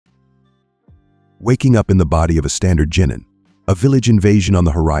Waking up in the body of a standard Genin, a village invasion on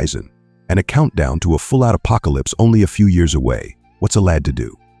the horizon, and a countdown to a full-out apocalypse only a few years away. What's a lad to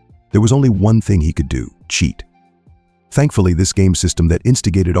do? There was only one thing he could do: cheat. Thankfully, this game system that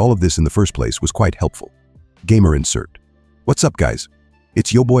instigated all of this in the first place was quite helpful. Gamer insert. What's up, guys?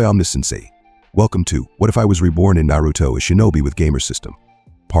 It's yo boy Omnisensei. Welcome to What If I Was Reborn in Naruto, a Shinobi with Gamer System,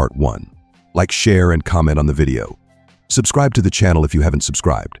 Part 1. Like, share, and comment on the video. Subscribe to the channel if you haven't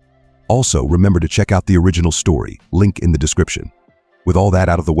subscribed. Also, remember to check out the original story, link in the description. With all that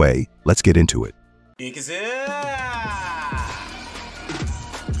out of the way, let's get into it.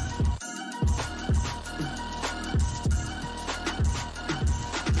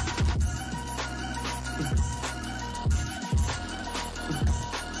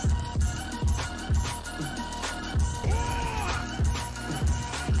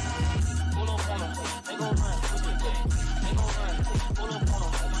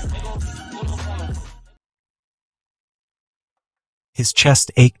 His chest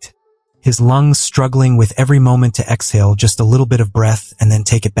ached, his lungs struggling with every moment to exhale just a little bit of breath and then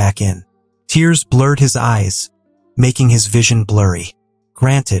take it back in. Tears blurred his eyes, making his vision blurry.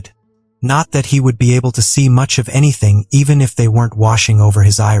 Granted, not that he would be able to see much of anything even if they weren't washing over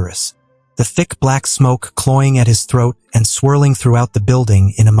his iris. The thick black smoke cloying at his throat and swirling throughout the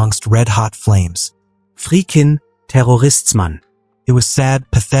building in amongst red-hot flames. Frikin, Terroristsmann. It was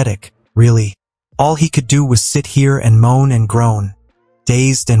sad, pathetic, really. All he could do was sit here and moan and groan,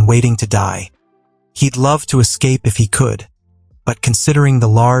 dazed and waiting to die. He'd love to escape if he could, but considering the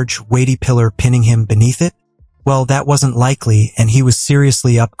large, weighty pillar pinning him beneath it, well, that wasn't likely, and he was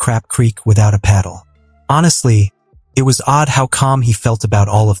seriously up Crap Creek without a paddle. Honestly, it was odd how calm he felt about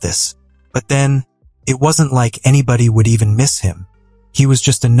all of this. But then, it wasn't like anybody would even miss him. He was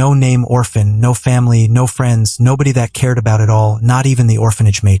just a no-name orphan, no family, no friends, nobody that cared about it all, not even the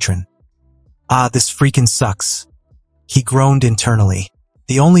orphanage matron. Ah, this freaking sucks. He groaned internally.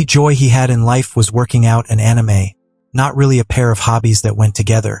 The only joy he had in life was working out and anime, not really a pair of hobbies that went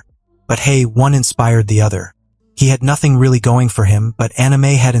together. But hey, one inspired the other. He had nothing really going for him, but anime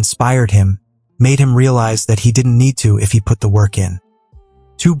had inspired him, made him realize that he didn't need to if he put the work in.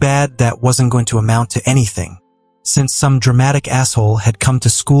 Too bad that wasn't going to amount to anything, since some dramatic asshole had come to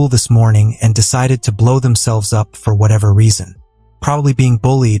school this morning and decided to blow themselves up for whatever reason. Probably being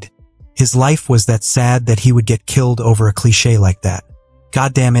bullied. His life was that sad that he would get killed over a cliché like that.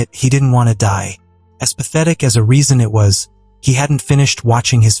 God damn it, he didn't want to die. As pathetic as a reason it was, he hadn't finished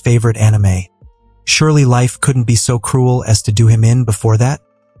watching his favorite anime. Surely life couldn't be so cruel as to do him in before that?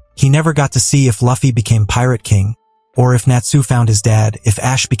 He never got to see if Luffy became Pirate King, or if Natsu found his dad, if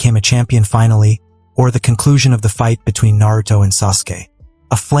Ash became a champion finally, or the conclusion of the fight between Naruto and Sasuke.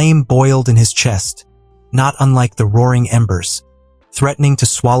 A flame boiled in his chest, not unlike the roaring embers, threatening to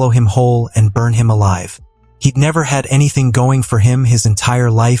swallow him whole and burn him alive. He'd never had anything going for him his entire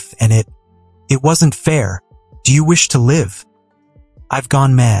life, and it wasn't fair. Do you wish to live? I've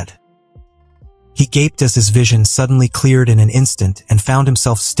gone mad. He gaped as his vision suddenly cleared in an instant and found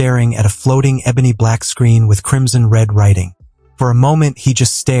himself staring at a floating ebony black screen with crimson red writing. For a moment he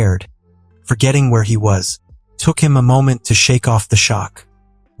just stared, forgetting where he was. Took him a moment to shake off the shock.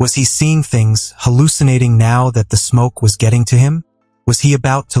 Was he seeing things, hallucinating now that the smoke was getting to him? Was he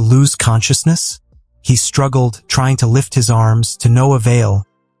about to lose consciousness? He struggled, trying to lift his arms, to no avail.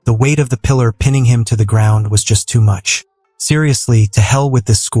 The weight of the pillar pinning him to the ground was just too much. Seriously, to hell with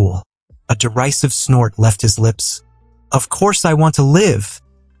this school. A derisive snort left his lips. Of course I want to live,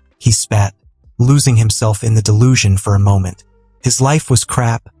 he spat, losing himself in the delusion for a moment. His life was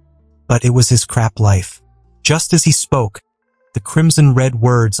crap, but it was his crap life. Just as he spoke, the crimson red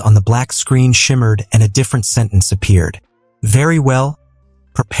words on the black screen shimmered and a different sentence appeared. Very well.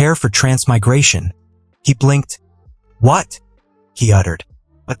 Prepare for transmigration. He blinked. What? He uttered.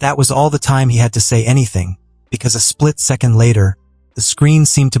 But that was all the time he had to say anything, because a split second later, the screen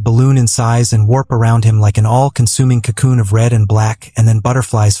seemed to balloon in size and warp around him like an all-consuming cocoon of red and black, and then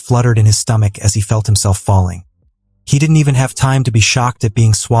butterflies fluttered in his stomach as he felt himself falling. He didn't even have time to be shocked at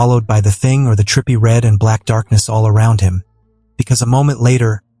being swallowed by the thing or the trippy red and black darkness all around him, because a moment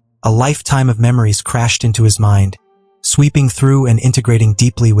later, a lifetime of memories crashed into his mind, sweeping through and integrating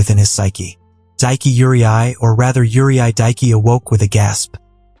deeply within his psyche. Daiki Uriai, or rather Uriai Daiki, awoke with a gasp,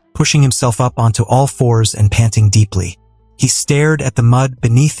 pushing himself up onto all fours and panting deeply. He stared at the mud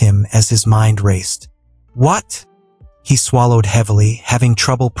beneath him as his mind raced. What? He swallowed heavily, having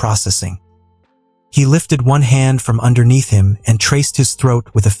trouble processing. He lifted one hand from underneath him and traced his throat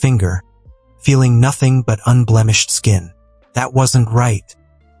with a finger, feeling nothing but unblemished skin. That wasn't right.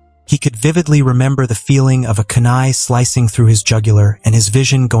 He could vividly remember the feeling of a kunai slicing through his jugular and his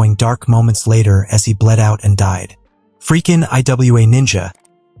vision going dark moments later as he bled out and died. Freakin' IWA ninja.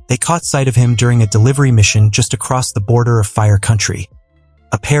 They caught sight of him during a delivery mission just across the border of Fire Country.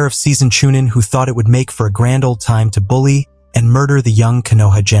 A pair of seasoned chunin who thought it would make for a grand old time to bully and murder the young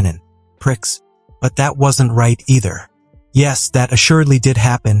Konoha Genin. Pricks. But that wasn't right either. Yes, that assuredly did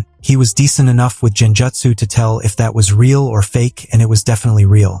happen. He was decent enough with genjutsu to tell if that was real or fake, and it was definitely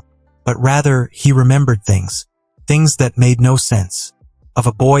real. But rather, he remembered things. Things that made no sense. Of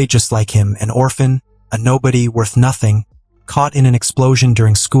a boy just like him, an orphan, a nobody worth nothing, caught in an explosion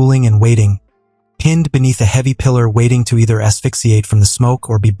during schooling and waiting, pinned beneath a heavy pillar waiting to either asphyxiate from the smoke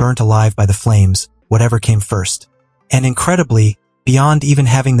or be burnt alive by the flames, whatever came first. And incredibly, beyond even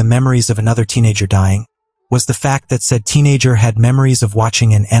having the memories of another teenager dying, was the fact that said teenager had memories of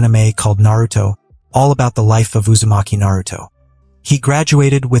watching an anime called Naruto, all about the life of Uzumaki Naruto. He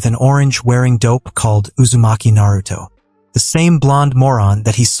graduated with an orange-wearing dope called Uzumaki Naruto, the same blonde moron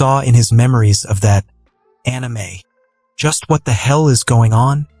that he saw in his memories of that anime. Just what the hell is going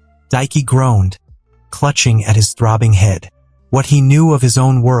on? Daiki groaned, clutching at his throbbing head. What he knew of his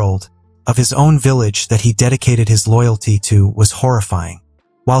own world, of his own village that he dedicated his loyalty to, was horrifying.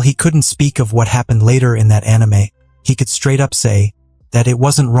 While he couldn't speak of what happened later in that anime, he could straight up say that it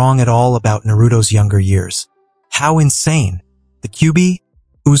wasn't wrong at all about Naruto's younger years. How insane! The Kyuubi,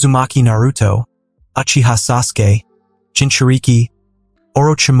 Uzumaki Naruto, Uchiha Sasuke, Jinchuriki,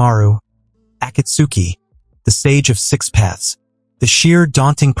 Orochimaru, Akatsuki, the Sage of Six Paths. The sheer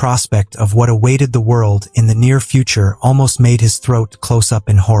daunting prospect of what awaited the world in the near future almost made his throat close up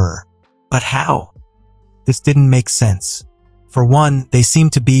in horror. But how? This didn't make sense. For one, they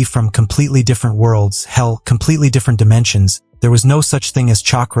seemed to be from completely different worlds, hell, completely different dimensions. There was no such thing as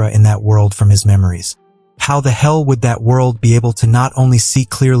chakra in that world from his memories. How the hell would that world be able to not only see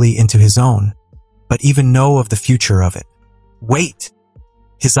clearly into his own, but even know of the future of it? Wait!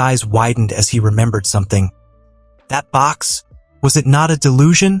 His eyes widened as he remembered something. That box? Was it not a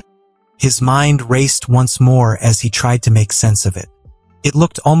delusion? His mind raced once more as he tried to make sense of it. It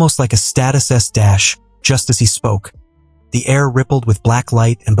looked almost like a status S- just as he spoke. The air rippled with black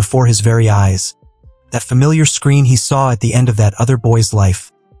light, and before his very eyes, that familiar screen he saw at the end of that other boy's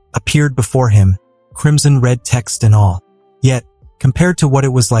life appeared before him, crimson red text and all. Yet, compared to what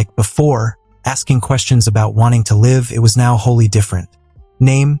it was like before, asking questions about wanting to live, it was now wholly different.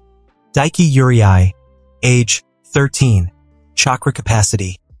 Name: Daiki Uriai. Age: 13. Chakra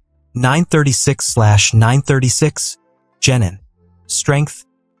capacity: 936/936. Genin. Strength: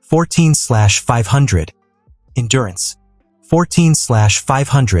 14/500. Endurance: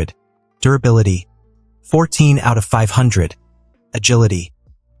 14/500. Durability: 14 out of 500. Agility: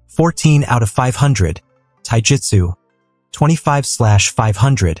 14 out of 500. Taijutsu: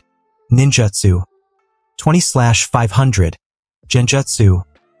 25/500. Ninjutsu: 20/500. Genjutsu: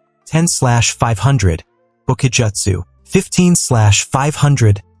 10/500. Bokijutsu: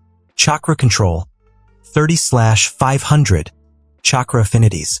 15/500. Chakra control: 30/500. Chakra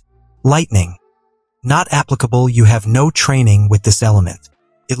affinities: lightning. Not applicable. You have no training with this element.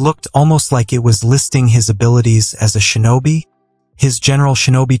 It looked almost like it was listing his abilities as a shinobi. His general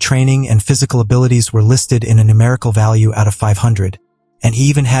shinobi training and physical abilities were listed in a numerical value out of 500, and he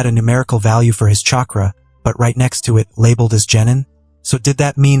even had a numerical value for his chakra, but right next to it labeled as Genin. So did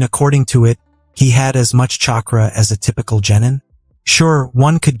that mean, according to it, he had as much chakra as a typical Genin? Sure,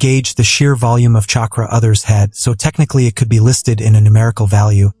 one could gauge the sheer volume of chakra others had, so technically it could be listed in a numerical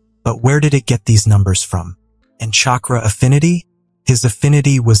value, but where did it get these numbers from? And chakra affinity? His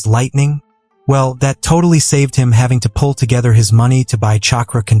affinity was lightning? Well, that totally saved him having to pull together his money to buy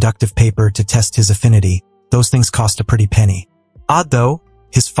chakra conductive paper to test his affinity. Those things cost a pretty penny. Odd though,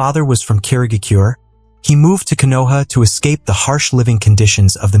 his father was from Kirigakure. He moved to Konoha to escape the harsh living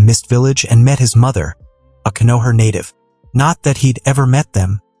conditions of the Mist Village and met his mother, a Konoha native. Not that he'd ever met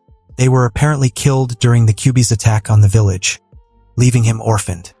them. They were apparently killed during the Kyuubi's attack on the village, leaving him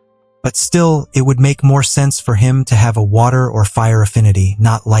orphaned. But still, it would make more sense for him to have a water or fire affinity,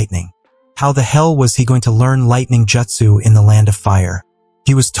 not lightning. How the hell was he going to learn lightning jutsu in the land of fire?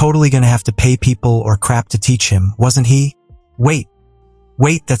 He was totally going to have to pay people or crap to teach him, wasn't he? Wait,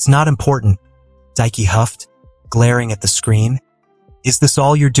 that's not important, Daiki huffed, glaring at the screen. Is this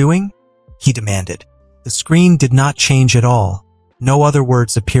all you're doing? He demanded. The screen did not change at all, no other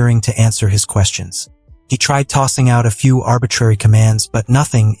words appearing to answer his questions. He tried tossing out a few arbitrary commands, but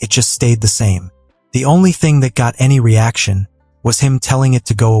nothing, it just stayed the same. The only thing that got any reaction was him telling it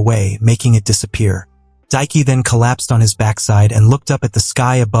to go away, making it disappear. Daiki then collapsed on his backside and looked up at the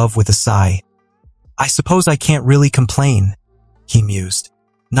sky above with a sigh. I suppose I can't really complain, he mused.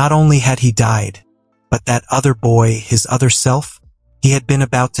 Not only had he died, but that other boy, his other self, he had been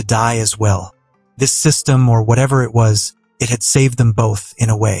about to die as well. This system, or whatever it was, it had saved them both, in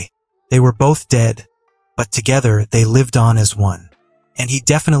a way. They were both dead, but together they lived on as one. And he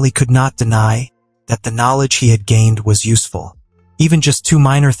definitely could not deny that the knowledge he had gained was useful. Even just two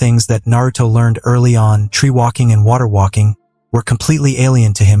minor things that Naruto learned early on, tree walking and water walking, were completely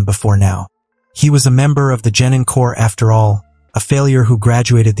alien to him before now. He was a member of the Genin Corps after all, a failure who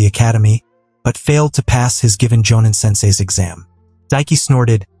graduated the academy, but failed to pass his given Jonin sensei's exam. Daiki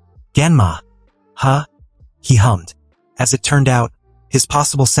snorted, "Ganma." "Huh?" he hummed. As it turned out, his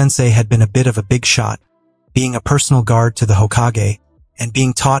possible sensei had been a bit of a big shot, being a personal guard to the Hokage, and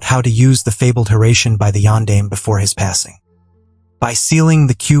being taught how to use the fabled Hiraishin by the Yondaime before his passing. By sealing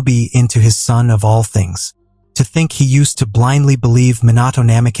the Kyuubi into his son of all things. To think he used to blindly believe Minato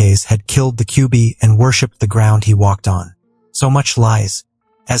Namikaze had killed the Kyuubi and worshipped the ground he walked on. So much lies.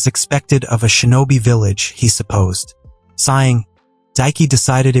 As expected of a shinobi village, he supposed. Sighing, Daiki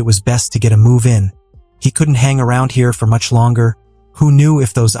decided it was best to get a move in. He couldn't hang around here for much longer. Who knew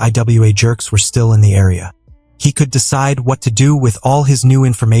if those IWA jerks were still in the area? He could decide what to do with all his new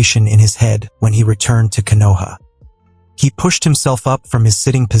information in his head when he returned to Konoha. He pushed himself up from his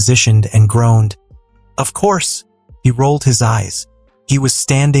sitting position and groaned. Of course! He rolled his eyes. He was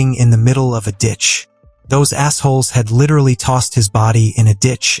standing in the middle of a ditch. Those assholes had literally tossed his body in a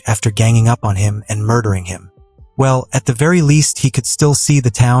ditch after ganging up on him and murdering him. Well, at the very least he could still see the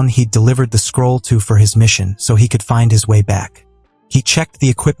town he'd delivered the scroll to for his mission, so he could find his way back. He checked the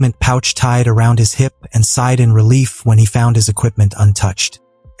equipment pouch tied around his hip and sighed in relief when he found his equipment untouched.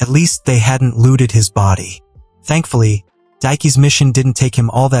 At least they hadn't looted his body. Thankfully, Daiki's mission didn't take him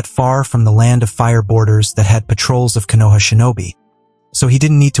all that far from the land of fire borders that had patrols of Konoha shinobi, so he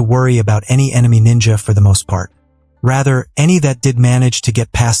didn't need to worry about any enemy ninja for the most part. Rather, any that did manage to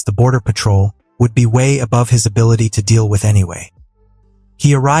get past the border patrol would be way above his ability to deal with anyway.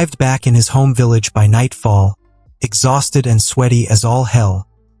 He arrived back in his home village by nightfall, exhausted and sweaty as all hell,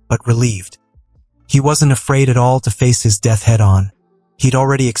 but relieved. He wasn't afraid at all to face his death head-on. He'd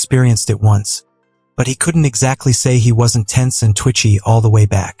already experienced it once, but he couldn't exactly say he wasn't tense and twitchy all the way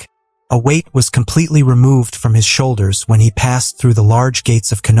back. A weight was completely removed from his shoulders when he passed through the large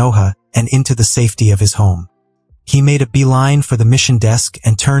gates of Konoha and into the safety of his home. He made a beeline for the mission desk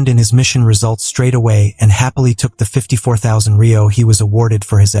and turned in his mission results straight away and happily took the 54,000 ryo he was awarded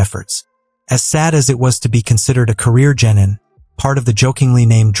for his efforts. As sad as it was to be considered a career genin, part of the jokingly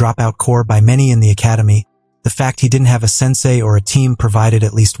named dropout corps by many in the academy, the fact he didn't have a sensei or a team provided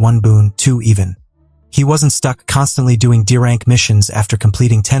at least one boon, two even. He wasn't stuck constantly doing D-rank missions after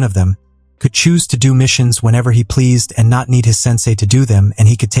completing 10 of them, could choose to do missions whenever he pleased and not need his sensei to do them, and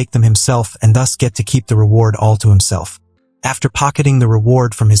he could take them himself and thus get to keep the reward all to himself. After pocketing the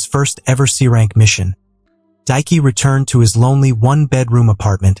reward from his first ever C-rank mission, Daiki returned to his lonely one-bedroom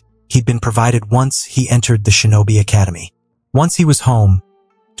apartment he'd been provided once he entered the Shinobi Academy. Once he was home,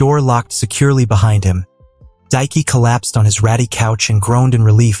 door locked securely behind him, Daiki collapsed on his ratty couch and groaned in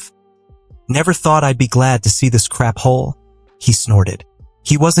relief. "Never thought I'd be glad to see this crap hole," he snorted.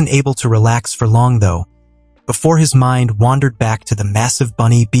 He wasn't able to relax for long though, before his mind wandered back to the massive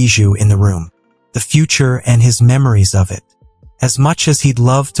bunny bijou in the room, the future and his memories of it. As much as he'd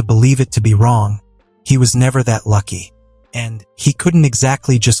love to believe it to be wrong, he was never that lucky, and he couldn't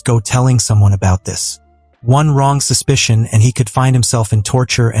exactly just go telling someone about this. One wrong suspicion and he could find himself in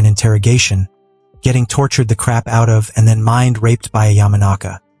torture and interrogation, getting tortured the crap out of and then mind raped by a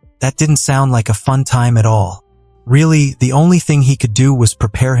Yamanaka. That didn't sound like a fun time at all. Really, the only thing he could do was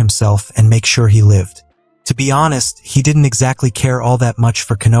prepare himself and make sure he lived. To be honest, he didn't exactly care all that much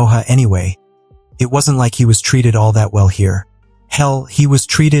for Konoha anyway. It wasn't like he was treated all that well here. Hell, he was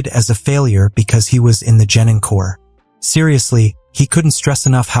treated as a failure because he was in the Genin Corps. Seriously, he couldn't stress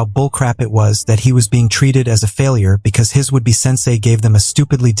enough how bullcrap it was that he was being treated as a failure because his would-be sensei gave them a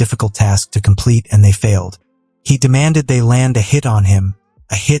stupidly difficult task to complete and they failed. He demanded they land a hit on him,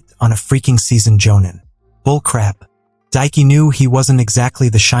 a hit on a freaking seasoned jonin. Bullcrap. Daiki knew he wasn't exactly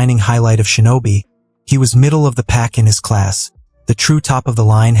the shining highlight of Shinobi. He was middle of the pack in his class. The true top of the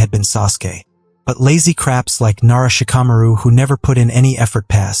line had been Sasuke. But lazy craps like Nara Shikamaru who never put in any effort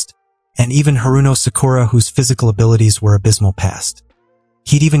passed, and even Haruno Sakura whose physical abilities were abysmal passed.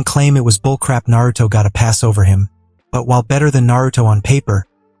 He'd even claim it was bullcrap Naruto got a pass over him, but while better than Naruto on paper,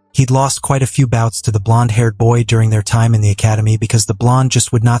 he'd lost quite a few bouts to the blonde-haired boy during their time in the academy because the blonde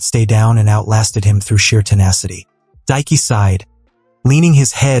just would not stay down and outlasted him through sheer tenacity. Daiki sighed, leaning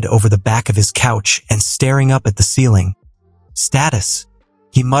his head over the back of his couch and staring up at the ceiling. Status.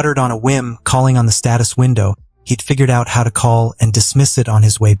 He muttered on a whim, calling on the status window. he'd figured out how to call and dismiss it on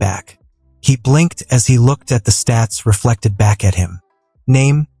his way back. He blinked as he looked at the stats reflected back at him.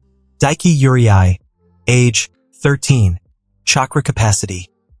 Name, Daiki Uriai. Age, 13. Chakra capacity,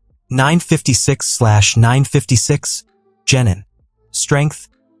 956/956. Genin. Strength,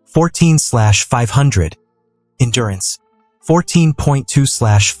 14/500. Endurance,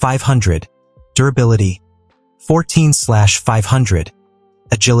 14.2/500. Durability, 14/500.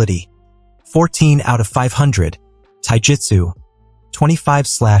 Agility, 14 out of 500. Taijutsu,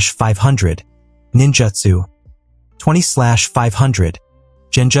 25/500. Ninjutsu, 20/500.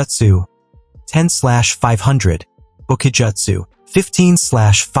 Genjutsu, 10/500. Bokijutsu,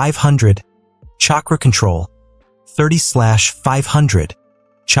 15/500. Chakra control, 30/500.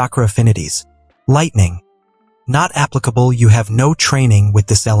 Chakra affinities. Lightning. Not applicable. You have no training with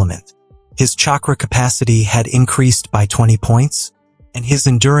this element. His chakra capacity had increased by 20 points, and his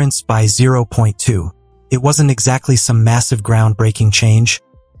endurance by 0.2. It wasn't exactly some massive groundbreaking change,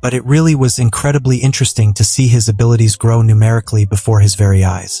 but it really was incredibly interesting to see his abilities grow numerically before his very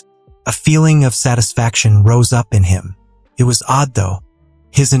eyes. A feeling of satisfaction rose up in him. It was odd though.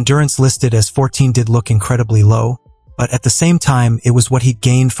 His endurance listed as 14 did look incredibly low, but at the same time it was what he'd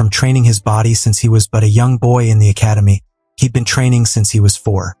gained from training his body since he was but a young boy in the academy. He'd been training since he was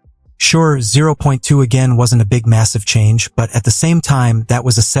 4. Sure, 0.2 again wasn't a big massive change, but at the same time that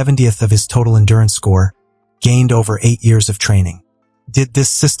was a 70th of his total endurance score, gained over 8 years of training. Did this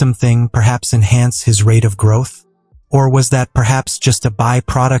system thing perhaps enhance his rate of growth? Or was that perhaps just a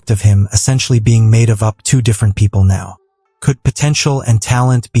byproduct of him essentially being made of up 2 different people now? Could potential and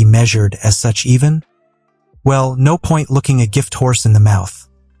talent be measured as such even? Well, no point looking a gift horse in the mouth.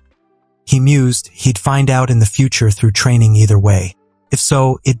 He mused he'd find out in the future through training either way. If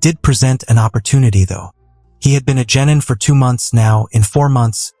so, it did present an opportunity though. He had been a genin for 2 months now. In 4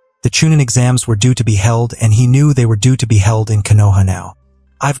 months, the Chunin exams were due to be held, and he knew they were due to be held in Konoha now.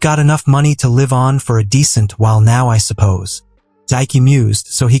 I've got enough money to live on for a decent while now, I suppose. Daiki mused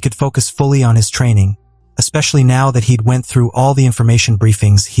so he could focus fully on his training, especially now that he'd went through all the information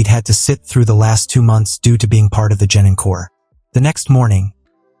briefings he'd had to sit through the last 2 months due to being part of the Genin Corps. The next morning,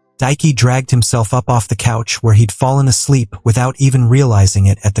 Daiki dragged himself up off the couch where he'd fallen asleep without even realizing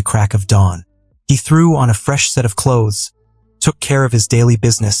it at the crack of dawn. He threw on a fresh set of clothes, took care of his daily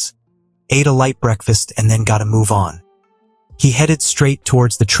business, ate a light breakfast, and then got a move on. He headed straight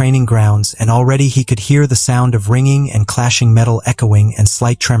towards the training grounds, and already he could hear the sound of ringing and clashing metal echoing and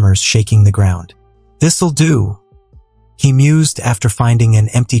slight tremors shaking the ground. This'll do, he mused after finding an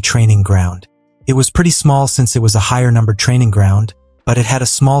empty training ground. It was pretty small since it was a higher-numbered training ground, but it had a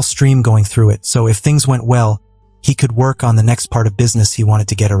small stream going through it, so if things went well, he could work on the next part of business he wanted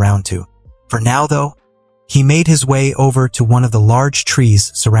to get around to. For now, though, he made his way over to one of the large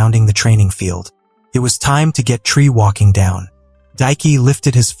trees surrounding the training field. It was time to get tree walking down. Daiki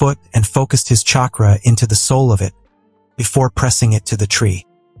lifted his foot and focused his chakra into the sole of it before pressing it to the tree.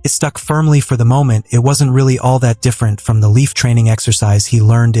 It stuck firmly for the moment. It wasn't really all that different from the leaf training exercise he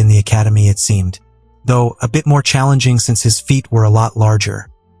learned in the academy, it seemed, though a bit more challenging since his feet were a lot larger,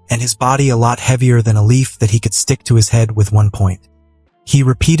 and his body a lot heavier than a leaf that he could stick to his head with one point. He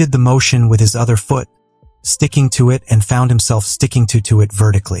repeated the motion with his other foot, sticking to it, and found himself sticking to it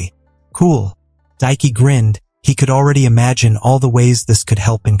vertically. Cool. Daiki grinned. He could already imagine all the ways this could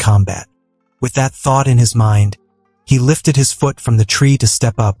help in combat. With that thought in his mind, he lifted his foot from the tree to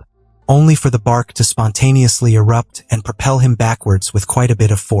step up, only for the bark to spontaneously erupt and propel him backwards with quite a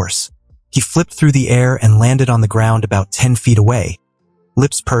bit of force. He flipped through the air and landed on the ground about 10 feet away.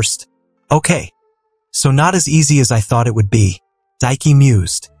 Lips pursed. Okay. So not as easy as I thought it would be, Daiki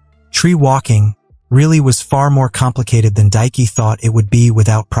mused. Tree walking really was far more complicated than Daiki thought it would be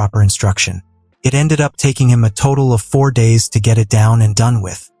without proper instruction. It ended up taking him a total of 4 days to get it down and done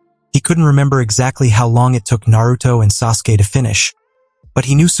with. He couldn't remember exactly how long it took Naruto and Sasuke to finish, but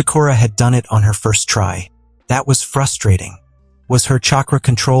he knew Sakura had done it on her first try. That was frustrating. Was her chakra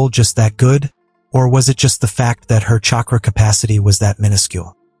control just that good, or was it just the fact that her chakra capacity was that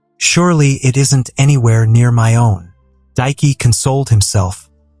minuscule? Surely it isn't anywhere near my own, Daiki consoled himself.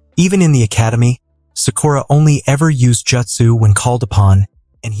 Even in the academy, Sakura only ever used jutsu when called upon,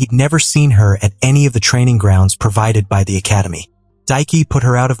 and he'd never seen her at any of the training grounds provided by the academy. Daiki put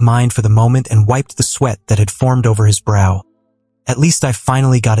her out of mind for the moment and wiped the sweat that had formed over his brow. At least I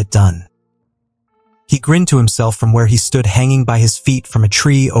finally got it done. He grinned to himself from where he stood hanging by his feet from a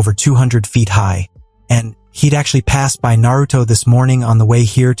tree over 200 feet high, and he'd actually passed by Naruto this morning on the way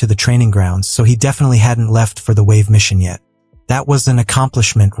here to the training grounds, so he definitely hadn't left for the wave mission yet. That was an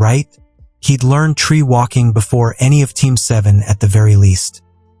accomplishment, right? He'd learned tree walking before any of Team 7 at the very least.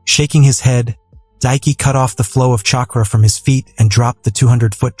 Shaking his head, Daiki cut off the flow of chakra from his feet and dropped the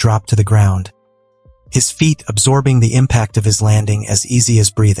 200-foot drop to the ground, his feet absorbing the impact of his landing as easy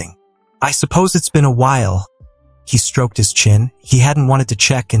as breathing. I suppose it's been a while. He stroked his chin. He hadn't wanted to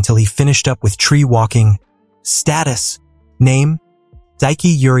check until he finished up with tree walking. Status. Name: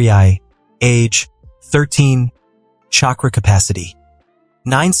 Daiki Uriai. Age: 13. Chakra capacity: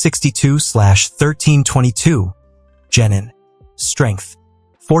 962/1322. Genin. Strength: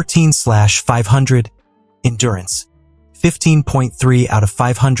 14/500. Endurance: 15.3 out of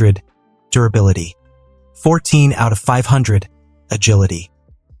 500. Durability: 14 out of 500. Agility: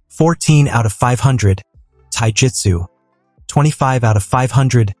 14 out of 500. Taijutsu: 25 out of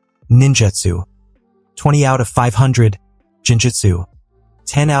 500. Ninjutsu: 20 out of 500. Jinjutsu: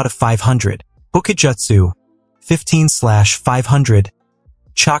 10 out of 500. Bukijutsu: 15/500.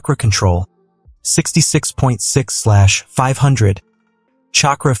 Chakra control: 66.6/500.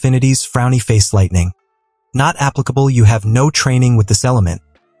 Chakra affinities: frowny face lightning. Not applicable. You have no training with this element.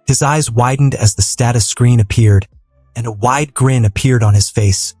 His eyes widened as the status screen appeared, and a wide grin appeared on his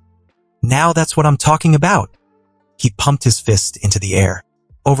face. Now that's what I'm talking about. He pumped his fist into the air.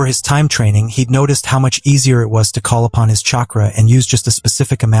 Over his time training, he'd noticed how much easier it was to call upon his chakra and use just a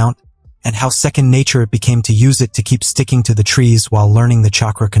specific amount, and how second nature it became to use it to keep sticking to the trees while learning the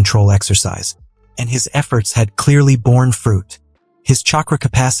chakra control exercise. And his efforts had clearly borne fruit. His chakra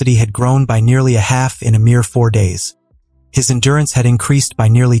capacity had grown by nearly a half in a mere 4 days. His endurance had increased by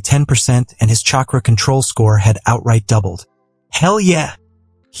nearly 10%, and his chakra control score had outright doubled. Hell yeah!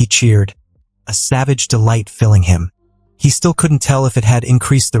 He cheered, a savage delight filling him. He still couldn't tell if it had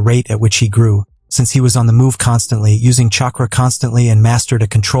increased the rate at which he grew, since he was on the move constantly, using chakra constantly, and mastered a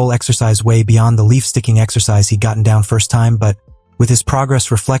control exercise way beyond the leaf-sticking exercise he'd gotten down first time, but with his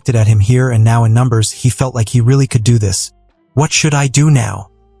progress reflected at him here and now in numbers, he felt like he really could do this. What should I do now?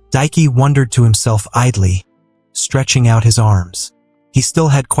 Daiki wondered to himself idly, stretching out his arms. He still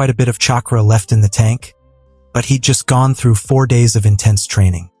had quite a bit of chakra left in the tank, but he'd just gone through 4 days of intense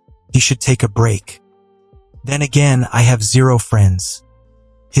training. He should take a break. Then again, I have 0 friends.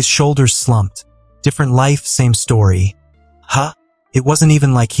 His shoulders slumped. Different life, same story. Huh? It wasn't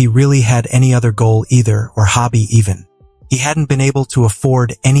even like he really had any other goal either, or hobby even. He hadn't been able to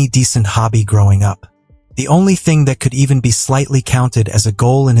afford any decent hobby growing up. The only thing that could even be slightly counted as a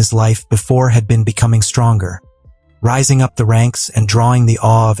goal in his life before had been becoming stronger, rising up the ranks and drawing the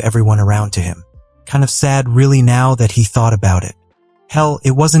awe of everyone around to him. Kind of sad really now that he thought about it. Hell,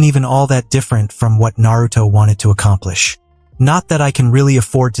 it wasn't even all that different from what Naruto wanted to accomplish. Not that I can really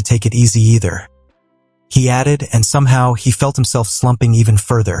afford to take it easy either, he added, and somehow he felt himself slumping even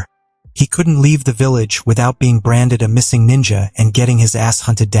further. He couldn't leave the village without being branded a missing ninja and getting his ass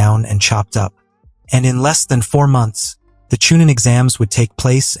hunted down and chopped up. And in less than 4 months, the Chunin exams would take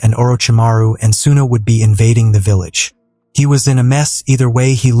place and Orochimaru and Suna would be invading the village. He was in a mess either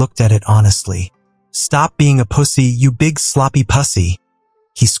way he looked at it honestly. Stop being a pussy, you big sloppy pussy,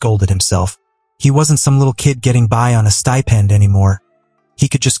 he scolded himself. He wasn't some little kid getting by on a stipend anymore. He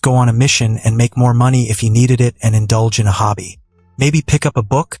could just go on a mission and make more money if he needed it and indulge in a hobby. Maybe pick up a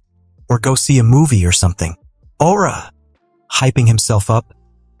book or go see a movie or something. Ora! Hyping himself up,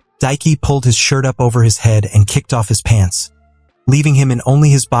 Daiki pulled his shirt up over his head and kicked off his pants, leaving him in only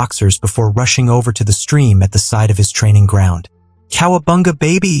his boxers before rushing over to the stream at the side of his training ground. Cowabunga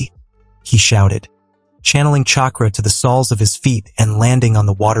baby! He shouted, channeling chakra to the soles of his feet and landing on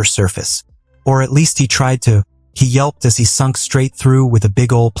the water surface. Or at least he tried to. He yelped as he sunk straight through with a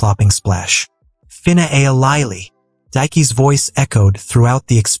big ol' plopping splash. Finna ea lily. Daiki's voice echoed throughout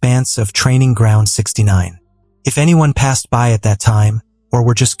the expanse of Training Ground 69. If anyone passed by at that time, or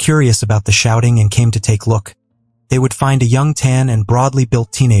were just curious about the shouting and came to take a look, they would find a young tan and broadly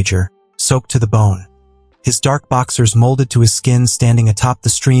built teenager, soaked to the bone. His dark boxers molded to his skin, standing atop the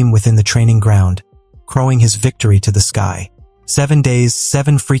stream within the training ground, crowing his victory to the sky. 7 days,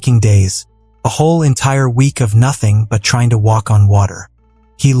 7 freaking days. A whole entire week of nothing but trying to walk on water.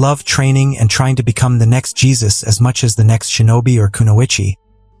 He loved training and trying to become the next Jesus as much as the next Shinobi or Kunoichi.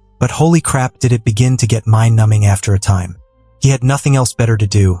 But holy crap, did it begin to get mind-numbing after a time. He had nothing else better to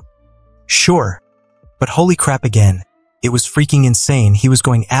do. Sure. But holy crap again. It was freaking insane. He was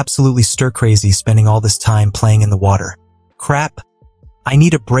going absolutely stir-crazy spending all this time playing in the water. Crap. I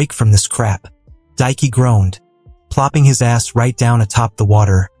need a break from this crap. Daiki groaned, plopping his ass right down atop the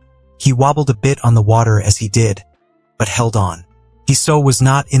water. He wobbled a bit on the water as he did, but held on. He was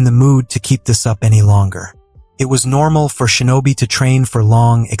not in the mood to keep this up any longer. It was normal for Shinobi to train for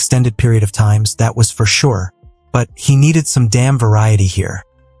long, extended period of times, that was for sure. But he needed some damn variety here.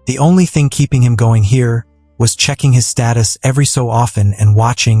 The only thing keeping him going here was checking his status every so often and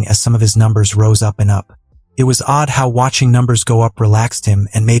watching as some of his numbers rose up and up. It was odd how watching numbers go up relaxed him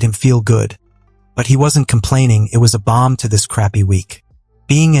and made him feel good. But he wasn't complaining, it was a balm to this crappy week.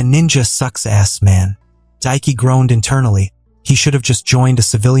 Being a ninja sucks ass, man. Daiki groaned internally. He should have just joined a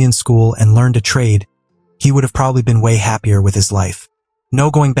civilian school and learned a trade. He would have probably been way happier with his life. No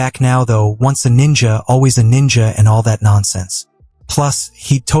going back now though, once a ninja, always a ninja and all that nonsense. Plus,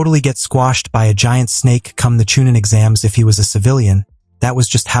 he'd totally get squashed by a giant snake come the Chunin exams if he was a civilian. That was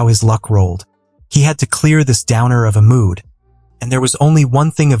just how his luck rolled. He had to clear this downer of a mood. And there was only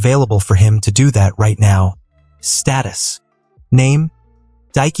one thing available for him to do that right now. Status. Name?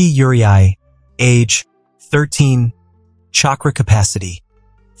 Daiki Uriai. Age? 13. Chakra capacity.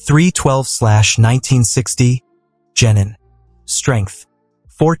 312/1960. Genin. Strength.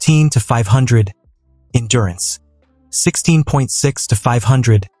 14 to 500. Endurance. 16.6 to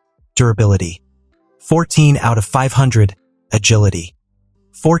 500. Durability. 14 out of 500. Agility.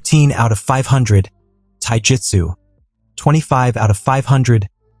 14 out of 500. Taijutsu. 25 out of 500.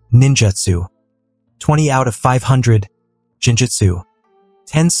 Ninjutsu. 20 out of 500. Jinjutsu.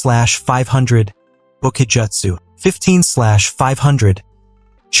 10/500. Bukijutsu. 15/500.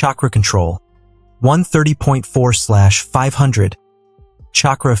 Chakra control. 130.4/500.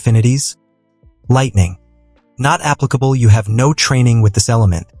 Chakra affinities. Lightning. Not applicable, you have no training with this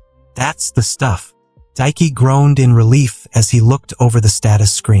element. That's the stuff. Daiki groaned in relief as he looked over the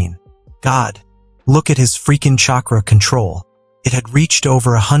status screen. God, look at his freaking chakra control. It had reached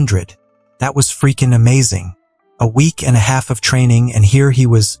over 100. That was freaking amazing. A week and a half of training and here he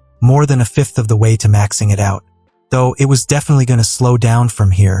was more than a fifth of the way to maxing it out. Though it was definitely going to slow down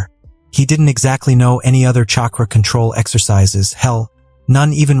from here. He didn't exactly know any other chakra control exercises. Hell,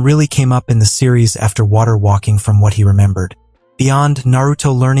 none even really came up in the series after water walking from what he remembered. Beyond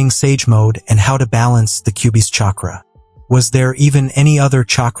Naruto learning Sage Mode and how to balance the Kyuubi's chakra. Was there even any other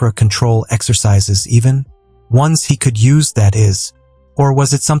chakra control exercises even? Ones he could use, that is. Or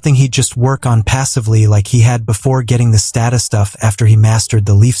was it something he'd just work on passively like he had before getting the status stuff after he mastered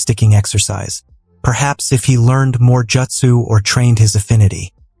the leaf sticking exercise? Perhaps if he learned more jutsu or trained his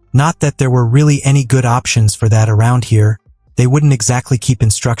affinity. Not that there were really any good options for that around here. They wouldn't exactly keep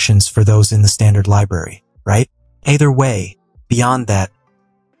instructions for those in the standard library, right? Either way, beyond that,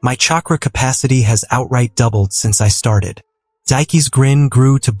 my chakra capacity has outright doubled since I started. Daiki's grin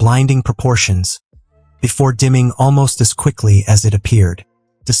grew to blinding proportions, before dimming almost as quickly as it appeared.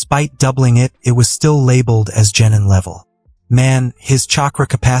 Despite doubling it, it was still labeled as Genin level. Man, his chakra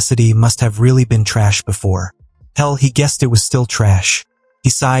capacity must have really been trash before. Hell, he guessed it was still trash. He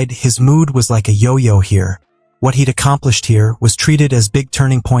sighed, his mood was like a yo-yo here. What he'd accomplished here was treated as big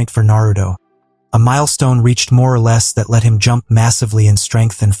turning point for Naruto. A milestone reached more or less that let him jump massively in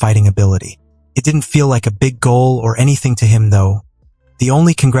strength and fighting ability. It didn't feel like a big goal or anything to him though. The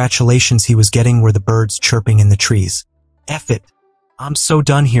only congratulations he was getting were the birds chirping in the trees. F it. I'm so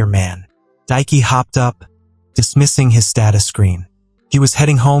done here, man. Daiki hopped up, dismissing his status screen. He was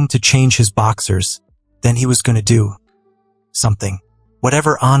heading home to change his boxers. Then he was gonna do something.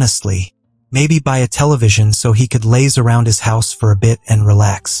 Whatever, honestly. Maybe buy a television so he could laze around his house for a bit and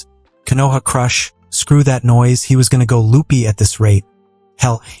relax. Konoha crush, screw that noise, he was gonna go loopy at this rate.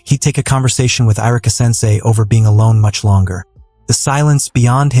 Hell, he'd take a conversation with Irika-sensei over being alone much longer. The silence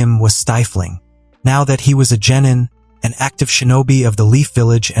beyond him was stifling. Now that he was a genin, an active shinobi of the Leaf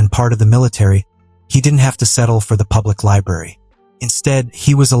Village and part of the military, he didn't have to settle for the public library. Instead,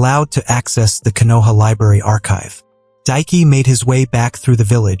 he was allowed to access the Konoha Library archive. Daiki made his way back through the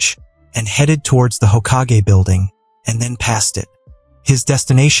village and headed towards the Hokage building and then past it. His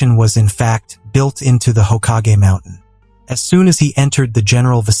destination was in fact built into the Hokage mountain. As soon as he entered the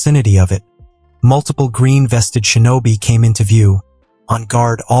general vicinity of it, multiple green-vested shinobi came into view, on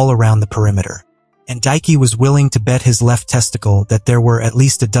guard all around the perimeter. And Daiki was willing to bet his left testicle that there were at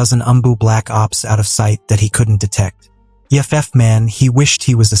least a dozen Umbu Black Ops out of sight that he couldn't detect. EFF man, he wished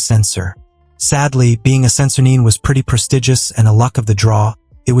he was a censor. Sadly, being a censornin was pretty prestigious and a luck of the draw.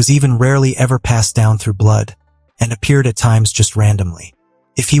 It was even rarely ever passed down through blood, and appeared at times just randomly.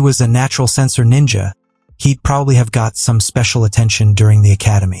 If he was a natural censor ninja, he'd probably have got some special attention during the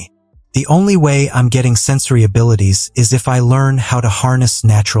academy. The only way I'm getting sensory abilities is if I learn how to harness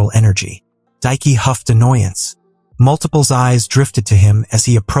natural energy. Daiki huffed annoyance. Multiple's eyes drifted to him as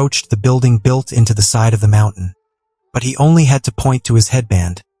he approached the building built into the side of the mountain. But he only had to point to his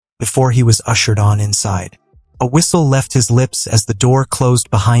headband before he was ushered on inside. A whistle left his lips as the door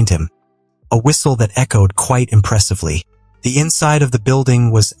closed behind him. A whistle that echoed quite impressively. The inside of the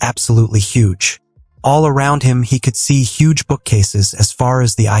building was absolutely huge. All around him he could see huge bookcases as far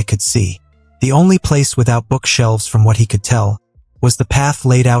as the eye could see. The only place without bookshelves from what he could tell was the path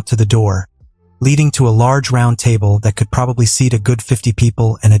laid out to the door, leading to a large round table that could probably seat a good 50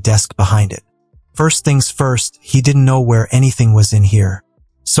 people and a desk behind it. First things first, he didn't know where anything was in here.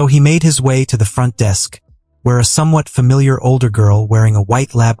 So he made his way to the front desk, where a somewhat familiar older girl wearing a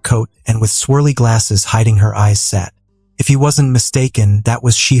white lab coat and with swirly glasses hiding her eyes sat. If he wasn't mistaken, that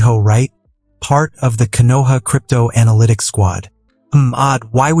was Shiho, right? Part of the Konoha Crypto Analytics Squad. Odd,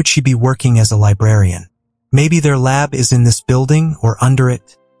 why would she be working as a librarian? Maybe their lab is in this building or under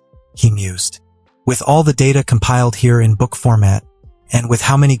it? He mused. With all the data compiled here in book format, and with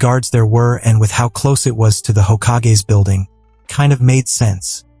how many guards there were and with how close it was to the Hokage's building, kind of made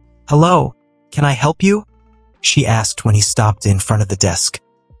sense. "Hello, can I help you?" she asked when he stopped in front of the desk.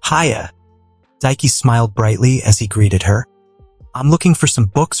 "Hiya." Daiki smiled brightly as he greeted her. "I'm looking for some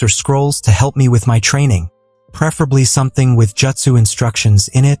books or scrolls to help me with my training, preferably something with jutsu instructions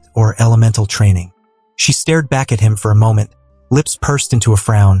in it or elemental training." She stared back at him for a moment, lips pursed into a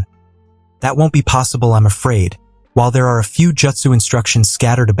frown. "That won't be possible, I'm afraid. While there are a few jutsu instructions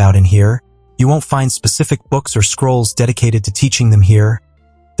scattered about in here, you won't find specific books or scrolls dedicated to teaching them here,"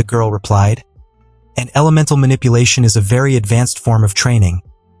 the girl replied. "And elemental manipulation is a very advanced form of training.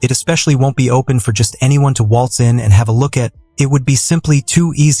 It especially won't be open for just anyone to waltz in and have a look at. It would be simply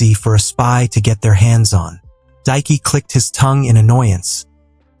too easy for a spy to get their hands on." Daiki clicked his tongue in annoyance.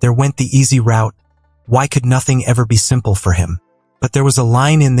 There went the easy route. Why could nothing ever be simple for him? But there was a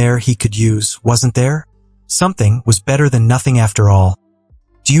line in there he could use, wasn't there? Something was better than nothing after all.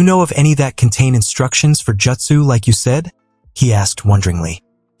 "Do you know of any that contain instructions for jutsu like you said?" he asked wonderingly.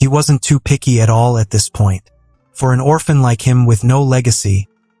 He wasn't too picky at all at this point. For an orphan like him with no legacy,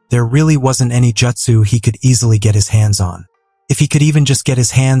 there really wasn't any jutsu he could easily get his hands on. If he could even just get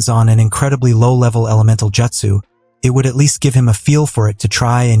his hands on an incredibly low-level elemental jutsu, it would at least give him a feel for it to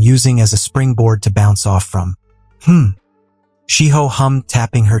try and using as a springboard to bounce off from. Shiho hummed,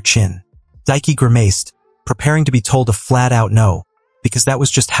 tapping her chin. Daiki grimaced, preparing to be told a flat-out no, because that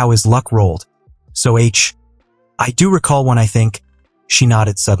was just how his luck rolled. "So I do recall one, I think." She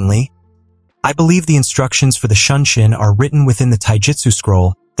nodded suddenly. "I believe the instructions for the Shunshin are written within the Taijutsu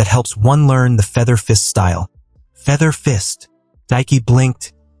scroll that helps one learn the Feather Fist style." Feather Fist? Daiki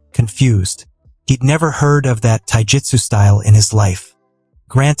blinked, confused. He'd never heard of that Taijutsu style in his life.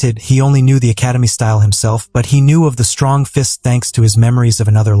 Granted, he only knew the academy style himself, but he knew of the strong fist thanks to his memories of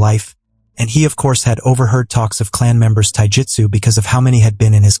another life, and he of course had overheard talks of clan members' Taijutsu because of how many had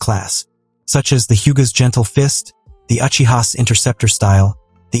been in his class, such as the Hyuga's Gentle Fist, the Uchiha's Interceptor style,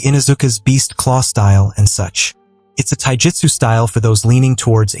 the Inuzuka's Beast Claw style, and such. It's a Taijutsu style for those leaning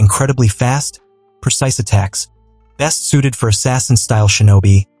towards incredibly fast, precise attacks, best suited for assassin-style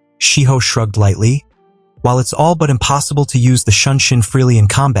shinobi. Shiho shrugged lightly. While it's all but impossible to use the Shunshin freely in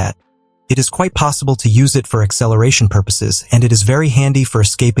combat, it is quite possible to use it for acceleration purposes, and it is very handy for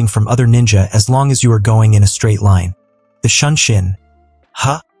escaping from other ninja as long as you are going in a straight line. The Shunshin.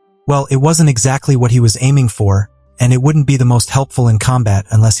 Huh? Well, it wasn't exactly what he was aiming for, and it wouldn't be the most helpful in combat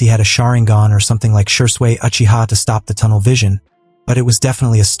unless he had a Sharingan or something like Shursui Uchiha to stop the tunnel vision, but it was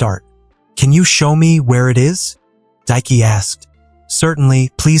definitely a start. "Can you show me where it is?" Daiki asked. "Certainly,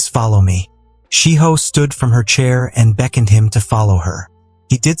 please follow me." Shiho stood from her chair and beckoned him to follow her.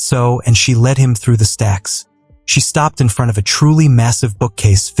 He did so, and she led him through the stacks. She stopped in front of a truly massive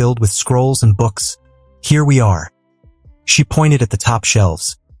bookcase filled with scrolls and books. "Here we are." She pointed at the top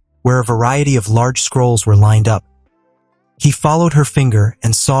shelves, where a variety of large scrolls were lined up. He followed her finger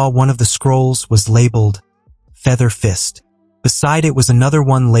and saw one of the scrolls was labeled Feather Fist. Beside it was another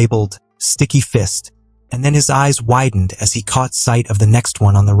one labeled Sticky Fist, and then his eyes widened as he caught sight of the next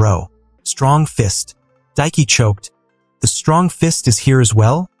one on the row. Strong Fist. Daiki choked. "The Strong Fist is here as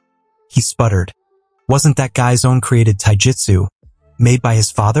well?" He sputtered. Wasn't that guy's own created taijutsu, made by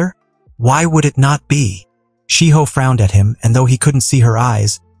his father? Why would it not be? Shiho frowned at him, and though he couldn't see her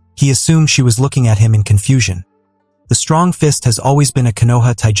eyes, he assumed she was looking at him in confusion. The Strong Fist has always been a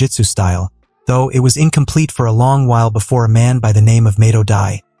Konoha taijutsu style, though it was incomplete for a long while before a man by the name of Mado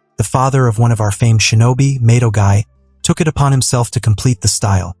Dai, the father of one of our famed shinobi, Mado Gai, took it upon himself to complete the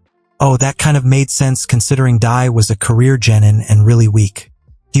style. Oh, that kind of made sense considering Dai was a career genin and really weak.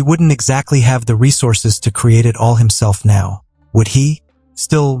 He wouldn't exactly have the resources to create it all himself now, would he?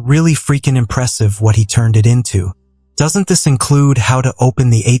 Still really freaking impressive what he turned it into. Doesn't this include how to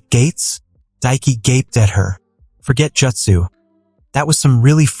open the 8 gates? Daiki gaped at her. Forget jutsu. That was some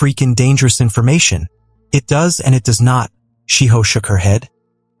really freaking dangerous information. It does and it does not. Shiho shook her head.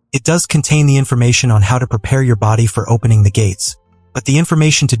 It does contain the information on how to prepare your body for opening the gates, but the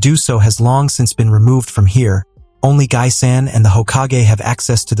information to do so has long since been removed from here, Only Gai-san and the Hokage have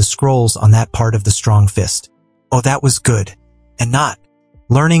access to the scrolls on that part of the strong fist. Oh, that was good. And not.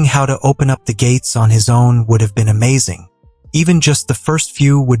 Learning how to open up the gates on his own would have been amazing. Even just the first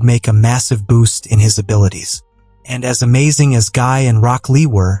few would make a massive boost in his abilities. And as amazing as Guy and Rock Lee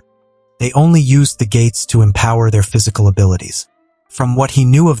were, they only used the gates to empower their physical abilities. From what he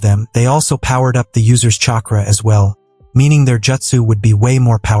knew of them, they also powered up the user's chakra as well, meaning their jutsu would be way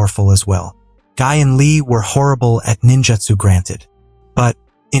more powerful as well. Guy and Lee were horrible at ninjutsu, granted. But,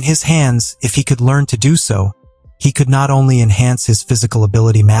 in his hands, if he could learn to do so, he could not only enhance his physical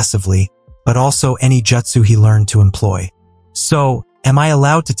ability massively, but also any jutsu he learned to employ. So, am I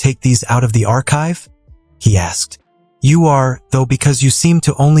allowed to take these out of the archive? He asked. You are, though, because you seem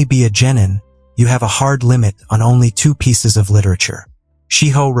to only be a genin, you have a hard limit on only 2 pieces of literature.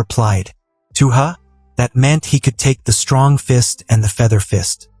 Shiho replied. 2, huh? That meant he could take the strong fist and the feather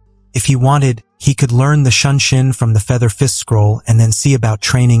fist. If he wanted, he could learn the Shunshin from the feather fist scroll and then see about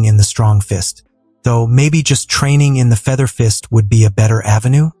training in the strong fist. Though maybe just training in the feather fist would be a better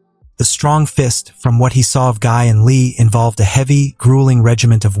avenue? The strong fist, from what he saw of Guy and Lee, involved a heavy, grueling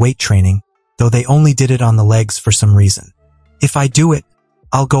regiment of weight training, though they only did it on the legs for some reason. If I do it,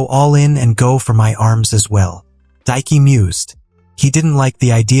 I'll go all in and go for my arms as well. Daiki mused. He didn't like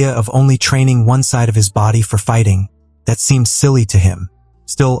the idea of only training one side of his body for fighting. That seemed silly to him.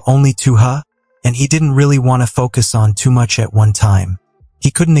 Still, only 2, huh? And he didn't really want to focus on too much at one time.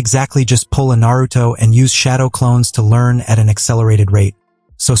 He couldn't exactly just pull a Naruto and use shadow clones to learn at an accelerated rate,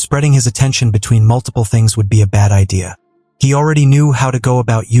 so spreading his attention between multiple things would be a bad idea. He already knew how to go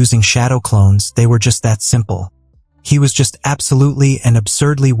about using shadow clones, they were just that simple. He was just absolutely and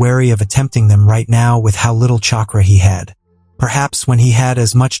absurdly wary of attempting them right now with how little chakra he had. Perhaps when he had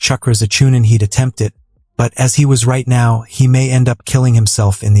as much chakra as a Chunin he'd attempt it, but as he was right now, he may end up killing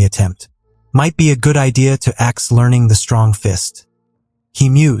himself in the attempt. Might be a good idea to axe learning the strong fist. He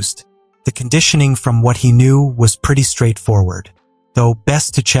mused. The conditioning from what he knew was pretty straightforward, though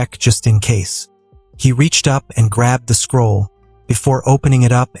best to check just in case. He reached up and grabbed the scroll, before opening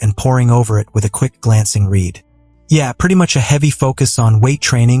it up and poring over it with a quick glancing read. Yeah, pretty much a heavy focus on weight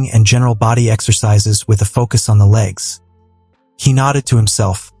training and general body exercises with a focus on the legs. He nodded to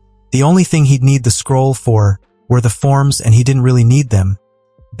himself. The only thing he'd need the scroll for were the forms, and he didn't really need them.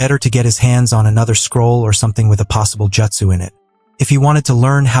 Better to get his hands on another scroll or something with a possible jutsu in it. If he wanted to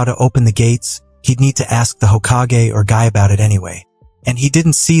learn how to open the gates, he'd need to ask the Hokage or Guy about it anyway. And he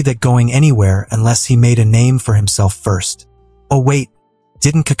didn't see that going anywhere unless he made a name for himself first. Oh wait,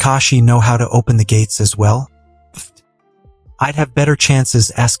 didn't Kakashi know how to open the gates as well? I'd have better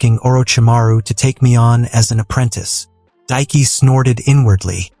chances asking Orochimaru to take me on as an apprentice. Daiki snorted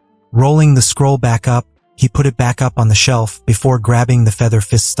inwardly. Rolling the scroll back up, he put it back up on the shelf before grabbing the feather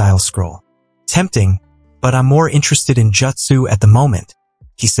fist-style scroll. Tempting, but I'm more interested in jutsu at the moment,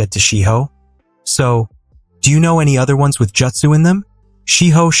 he said to Shiho. So, do you know any other ones with jutsu in them?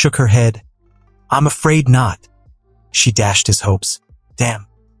 Shiho shook her head. I'm afraid not. She dashed his hopes. Damn.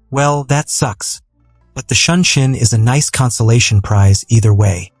 Well, that sucks. But the Shunshin is a nice consolation prize either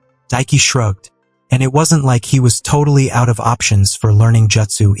way. Daiki shrugged. And it wasn't like he was totally out of options for learning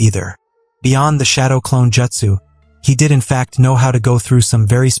jutsu either. Beyond the shadow clone jutsu, he did in fact know how to go through some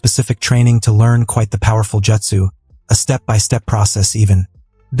very specific training to learn quite the powerful jutsu, a step-by-step process even.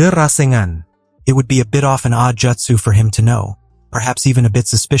 Derasengan. It would be a bit off an odd jutsu for him to know, perhaps even a bit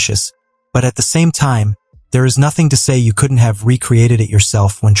suspicious, but at the same time, there is nothing to say you couldn't have recreated it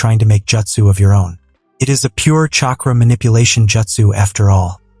yourself when trying to make jutsu of your own. It is a pure chakra manipulation jutsu after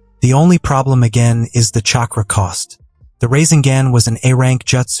all. The only problem again is the chakra cost. The Rasengan was an A-rank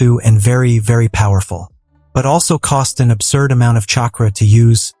jutsu and very, very powerful, but also cost an absurd amount of chakra to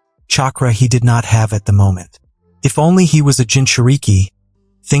use, chakra he did not have at the moment. If only he was a Jinchuriki,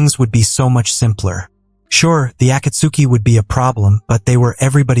 things would be so much simpler. Sure, the Akatsuki would be a problem, but they were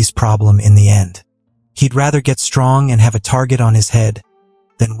everybody's problem in the end. He'd rather get strong and have a target on his head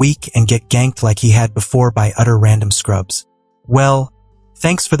than weak and get ganked like he had before by utter random scrubs. Well,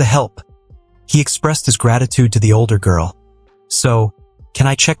 thanks for the help. He expressed his gratitude to the older girl. So, can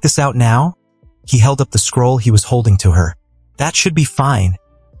I check this out now? He held up the scroll he was holding to her. That should be fine.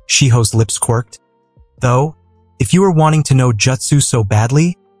 Shiho's lips quirked. Though, if you were wanting to know jutsu so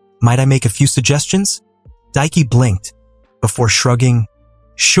badly, might I make a few suggestions? Daiki blinked, before shrugging.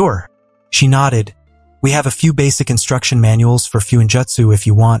 Sure. She nodded. We have a few basic instruction manuals for Fuinjutsu if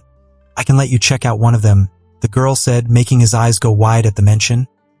you want. I can let you check out one of them, the girl said, making his eyes go wide at the mention.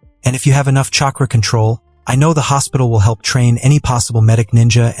 And if you have enough chakra control, I know the hospital will help train any possible medic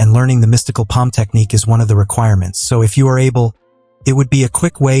ninja, and learning the mystical palm technique is one of the requirements, so if you are able... It would be a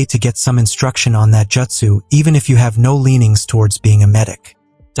quick way to get some instruction on that jutsu, even if you have no leanings towards being a medic.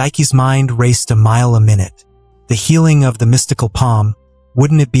 Daiki's mind raced a mile a minute. The healing of the mystical palm,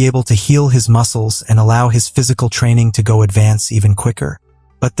 wouldn't it be able to heal his muscles and allow his physical training to go advance even quicker?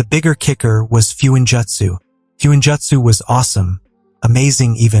 But the bigger kicker was Fuinjutsu. Fuinjutsu was awesome,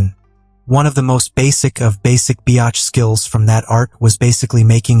 amazing even. One of the most basic of basic biatch skills from that art was basically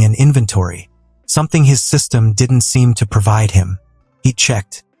making an inventory, something his system didn't seem to provide him. He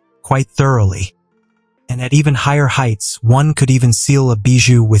checked, quite thoroughly. And at even higher heights, one could even seal a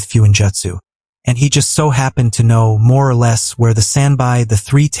bijou with Fuinjutsu. And he just so happened to know more or less where the Sanbai, the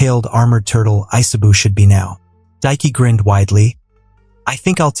three-tailed armored turtle Isabu, should be now. Daiki grinned widely. I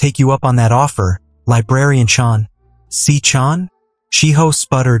think I'll take you up on that offer, Librarian-chan. See-chan? Shiho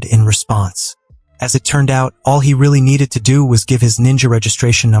sputtered in response. As it turned out, all he really needed to do was give his ninja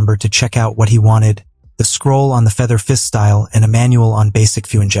registration number to check out what he wanted, the scroll on the feather fist style and a manual on basic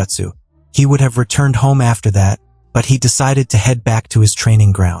Fuinjutsu. He would have returned home after that, but he decided to head back to his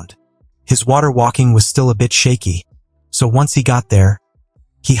training ground. His water walking was still a bit shaky, so once he got there,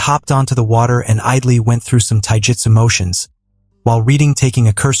 he hopped onto the water and idly went through some taijutsu motions, while taking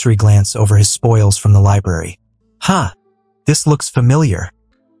a cursory glance over his spoils from the library. Huh, this looks familiar,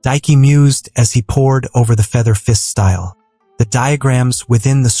 Daiki mused as he pored over the feather fist style. The diagrams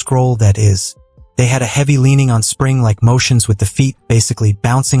within the scroll, that is. They had a heavy leaning on spring-like motions with the feet, basically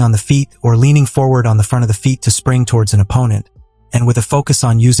bouncing on the feet or leaning forward on the front of the feet to spring towards an opponent, and with a focus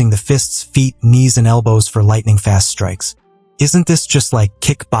on using the fists, feet, knees, and elbows for lightning-fast strikes. Isn't this just like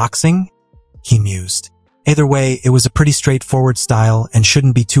kickboxing? He mused. Either way, it was a pretty straightforward style and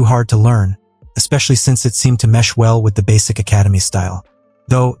shouldn't be too hard to learn, especially since it seemed to mesh well with the basic academy style.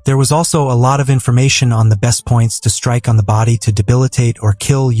 Though, there was also a lot of information on the best points to strike on the body to debilitate or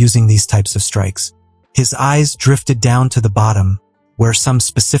kill using these types of strikes. His eyes drifted down to the bottom, where some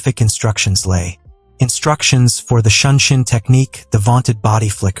specific instructions lay. Instructions for the Shunshin technique, the vaunted body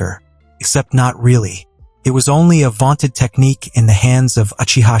flicker. Except not really. It was only a vaunted technique in the hands of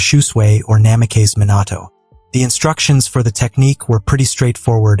Uchiha Shusui or Namikaze Minato. The instructions for the technique were pretty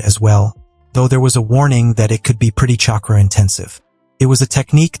straightforward as well, though there was a warning that it could be pretty chakra intensive. It was a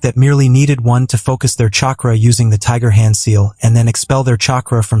technique that merely needed one to focus their chakra using the tiger hand seal and then expel their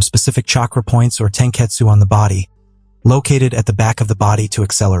chakra from specific chakra points or tenketsu on the body, located at the back of the body to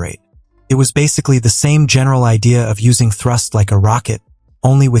accelerate. It was basically the same general idea of using thrust like a rocket,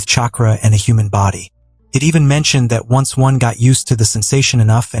 only with chakra and a human body. It even mentioned that once one got used to the sensation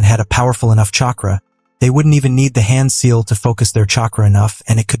enough and had a powerful enough chakra, they wouldn't even need the hand seal to focus their chakra enough,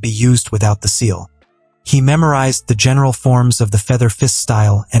 and it could be used without the seal. He memorized the general forms of the feather fist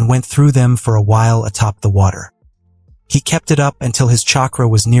style and went through them for a while atop the water. He kept it up until his chakra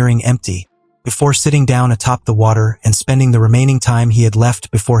was nearing empty, before sitting down atop the water and spending the remaining time he had left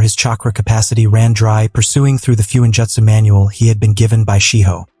before his chakra capacity ran dry pursuing through the Fuinjutsu manual he had been given by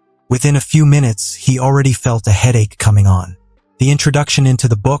Shiho. Within a few minutes, he already felt a headache coming on. The introduction into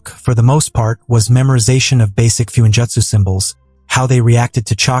the book, for the most part, was memorization of basic Fuinjutsu symbols, how they reacted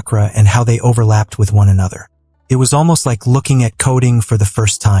to chakra and how they overlapped with one another. It was almost like looking at coding for the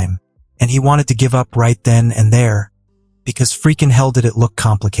first time, and he wanted to give up right then and there, because freaking hell did it look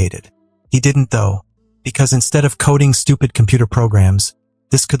complicated. He didn't though, because instead of coding stupid computer programs,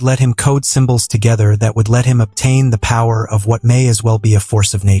 this could let him code symbols together that would let him obtain the power of what may as well be a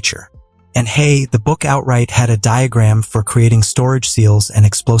force of nature. And hey, the book outright had a diagram for creating storage seals and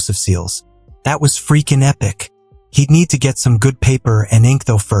explosive seals. That was freaking epic. He'd need to get some good paper and ink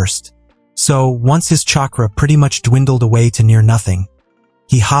though first. So, once his chakra pretty much dwindled away to near nothing,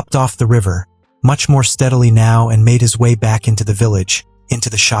 he hopped off the river, much more steadily now, and made his way back into the village, into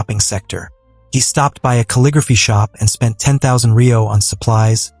the shopping sector. He stopped by a calligraphy shop and spent 10,000 ryo on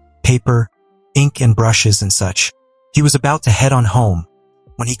supplies, paper, ink and brushes and such. He was about to head on home,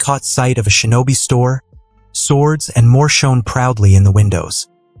 when he caught sight of a shinobi store, swords and more shone proudly in the windows.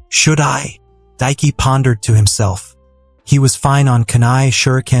 Should I? Daiki pondered to himself. He was fine on kunai,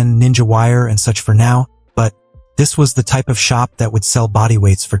 shuriken, ninja wire and such for now, but this was the type of shop that would sell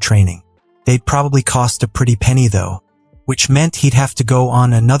bodyweights for training. They'd probably cost a pretty penny though, which meant he'd have to go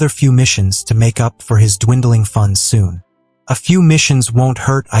on another few missions to make up for his dwindling funds soon. A few missions won't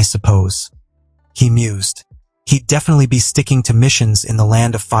hurt, I suppose, he mused. He'd definitely be sticking to missions in the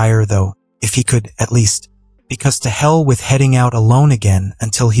Land of Fire though, if he could, at least, because to hell with heading out alone again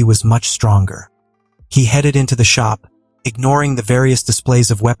until he was much stronger. He headed into the shop, ignoring the various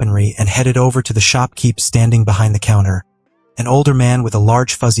displays of weaponry, and headed over to the shopkeep standing behind the counter, an older man with a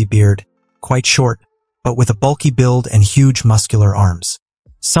large fuzzy beard, quite short, but with a bulky build and huge muscular arms.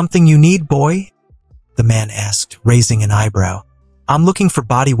 "Something you need, boy?" the man asked, raising an eyebrow. I'm looking for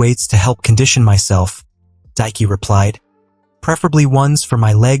body weights to help condition myself, Daiki replied. Preferably ones for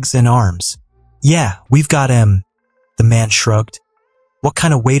my legs and arms. Yeah, we've got The man shrugged. What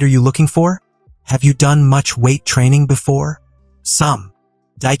kind of weight are you looking for? Have you done much weight training before? Some,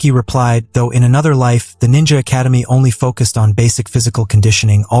 Daiki replied, though in another life, the Ninja Academy only focused on basic physical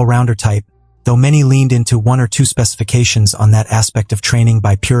conditioning, all-rounder type, though many leaned into one or two specifications on that aspect of training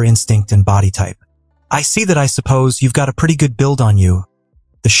by pure instinct and body type. I see that. I suppose you've got a pretty good build on you.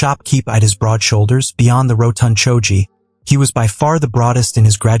 The shopkeep eyed his broad shoulders beyond the rotund Choji. He was by far the broadest in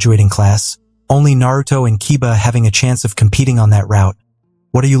his graduating class, only Naruto and Kiba having a chance of competing on that route.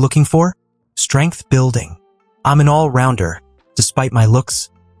 What are you looking for? Strength building. I'm an all-rounder, despite my looks.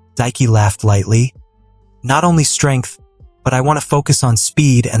 Daiki laughed lightly. Not only strength, but I want to focus on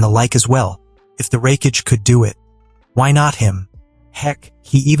speed and the like as well. If the Raikage could do it, why not him? Heck,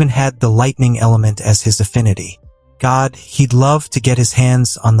 he even had the lightning element as his affinity. God, he'd love to get his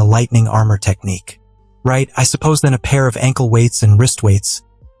hands on the lightning armor technique. Right, I suppose then a pair of ankle weights and wrist weights,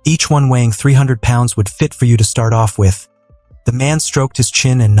 each one weighing 300 pounds would fit for you to start off with. The man stroked his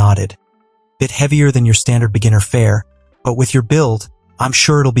chin and nodded. Bit heavier than your standard beginner fare, but with your build, I'm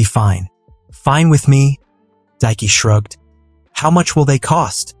sure it'll be fine. Fine with me, Daiki shrugged. How much will they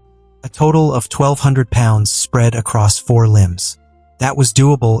cost? A total of 1,200 pounds spread across 4 limbs. That was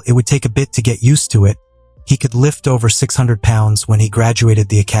doable. It would take a bit to get used to it. He could lift over 600 pounds when he graduated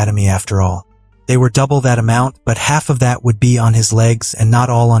the academy after all. They were double that amount, but half of that would be on his legs and not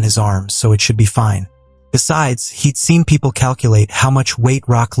all on his arms, so it should be fine. Besides, he'd seen people calculate how much weight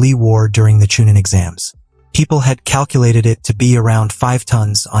Rock Lee wore during the Chunin exams. People had calculated it to be around 5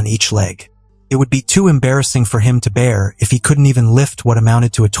 tons on each leg. It would be too embarrassing for him to bear if he couldn't even lift what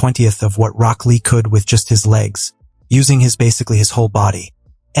amounted to a 20th of what Rock Lee could with just his legs, using basically his whole body.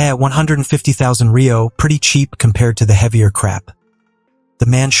 150,000 Rio, pretty cheap compared to the heavier crap. The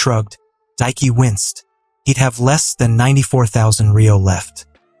man shrugged. Daiki winced. He'd have less than 94,000 Rio left.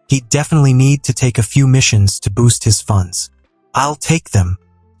 He'd definitely need to take a few missions to boost his funds. I'll take them,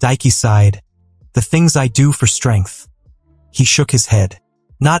 Daiki sighed. The things I do for strength. He shook his head.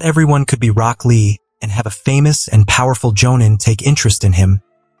 Not everyone could be Rock Lee and have a famous and powerful Jonin take interest in him,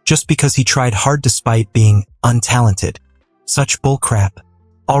 just because he tried hard despite being untalented. Such bullcrap.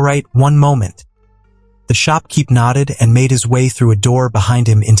 Alright, one moment. The shopkeep nodded and made his way through a door behind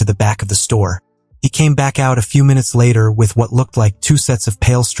him into the back of the store. He came back out a few minutes later with what looked like 2 sets of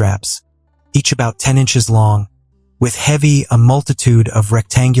pail straps, each about 10 inches long, with a multitude of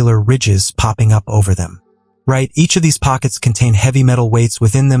rectangular ridges popping up over them. Right, each of these pockets contain heavy metal weights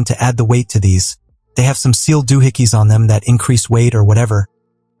within them to add the weight to these. They have some sealed doohickeys on them that increase weight or whatever.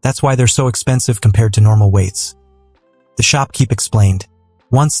 That's why they're so expensive compared to normal weights. The shopkeep explained.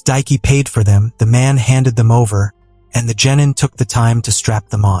 Once Daiki paid for them, the man handed them over, and the genin took the time to strap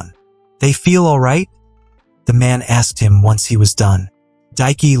them on. They feel all right? The man asked him once he was done.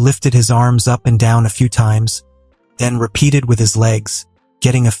 Daiki lifted his arms up and down a few times, then repeated with his legs,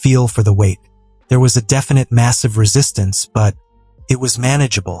 getting a feel for the weight. There was a definite massive resistance, but it was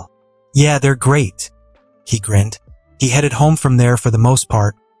manageable. Yeah, they're great. He grinned. He headed home from there for the most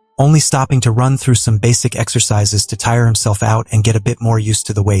part, only stopping to run through some basic exercises to tire himself out and get a bit more used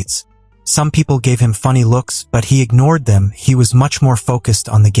to the weights. Some people gave him funny looks, but he ignored them. He was much more focused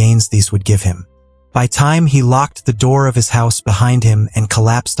on the gains these would give him. By time he locked the door of his house behind him and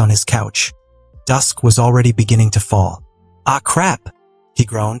collapsed on his couch, dusk was already beginning to fall. Ah crap, he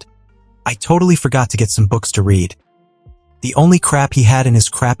groaned. I totally forgot to get some books to read. The only crap he had in his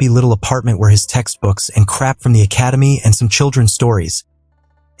crappy little apartment were his textbooks and crap from the academy and some children's stories.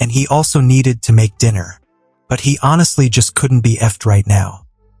 And he also needed to make dinner. But he honestly just couldn't be effed right now.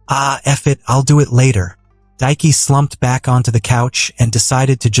 Ah, F it, I'll do it later. Daiki slumped back onto the couch and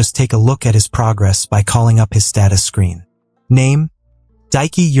decided to just take a look at his progress by calling up his status screen. Name?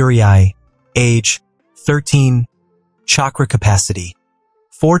 Daiki Uriai. Age? 13. Chakra capacity?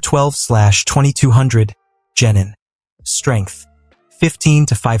 412/2200. Genin. Strength? 15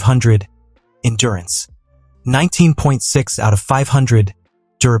 to 500. Endurance? 19.6 out of 500.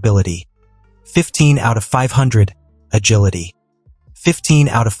 Durability? 15 out of 500. Agility? 15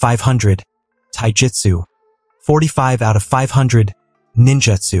 out of 500. Taijutsu? 45 out of 500.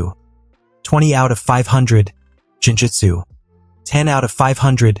 Ninjutsu? 20 out of 500. Jinjutsu? 10 out of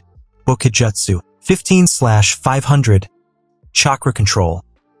 500. Bokujutsu? 15/500. Chakra control?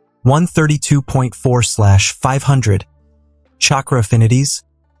 132.4/500. Chakra affinities?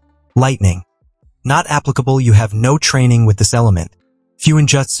 Lightning. Not applicable. You have no training with this element.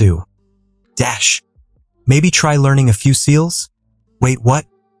 Fuinjutsu. Dash. Maybe try learning a few seals? Wait, what?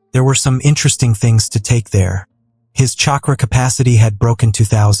 There were some interesting things to take there. His chakra capacity had broken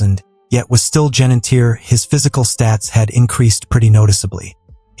 2,000, yet was still Genin tier. His physical stats had increased pretty noticeably.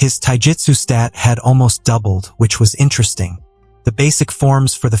 His taijutsu stat had almost doubled, which was interesting. The basic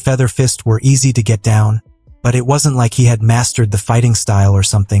forms for the Feather Fist were easy to get down, but it wasn't like he had mastered the fighting style or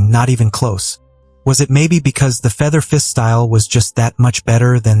something, not even close. Was it maybe because the Feather Fist style was just that much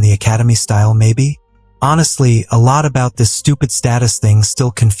better than the Academy style maybe? Honestly, a lot about this stupid status thing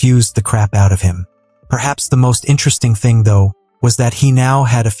still confused the crap out of him. Perhaps the most interesting thing, though, was that he now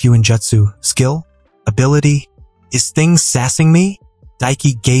had a Fuinjutsu skill? Ability? Is things sassing me?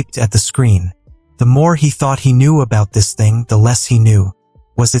 Daiki gaped at the screen. The more he thought he knew about this thing, the less he knew.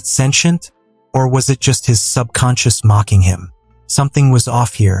 Was it sentient? Or was it just his subconscious mocking him? Something was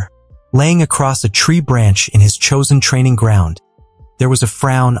off here. Laying across a tree branch in his chosen training ground, there was a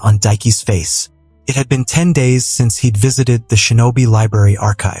frown on Daiki's face. It had been 10 days since he'd visited the Shinobi Library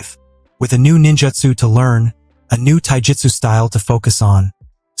Archive. With a new ninjutsu to learn, a new taijutsu style to focus on,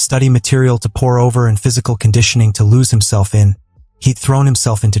 study material to pore over and physical conditioning to lose himself in, he'd thrown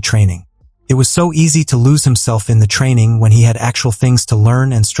himself into training. It was so easy to lose himself in the training when he had actual things to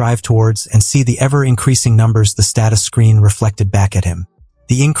learn and strive towards and see the ever-increasing numbers the status screen reflected back at him.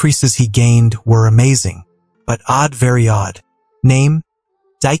 The increases he gained were amazing, but odd, very odd. Name?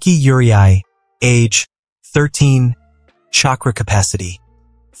 Daiki Uriai. Age? 13. Chakra capacity?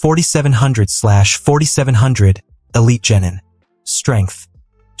 4700/4700. Elite Genin. Strength?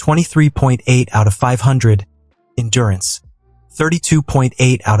 23.8 out of 500. Endurance?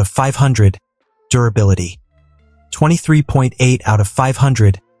 32.8 out of 500. Durability? 23.8 out of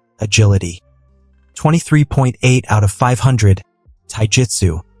 500. Agility? 23.8 out of 500.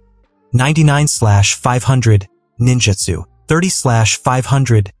 Taijutsu? 99/500. Ninjutsu?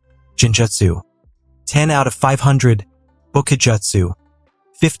 30/500. Jinjutsu? 10 out of 500. Bokujutsu?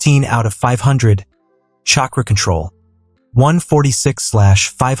 15 out of 500. Chakra control?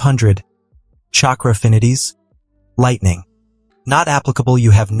 146/500. Chakra affinities? Lightning? Not applicable.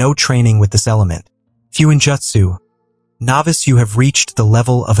 You have no training with this element. Fuinjutsu? Novice. You have reached the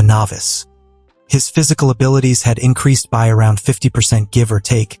level of a novice. His physical abilities had increased by around 50% give or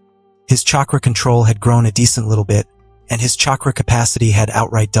take. His chakra control had grown a decent little bit, and his chakra capacity had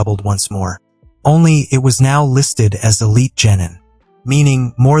outright doubled once more. Only it was now listed as Elite Genin,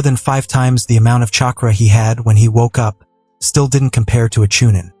 meaning more than 5 times the amount of chakra he had when he woke up still didn't compare to a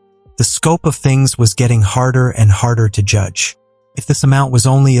Chunin. The scope of things was getting harder and harder to judge. If this amount was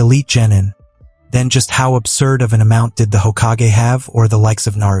only Elite Genin, then just how absurd of an amount did the Hokage have, or the likes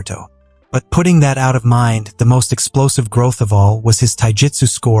of Naruto? But putting that out of mind, the most explosive growth of all was his taijutsu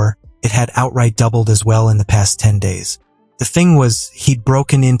score. It had outright doubled as well in the past 10 days. The thing was, he'd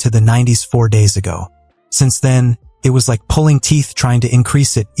broken into the 90s 4 days ago. Since then, it was like pulling teeth trying to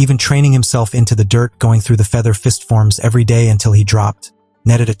increase it, even training himself into the dirt, going through the Feather Fist forms every day until he dropped,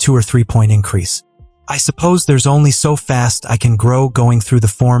 netted a 2 or 3 point increase. I suppose there's only so fast I can grow going through the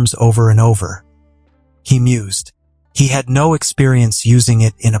forms over and over, he mused. He had no experience using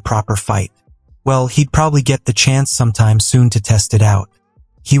it in a proper fight. Well, he'd probably get the chance sometime soon to test it out.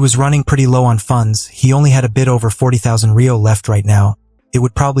 He was running pretty low on funds. He only had a bit over 40,000 Rio left right now. It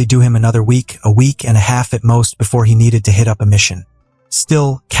would probably do him another week, a week and a half at most before he needed to hit up a mission.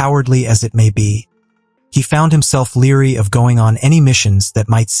 Still, cowardly as it may be, he found himself leery of going on any missions that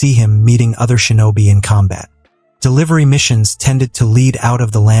might see him meeting other shinobi in combat. Delivery missions tended to lead out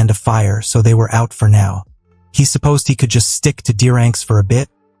of the Land of Fire, so they were out for now. He supposed he could just stick to D ranks for a bit,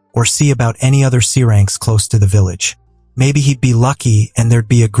 or see about any other C ranks close to the village. Maybe he'd be lucky and there'd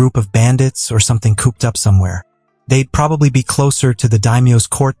be a group of bandits or something cooped up somewhere. They'd probably be closer to the daimyo's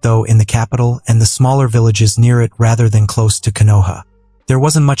court though in the capital and the smaller villages near it rather than close to Konoha. There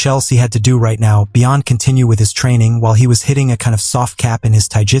wasn't much else he had to do right now beyond continue with his training while he was hitting a kind of soft cap in his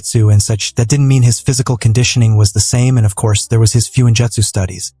taijutsu and such. That didn't mean his physical conditioning was the same, and of course there was his Fuinjutsu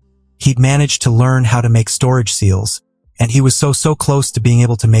studies. He'd managed to learn how to make storage seals, and he was so close to being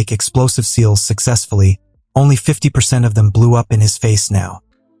able to make explosive seals successfully. Only 50% of them blew up in his face now.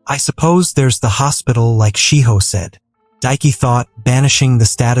 I suppose there's the hospital like Shiho said. Daiki thought, banishing the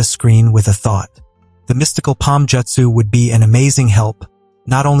status screen with a thought. The mystical palm jutsu would be an amazing help,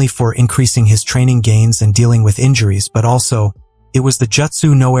 not only for increasing his training gains and dealing with injuries, but also, it was the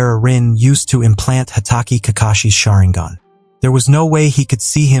jutsu Noera Rin used to implant Hatake Kakashi's Sharingan. There was no way he could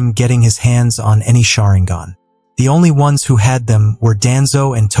see him getting his hands on any Sharingan. The only ones who had them were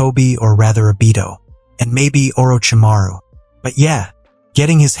Danzo and Tobi, or rather Obito, and maybe Orochimaru. But yeah,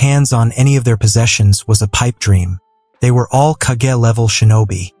 getting his hands on any of their possessions was a pipe dream. They were all Kage-level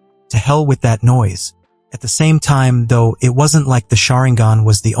shinobi. To hell with that noise. At the same time, though, it wasn't like the Sharingan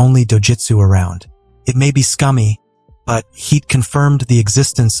was the only dojutsu around. It may be scummy, but he'd confirmed the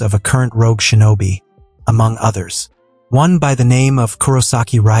existence of a current rogue shinobi, among others. One by the name of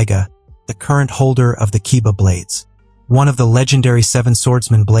Kurosaki Raiga, the current holder of the Kiba blades. One of the legendary Seven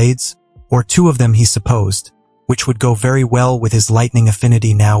Swordsman blades, or two of them he supposed, which would go very well with his lightning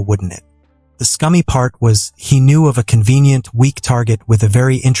affinity now, wouldn't it? The scummy part was he knew of a convenient, weak target with a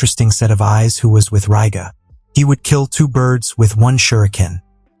very interesting set of eyes who was with Raiga. He would kill two birds with one shuriken.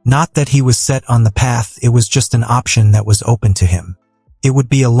 Not that he was set on the path, it was just an option that was open to him. It would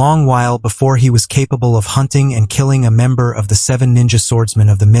be a long while before he was capable of hunting and killing a member of the 7 ninja swordsmen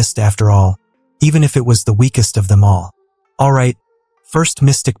of the mist after all, even if it was the weakest of them all. Alright, first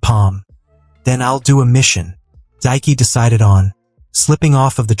Mystic Palm. Then I'll do a mission, Daiki decided on, slipping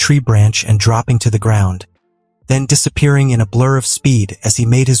off of the tree branch and dropping to the ground, then disappearing in a blur of speed as he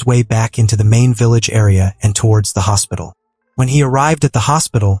made his way back into the main village area and towards the hospital. When he arrived at the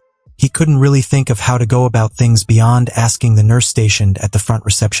hospital, he couldn't really think of how to go about things beyond asking the nurse stationed at the front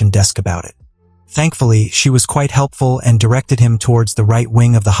reception desk about it. Thankfully, she was quite helpful and directed him towards the right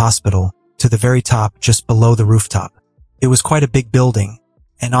wing of the hospital, to the very top just below the rooftop. It was quite a big building,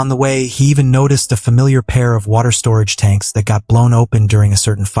 and on the way he even noticed a familiar pair of water storage tanks that got blown open during a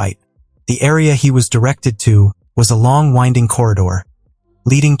certain fight. The area he was directed to was a long winding corridor,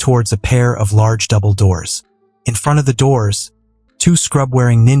 leading towards a pair of large double doors. In front of the doors, 2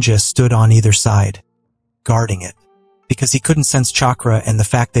 scrub-wearing ninjas stood on either side, guarding it. Because he couldn't sense chakra and the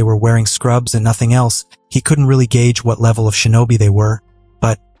fact they were wearing scrubs and nothing else, he couldn't really gauge what level of shinobi they were,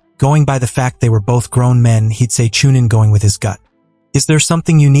 but going by the fact they were both grown men, he'd say Chunin going with his gut. Is there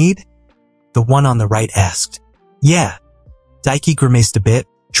something you need? The one on the right asked. Yeah. Daiki grimaced a bit,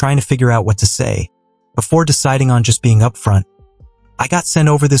 trying to figure out what to say, before deciding on just being upfront. I got sent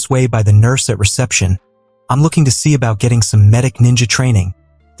over this way by the nurse at reception. I'm looking to see about getting some medic ninja training.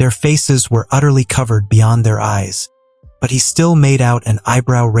 Their faces were utterly covered beyond their eyes, but he still made out an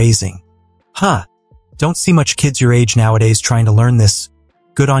eyebrow raising. Huh. Don't see much kids your age nowadays trying to learn this.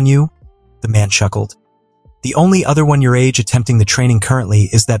 Good on you? The man chuckled. The only other one your age attempting the training currently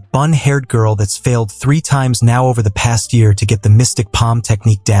is that bun-haired girl that's failed 3 times now over the past year to get the Mystic Palm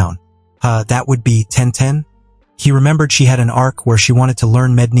technique down. That would be Tenten? He remembered she had an arc where she wanted to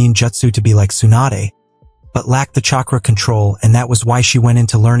learn Mednin Jutsu to be like Tsunade, but lacked the chakra control, and that was why she went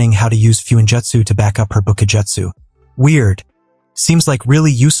into learning how to use Fuinjutsu to back up her Bukijutsu. Weird. Seems like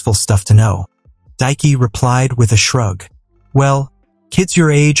really useful stuff to know. Daiki replied with a shrug. Well, kids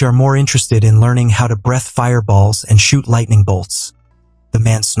your age are more interested in learning how to breath fireballs and shoot lightning bolts. The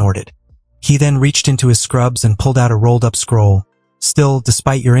man snorted. He then reached into his scrubs and pulled out a rolled-up scroll. Still,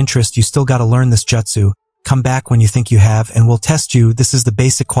 despite your interest, you still gotta learn this jutsu. Come back when you think you have, and we'll test you. This is the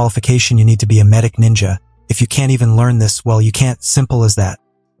basic qualification you need to be a medic ninja. If you can't even learn this, well, you can't. Simple as that.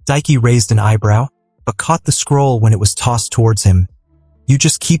 Daiki raised an eyebrow, but caught the scroll when it was tossed towards him. You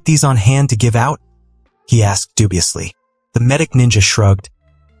just keep these on hand to give out? He asked dubiously. The medic ninja shrugged.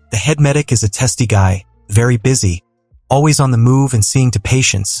 The head medic is a testy guy, very busy, always on the move and seeing to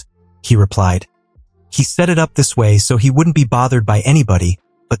patients, he replied. He set it up this way so he wouldn't be bothered by anybody,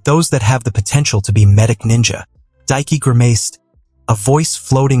 but those that have the potential to be medic ninja. Daiki grimaced, a voice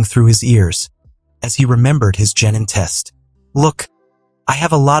floating through his ears, as he remembered his Genin test. Look, I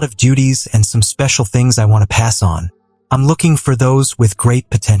have a lot of duties and some special things I want to pass on. I'm looking for those with great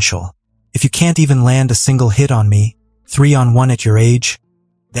potential. If you can't even land a single hit on me, 3-on-1 at your age,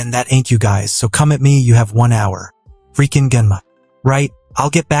 then that ain't you guys, so come at me, you have 1 hour. Freaking Genma. Right,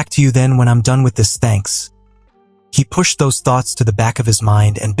 I'll get back to you then when I'm done with this, thanks. He pushed those thoughts to the back of his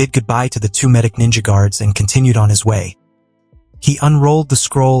mind and bid goodbye to the 2 medic ninja guards and continued on his way. He unrolled the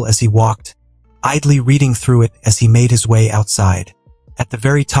scroll as he walked, idly reading through it as he made his way outside. At the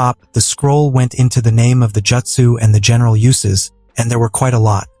very top, the scroll went into the name of the jutsu and the general uses, and there were quite a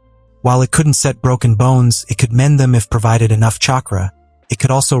lot. While it couldn't set broken bones, it could mend them if provided enough chakra. It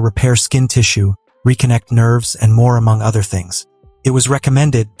could also repair skin tissue, reconnect nerves, and more among other things. It was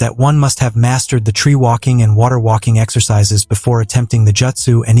recommended that one must have mastered the tree walking and water walking exercises before attempting the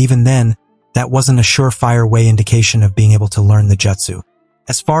jutsu, and even then, that wasn't a surefire way indication of being able to learn the jutsu.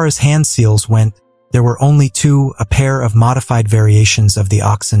 As far as hand seals went, there were only 2, a pair of modified variations of the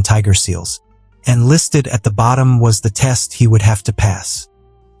ox and tiger seals. And listed at the bottom was the test he would have to pass.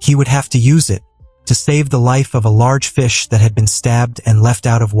 He would have to use it to save the life of a large fish that had been stabbed and left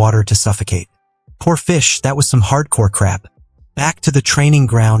out of water to suffocate. Poor fish, that was some hardcore crap. Back to the training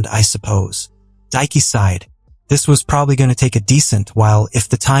ground, I suppose. Daiki sighed. This was probably going to take a decent while if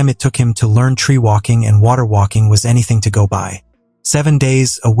the time it took him to learn tree walking and water walking was anything to go by. 7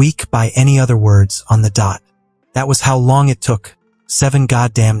 days, a week by any other words, on the dot. That was how long it took. 7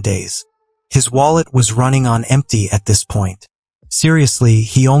 goddamn days. His wallet was running on empty at this point. Seriously,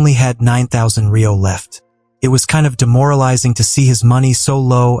 he only had 9,000 Rio left. It was kind of demoralizing to see his money so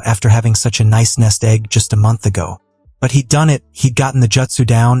low after having such a nice nest egg just a month ago. But he'd done it, he'd gotten the jutsu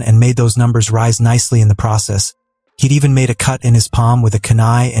down and made those numbers rise nicely in the process. He'd even made a cut in his palm with a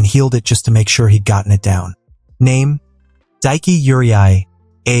kunai and healed it just to make sure he'd gotten it down. Name: Daiki Uriai.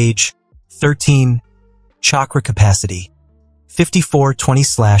 Age: 13. Chakra capacity: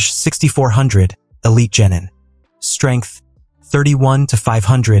 5420/6400. Elite Genin. Strength: 31 to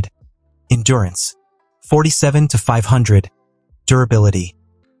 500. Endurance: 47 to 500. Durability: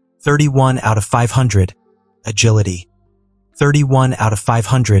 31 out of 500. Agility: 31 out of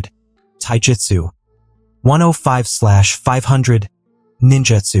 500. Taijutsu: 105/500.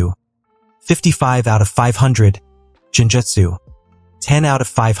 Ninjutsu: 55 out of 500. Genjutsu: 10 out of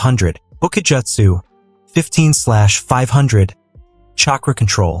 500. Ukijutsu: 15/500. Chakra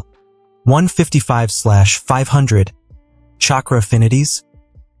control: 155/500. Chakra affinities: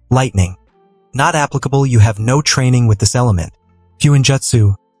 lightning. Not applicable, you have no training with this element.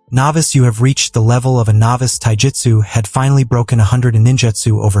 Fuinjutsu: novice, you have reached the level of a novice. Taijutsu had finally broken 100 and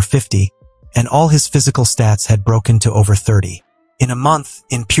ninjutsu over 50, and all his physical stats had broken to over 30. In a month,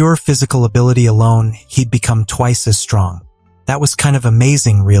 in pure physical ability alone, he'd become twice as strong. That was kind of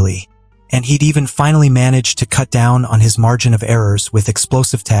amazing, really. And he'd even finally managed to cut down on his margin of errors with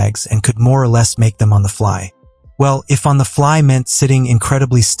explosive tags and could more or less make them on the fly. Well, if on the fly meant sitting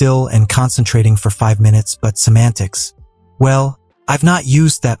incredibly still and concentrating for 5 minutes, but semantics. Well, I've not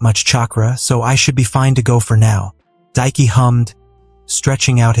used that much chakra, so I should be fine to go for now. Daiki hummed,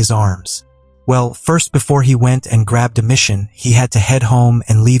 stretching out his arms. Well, first before he went and grabbed a mission, he had to head home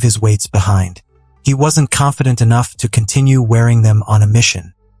and leave his weights behind. He wasn't confident enough to continue wearing them on a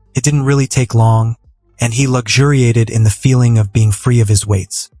mission. It didn't really take long, and he luxuriated in the feeling of being free of his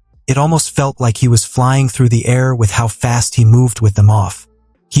weights. It almost felt like he was flying through the air with how fast he moved with them off.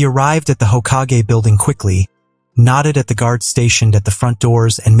 He arrived at the Hokage building quickly, nodded at the guards stationed at the front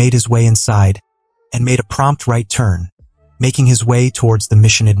doors and made his way inside, and made a prompt right turn, making his way towards the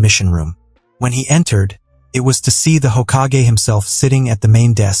mission admission room. When he entered, it was to see the Hokage himself sitting at the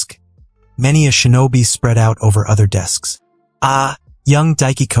main desk, many a shinobi spread out over other desks. Ah, young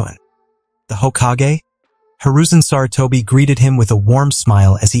Daiki-kun. The Hokage? Hiruzen Sarutobi greeted him with a warm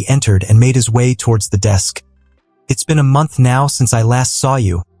smile as he entered and made his way towards the desk. It's been a month now since I last saw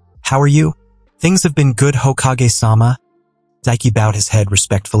you. How are you? Things have been good, Hokage-sama. Daiki bowed his head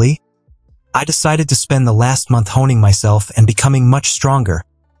respectfully. I decided to spend the last month honing myself and becoming much stronger.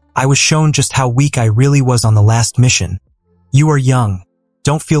 I was shown just how weak I really was on the last mission. You are young.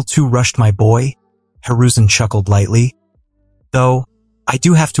 Don't feel too rushed, my boy. Hiruzen chuckled lightly. Though, I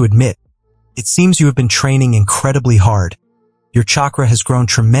do have to admit, it seems you have been training incredibly hard. Your chakra has grown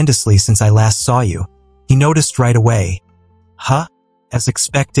tremendously since I last saw you. He noticed right away. Huh? As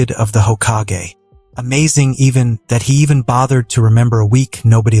expected of the Hokage. Amazing even that he even bothered to remember a weak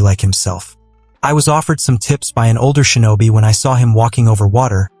nobody like himself. I was offered some tips by an older shinobi when I saw him walking over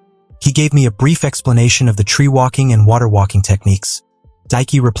water. He gave me a brief explanation of the tree walking and water walking techniques.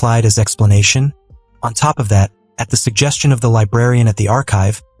 Daiki replied as explanation. On top of that, at the suggestion of the librarian at the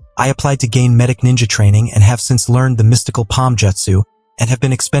archive, I applied to gain medic ninja training and have since learned the mystical palm jutsu and have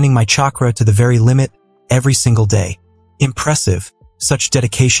been expending my chakra to the very limit every single day. Impressive, such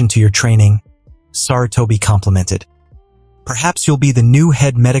dedication to your training, Sarutobi complimented. Perhaps you'll be the new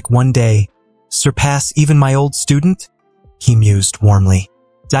head medic one day, surpass even my old student? He mused warmly.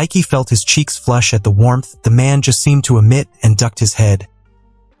 Daiki felt his cheeks flush at the warmth the man just seemed to emit and ducked his head.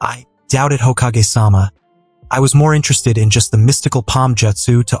 I doubt it, Hokage-sama. I was more interested in just the mystical palm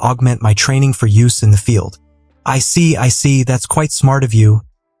jutsu to augment my training for use in the field. I see, that's quite smart of you.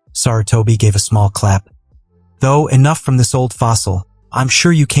 Sarutobi gave a small clap. Though, enough from this old fossil. I'm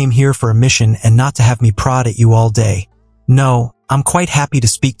sure you came here for a mission and not to have me prod at you all day. No, I'm quite happy to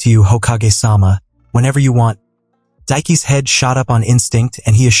speak to you, Hokage-sama, whenever you want. Daiki's head shot up on instinct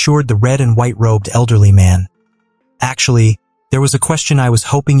and he assured the red and white robed elderly man. Actually, there was a question I was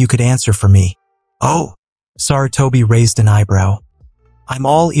hoping you could answer for me. Oh, Sarutobi raised an eyebrow. I'm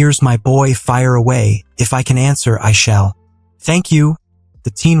all ears, my boy, fire away. If I can answer, I shall. Thank you,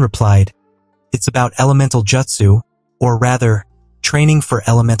 the teen replied. It's about elemental jutsu, or rather, training for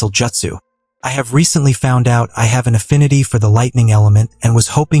elemental jutsu. I have recently found out I have an affinity for the lightning element and was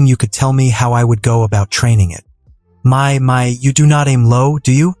hoping you could tell me how I would go about training it. You do not aim low,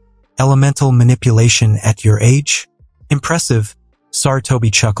 do you? Elemental manipulation at your age? Impressive,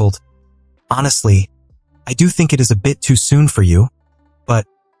 Sarutobi chuckled. Honestly, I do think it is a bit too soon for you, but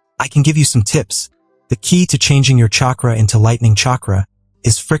I can give you some tips. The key to changing your chakra into lightning chakra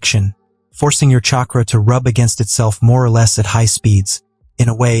is friction. forcing your chakra to rub against itself more or less at high speeds, in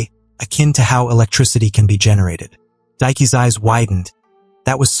a way akin to how electricity can be generated. Daiki's eyes widened.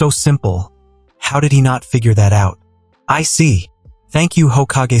 That was so simple. How did he not figure that out? I see. Thank you,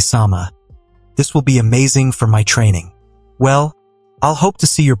 Hokage-sama. This will be amazing for my training. Well, I'll hope to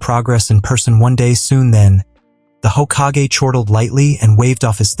see your progress in person one day soon then. The Hokage chortled lightly and waved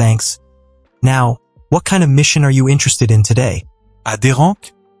off his thanks. Now, what kind of mission are you interested in today? A D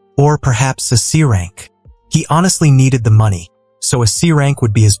rank? Or perhaps a C rank? He honestly needed the money, so a C rank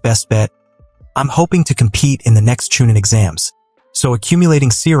would be his best bet. I'm hoping to compete in the next Chunin exams, so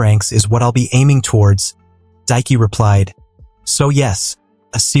accumulating C ranks is what I'll be aiming towards. Daiki replied, So yes,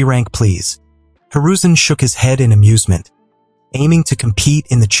 a C rank please. Hiruzen shook his head in amusement. Aiming to compete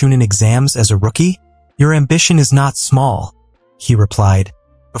in the Chunin exams as a rookie? Your ambition is not small, he replied,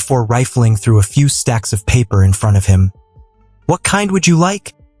 before rifling through a few stacks of paper in front of him. What kind would you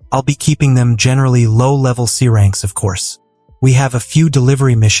like? I'll be keeping them generally low-level C ranks, of course. We have a few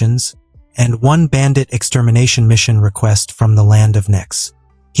delivery missions, and one bandit extermination mission request from the land of Nex.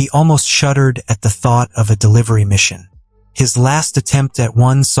 He almost shuddered at the thought of a delivery mission. His last attempt at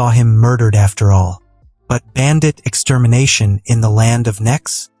one saw him murdered after all. But bandit extermination in the land of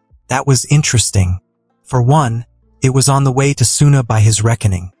Nex? That was interesting. For one, it was on the way to Suna by his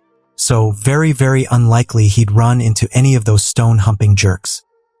reckoning, so very, very unlikely he'd run into any of those stone-humping jerks.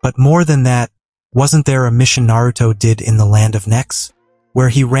 But more than that, wasn't there a mission Naruto did in the land of Nex, where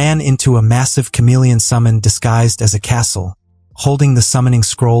he ran into a massive chameleon summon disguised as a castle, holding the summoning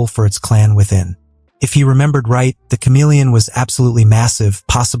scroll for its clan within? If he remembered right, the chameleon was absolutely massive,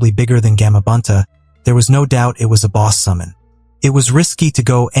 possibly bigger than Gamabunta. There was no doubt it was a boss summon. It was risky to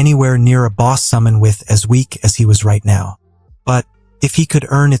go anywhere near a boss summon with as weak as he was right now. But if he could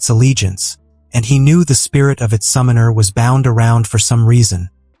earn its allegiance, and he knew the spirit of its summoner was bound around for some reason,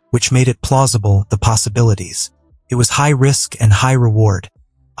 which made it plausible, the possibilities. It was high risk and high reward.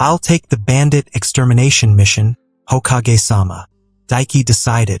 I'll take the bandit extermination mission, Hokage-sama, Daiki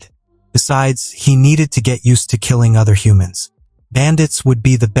decided. Besides, he needed to get used to killing other humans. Bandits would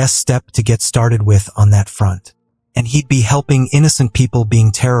be the best step to get started with on that front. And he'd be helping innocent people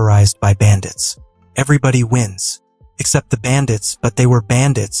being terrorized by bandits. Everybody wins. Except the bandits, but they were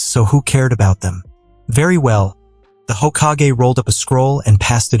bandits, so who cared about them? Very well. The Hokage rolled up a scroll and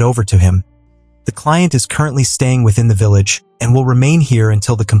passed it over to him. The client is currently staying within the village and will remain here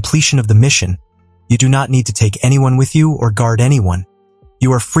until the completion of the mission. You do not need to take anyone with you or guard anyone.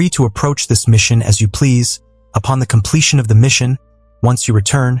 You are free to approach this mission as you please. Upon the completion of the mission, once you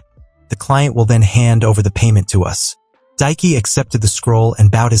return, the client will then hand over the payment to us. Daiki accepted the scroll and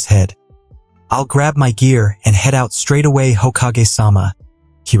bowed his head. I'll grab my gear and head out straight away, Hokage-sama,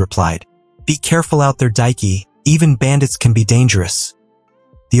 he replied. Be careful out there, Daiki. Even bandits can be dangerous.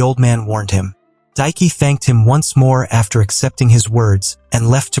 The old man warned him. Daiki thanked him once more after accepting his words and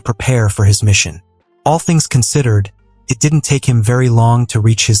left to prepare for his mission. All things considered, it didn't take him very long to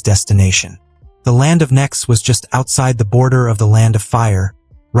reach his destination. The land of Nex was just outside the border of the land of fire,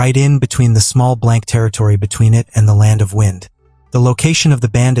 right in between the small blank territory between it and the land of wind. The location of the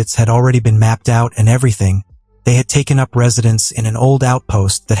bandits had already been mapped out and everything. They had taken up residence in an old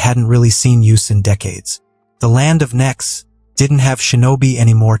outpost that hadn't really seen use in decades. The land of Nex didn't have shinobi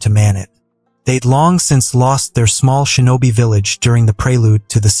anymore to man it. They'd long since lost their small shinobi village during the prelude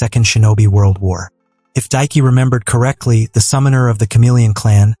to the Second Shinobi World War. If Daiki remembered correctly, the summoner of the Chameleon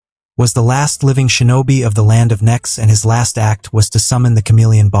clan was the last living shinobi of the land of Nex, and his last act was to summon the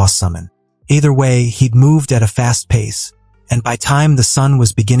Chameleon boss summon. Either way, he'd moved at a fast pace, and by time the sun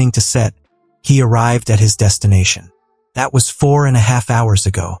was beginning to set, he arrived at his destination. That was 4.5 hours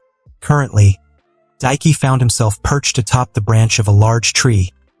ago. Currently, Daiki found himself perched atop the branch of a large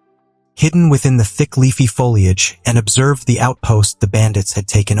tree, hidden within the thick leafy foliage, and observed the outpost the bandits had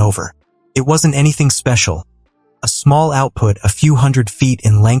taken over. It wasn't anything special. A small output a few hundred feet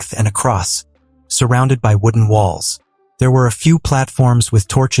in length and across, surrounded by wooden walls. There were a few platforms with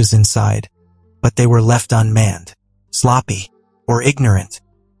torches inside, but they were left unmanned. Sloppy, or ignorant,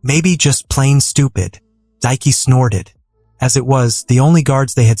 maybe just plain stupid. Daiki snorted. As it was, the only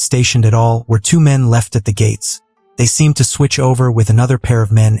guards they had stationed at all were 2 men left at the gates. They seemed to switch over with another pair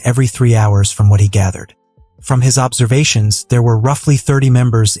of men every 3 hours from what he gathered. From his observations, there were roughly 30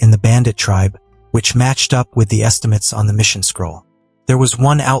 members in the bandit tribe, which matched up with the estimates on the mission scroll. There was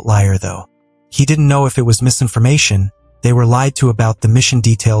one outlier, though. He didn't know if it was misinformation, they were lied to about the mission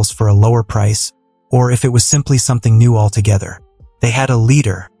details for a lower price, or if it was simply something new altogether. They had a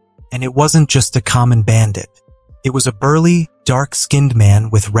leader, and it wasn't just a common bandit. It was a burly, dark-skinned man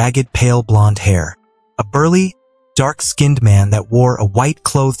with ragged pale blonde hair. A burly, dark-skinned man that wore a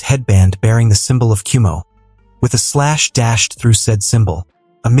white-clothed headband bearing the symbol of Kumo, with a slash dashed through said symbol,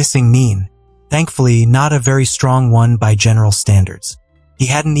 a missing nin, thankfully not a very strong one by general standards. He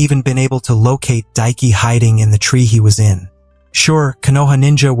hadn't even been able to locate Daiki hiding in the tree he was in. Sure, Konoha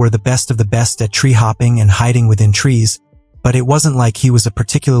ninja were the best of the best at tree hopping and hiding within trees, but it wasn't like he was a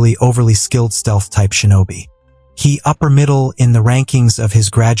particularly overly skilled stealth-type shinobi. He upper middle in the rankings of his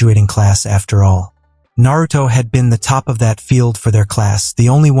graduating class after all. Naruto had been the top of that field for their class, the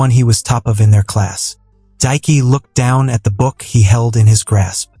only one he was top of in their class. Daiki looked down at the book he held in his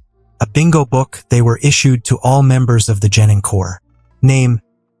grasp. A bingo book they were issued to all members of the Genin Corps. Name,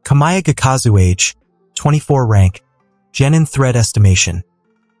 Kamiya Gakazu age, 24 rank, Genin threat estimation,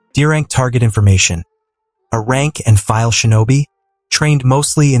 D-rank target information, a rank and file shinobi, trained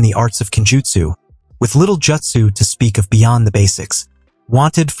mostly in the arts of Kenjutsu, with little jutsu to speak of beyond the basics,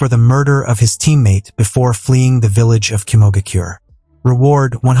 wanted for the murder of his teammate before fleeing the village of Kimogakure.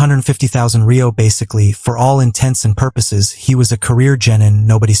 Reward 150,000 ryo. Basically, for all intents and purposes, he was a career genin,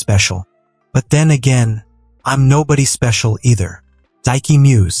 nobody special. But then again, I'm nobody special either. Daiki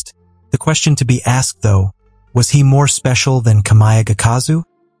mused. The question to be asked, though, was he more special than Kamiya Gakazu?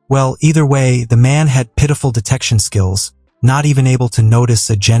 Well, either way, the man had pitiful detection skills, not even able to notice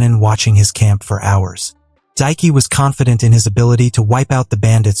a genin watching his camp for hours. Daiki was confident in his ability to wipe out the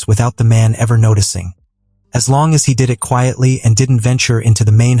bandits without the man ever noticing. As long as he did it quietly and didn't venture into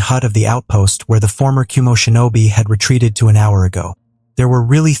the main hut of the outpost where the former Kumo shinobi had retreated to an hour ago. There were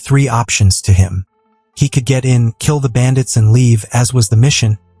really 3 options to him. He could get in, kill the bandits and leave, as was the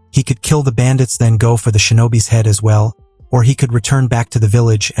mission. He could kill the bandits then go for the shinobi's head as well, or he could return back to the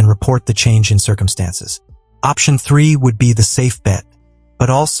village and report the change in circumstances. Option 3 would be the safe bet, but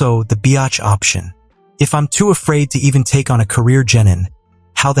also the biatch option. If I'm too afraid to even take on a career genin,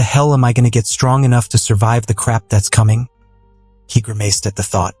 how the hell am I going to get strong enough to survive the crap that's coming? He grimaced at the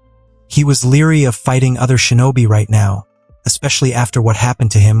thought. He was leery of fighting other shinobi right now, especially after what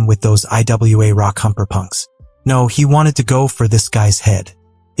happened to him with those IWA rock humper punks. No, he wanted to go for this guy's head.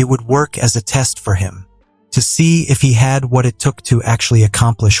 It would work as a test for him, to see if he had what it took to actually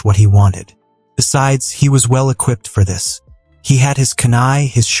accomplish what he wanted. Besides, he was well equipped for this. He had his kunai,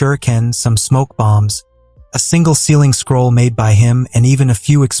 his shuriken, some smoke bombs, a single sealing scroll made by him, and even a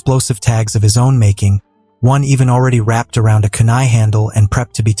few explosive tags of his own making, one even already wrapped around a kunai handle and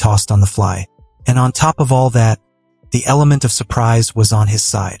prepped to be tossed on the fly. And on top of all that, the element of surprise was on his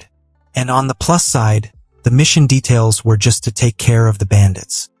side. And on the plus side, the mission details were just to take care of the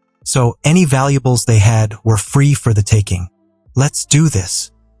bandits. So any valuables they had were free for the taking. Let's do this.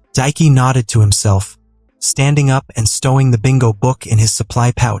 Daiki nodded to himself, standing up and stowing the bingo book in his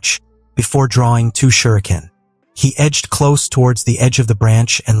supply pouch before drawing 2 shuriken. He edged close towards the edge of the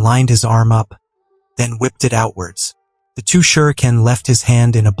branch and lined his arm up, then whipped it outwards. The 2 shuriken left his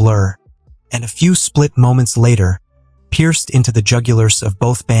hand in a blur, and a few split moments later, pierced into the jugulars of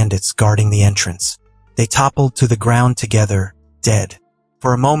both bandits guarding the entrance. They toppled to the ground together, dead.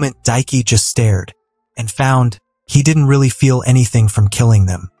 For a moment, Daiki just stared, and found he didn't really feel anything from killing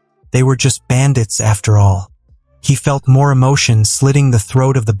them. They were just bandits after all. He felt more emotion slitting the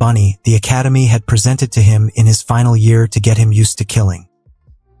throat of the bunny the academy had presented to him in his final year to get him used to killing.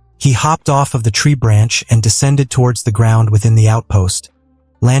 He hopped off of the tree branch and descended towards the ground within the outpost,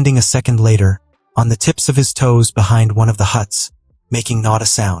 landing a second later, on the tips of his toes behind one of the huts, making not a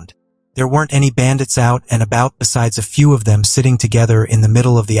sound. There weren't any bandits out and about besides a few of them sitting together in the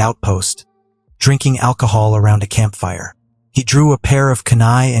middle of the outpost, drinking alcohol around a campfire. He drew a pair of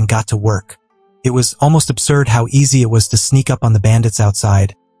kunai and got to work. It was almost absurd how easy it was to sneak up on the bandits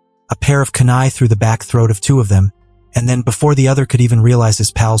outside, a pair of kunai through the back throat of 2 of them, and then before the other could even realize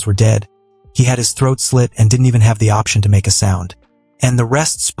his pals were dead, he had his throat slit and didn't even have the option to make a sound. And the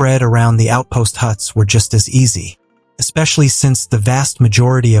rest spread around the outpost huts were just as easy, especially since the vast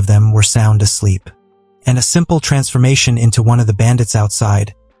majority of them were sound asleep. And a simple transformation into one of the bandits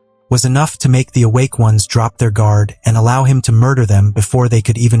outside was enough to make the awake ones drop their guard and allow him to murder them before they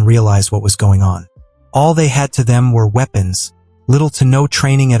could even realize what was going on. All they had to them were weapons, little to no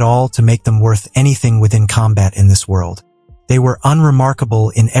training at all to make them worth anything within combat in this world. They were unremarkable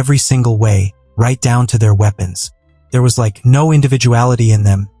in every single way, right down to their weapons. There was like no individuality in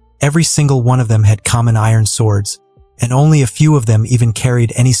them. Every single one of them had common iron swords, and only a few of them even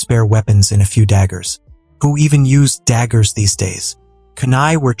carried any spare weapons and a few daggers. Who even used daggers these days?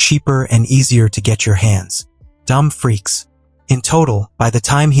 Kunai were cheaper and easier to get your hands. Dumb freaks. In total, by the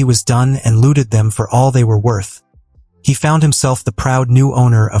time he was done and looted them for all they were worth, he found himself the proud new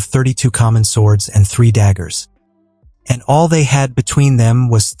owner of 32 common swords and 3 daggers. And all they had between them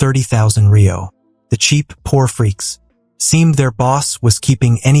was 30,000 ryo. The cheap, poor freaks. Seemed their boss was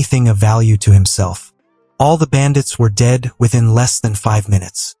keeping anything of value to himself. All the bandits were dead within less than 5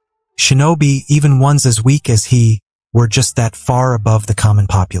 minutes. Shinobi, even ones as weak as he, were just that far above the common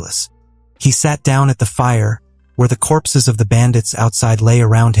populace. He sat down at the fire, where the corpses of the bandits outside lay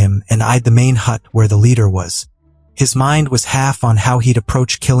around him, and eyed the main hut where the leader was. His mind was half on how he'd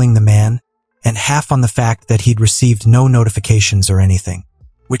approach killing the man, and half on the fact that he'd received no notifications or anything,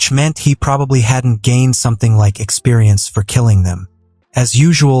 which meant he probably hadn't gained something like experience for killing them. As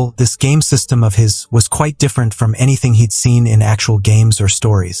usual, this game system of his was quite different from anything he'd seen in actual games or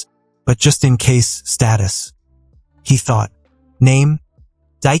stories. But just in case, status. He thought. Name: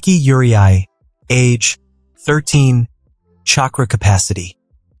 Daiki Uriai. Age: 13. Chakra capacity: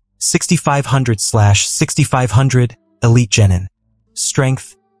 6500/6500. Elite Genin.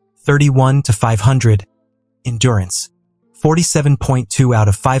 Strength: 31 to 500. Endurance: 47.2 out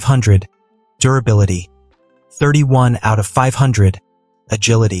of 500. Durability: 31 out of 500.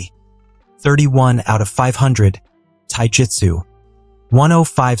 Agility: 31 out of 500. Taijutsu: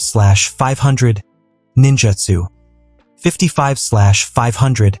 105/500. Ninjutsu: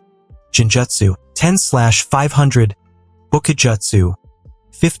 55/500. Jinjutsu: 10/500. Bukijutsu: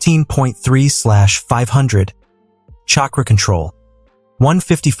 15.3/500. Chakra control: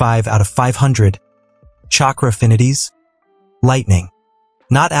 155 out of 500. Chakra affinities: lightning.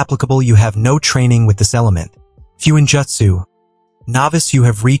 Not applicable. You have no training with this element. Fuinjutsu: novice. You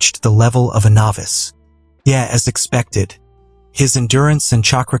have reached the level of a novice. Yeah, as expected. His endurance and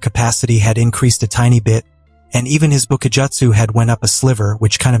chakra capacity had increased a tiny bit, and even his Bukijutsu had went up a sliver,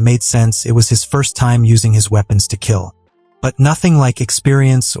 which kind of made sense. It was his first time using his weapons to kill. But nothing like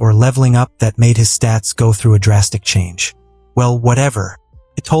experience or leveling up that made his stats go through a drastic change. Well, whatever.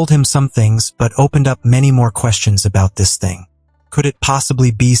 It told him some things, but opened up many more questions about this thing. Could it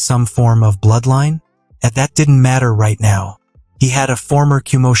possibly be some form of bloodline? And that didn't matter right now. He had a former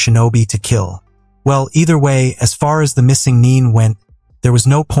Kumo shinobi to kill. Well, either way, as far as the missing Nin went, there was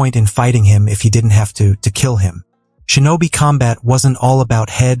no point in fighting him if he didn't have to kill him. Shinobi combat wasn't all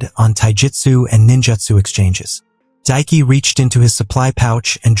about head-on taijutsu and ninjutsu exchanges. Daiki reached into his supply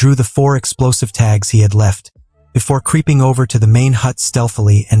pouch and drew the 4 explosive tags he had left, before creeping over to the main hut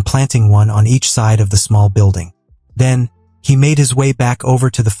stealthily and planting one on each side of the small building. Then, he made his way back over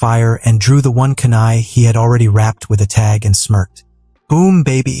to the fire and drew the 1 kunai he had already wrapped with a tag and smirked. Boom,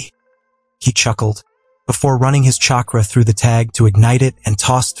 baby! He chuckled, before running his chakra through the tag to ignite it and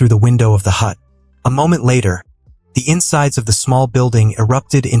toss through the window of the hut. A moment later, the insides of the small building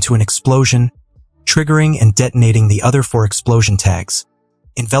erupted into an explosion, triggering and detonating the other 4 explosion tags,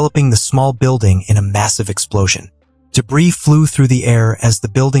 enveloping the small building in a massive explosion. Debris flew through the air as the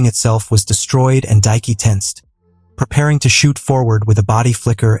building itself was destroyed, and Daiki tensed, preparing to shoot forward with a body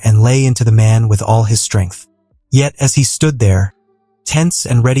flicker and lay into the man with all his strength. Yet as he stood there, tense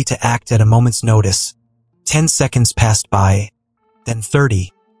and ready to act at a moment's notice, 10 seconds passed by, then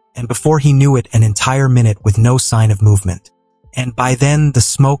 30, and before he knew it, an entire minute with no sign of movement. And by then, the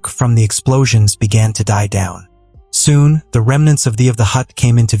smoke from the explosions began to die down. Soon, the remnants of the hut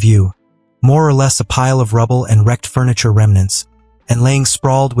came into view, more or less a pile of rubble and wrecked furniture remnants, and laying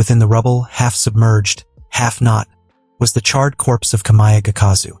sprawled within the rubble, half submerged, half not, was the charred corpse of Kamaya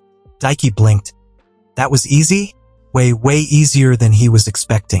Gakazu. Daiki blinked. That was easy? Way easier than he was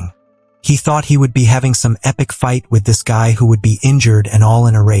expecting. He thought he would be having some epic fight with this guy who would be injured and all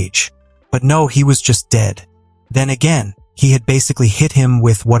in a rage. But no, he was just dead. Then again, he had basically hit him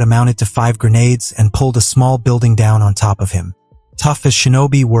with what amounted to 5 grenades and pulled a small building down on top of him. Tough as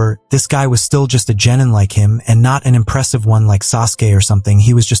shinobi were, this guy was still just a genin like him, and not an impressive one like Sasuke or something.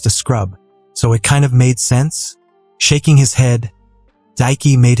 He was just a scrub. So it kind of made sense. Shaking his head,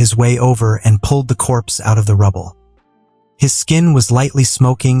 Daiki made his way over and pulled the corpse out of the rubble. His skin was lightly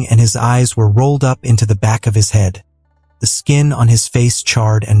smoking and his eyes were rolled up into the back of his head. The skin on his face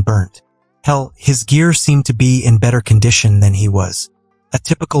charred and burnt. Hell, his gear seemed to be in better condition than he was. A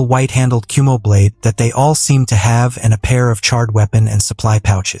typical white-handled Kumo blade that they all seemed to have, and a pair of charred weapon and supply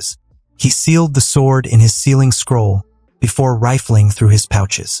pouches. He sealed the sword in his sealing scroll before rifling through his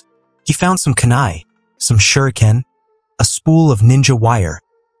pouches. He found some kunai, some shuriken, a spool of ninja wire,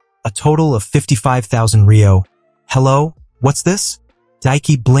 a total of 55,000 ryo. Hello? What's this?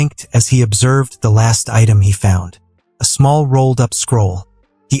 Daiki blinked as he observed the last item he found. A small rolled-up scroll.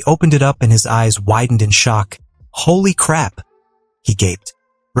 He opened it up and his eyes widened in shock. Holy crap! He gaped.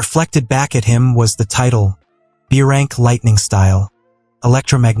 Reflected back at him was the title, B-Rank Lightning Style,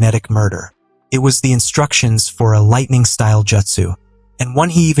 Electromagnetic Murder. It was the instructions for a lightning-style jutsu, and one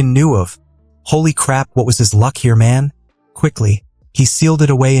he even knew of. Holy crap, what was his luck here, man? Quickly, He sealed it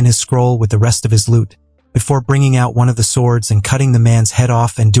away in his scroll with the rest of his loot, before bringing out one of the swords and cutting the man's head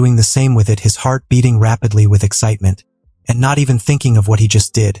off and doing the same with it, his heart beating rapidly with excitement, and not even thinking of what he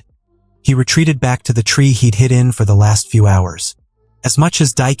just did. He retreated back to the tree he'd hid in for the last few hours. As much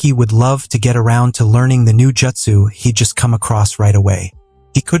as Daiki would love to get around to learning the new jutsu he'd just come across right away,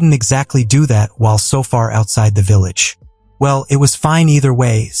 he couldn't exactly do that while so far outside the village. Well, it was fine either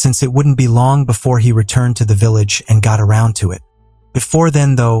way, since it wouldn't be long before he returned to the village and got around to it. Before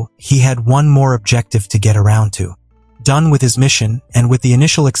then, though, he had one more objective to get around to. Done with his mission, and with the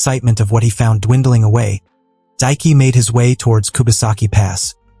initial excitement of what he found dwindling away, Daiki made his way towards Kubasaki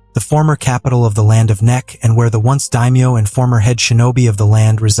Pass, the former capital of the land of Nek and where the once daimyo and former head shinobi of the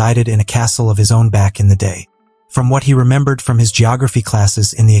land resided in a castle of his own back in the day. From what he remembered from his geography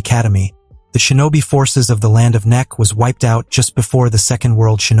classes in the academy, the shinobi forces of the land of Nek was wiped out just before the Second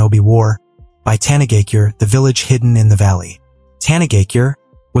World Shinobi War by Tanagakure, the village hidden in the valley. Tanagakure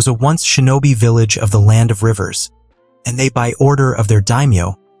was a once shinobi village of the land of rivers, and they, by order of their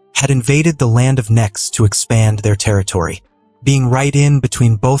daimyo, had invaded the land of Nex to expand their territory. Being right in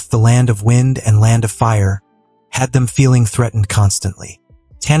between both the land of wind and land of fire had them feeling threatened constantly.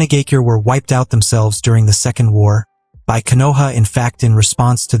 Tanagakure were wiped out themselves during the Second War by Konoha, in fact, in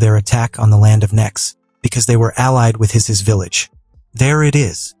response to their attack on the land of Nex, because they were allied with his village. There it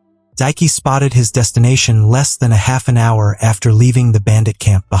is. Daiki spotted his destination less than a half an hour after leaving the bandit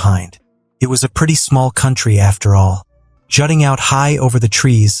camp behind. It was a pretty small country after all. Jutting out high over the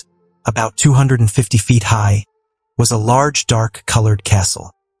trees, about 250 feet high, was a large dark-colored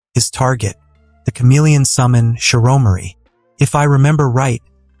castle. His target, the chameleon summon Shiromori. If I remember right,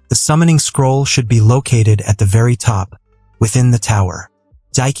 the summoning scroll should be located at the very top, within the tower.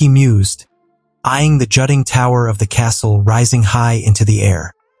 Daiki mused, eyeing the jutting tower of the castle rising high into the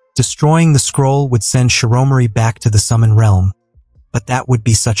air. Destroying the scroll would send Shiromori back to the summon realm, but that would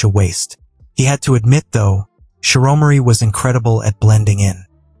be such a waste. He had to admit, though, Shiromori was incredible at blending in.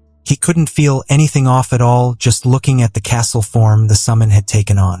 He couldn't feel anything off at all just looking at the castle form the summon had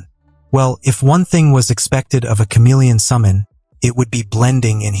taken on. Well, if one thing was expected of a chameleon summon, it would be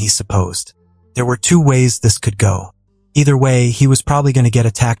blending in, he supposed. There were two ways this could go. Either way, he was probably going to get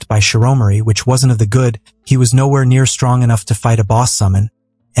attacked by Shiromori, which wasn't of the good. He was nowhere near strong enough to fight a boss summon,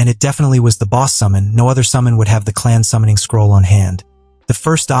 and it definitely was the boss summon. No other summon would have the clan summoning scroll on hand. The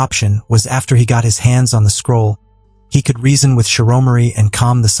first option was after he got his hands on the scroll, he could reason with Shiromori and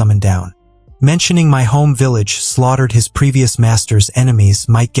calm the summon down. Mentioning my home village slaughtered his previous master's enemies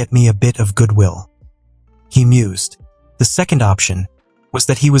might get me a bit of goodwill. He mused. The second option was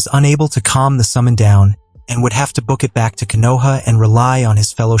that he was unable to calm the summon down and would have to book it back to Konoha and rely on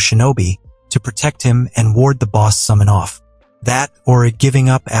his fellow shinobi to protect him and ward the boss summon off. That or it giving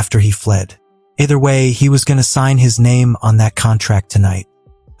up after he fled. Either way, he was going to sign his name on that contract tonight.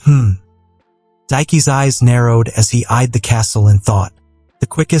 Daiki's eyes narrowed as he eyed the castle and thought. The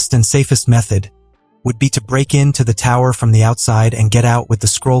quickest and safest method would be to break into the tower from the outside and get out with the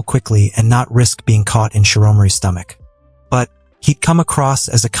scroll quickly and not risk being caught in Shiromori's stomach. But he'd come across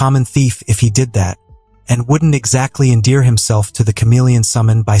as a common thief if he did that, and wouldn't exactly endear himself to the chameleon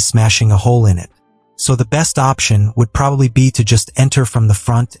summon by smashing a hole in it. So the best option would probably be to just enter from the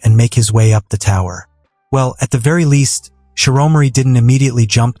front and make his way up the tower. Well, at the very least, Shiromori didn't immediately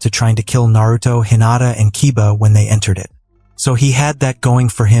jump to trying to kill Naruto, Hinata, and Kiba when they entered it. So he had that going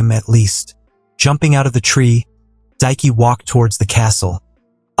for him at least. Jumping out of the tree, Daiki walked towards the castle,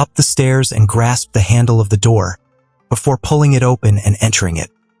 up the stairs and grasped the handle of the door, before pulling it open and entering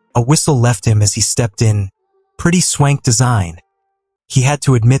it. A whistle left him as he stepped in. Pretty swank design. He had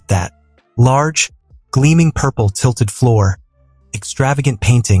to admit that. Large, gleaming purple tilted floor, extravagant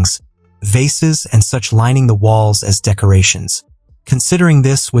paintings, vases and such lining the walls as decorations. Considering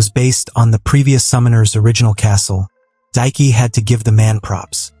this was based on the previous summoner's original castle, Daiki had to give the man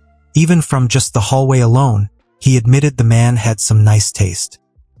props. Even from just the hallway alone, he admitted the man had some nice taste.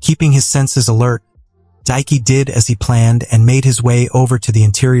 Keeping his senses alert, Daiki did as he planned and made his way over to the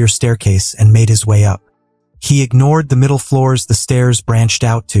interior staircase and made his way up. He ignored the middle floors the stairs branched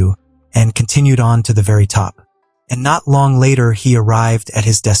out to and continued on to the very top. And not long later he arrived at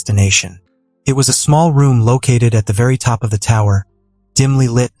his destination. It was a small room located at the very top of the tower, dimly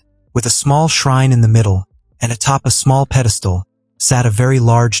lit, with a small shrine in the middle, and atop a small pedestal sat a very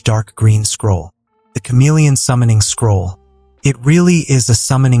large dark green scroll. The chameleon summoning scroll. It really is a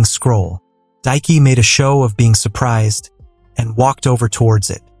summoning scroll. Daiki made a show of being surprised and walked over towards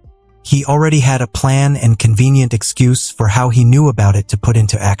it. He already had a plan and convenient excuse for how he knew about it to put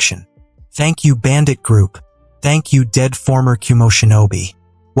into action. Thank you, bandit group. Thank you, dead former Kumo shinobi.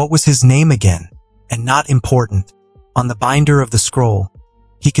 What was his name again? And not important, On the binder of the scroll,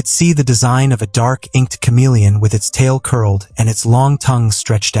 he could see the design of a dark inked chameleon with its tail curled and its long tongue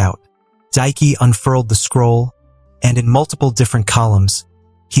stretched out. Daiki unfurled the scroll, and in multiple different columns,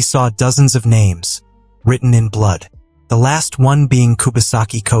 he saw dozens of names, written in blood. The last one being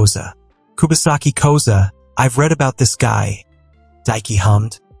Kubasaki Koza. Kubasaki Koza, I've read about this guy, Daiki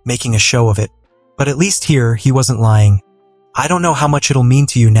hummed, making a show of it. But at least here, he wasn't lying. I don't know how much it'll mean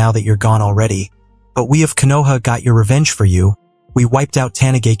to you now that you're gone already, but we of Konoha got your revenge for you. We wiped out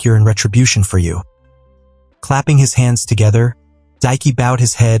Tanegakure in retribution for you. Clapping his hands together, Daiki bowed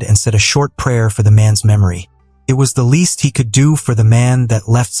his head and said a short prayer for the man's memory. It was the least he could do for the man that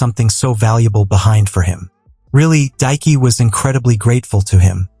left something so valuable behind for him. Really, Daiki was incredibly grateful to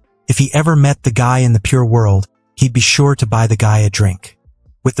him. If he ever met the guy in the pure world, he'd be sure to buy the guy a drink.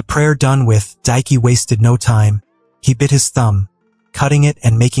 With the prayer done with, Daiki wasted no time. He bit his thumb, cutting it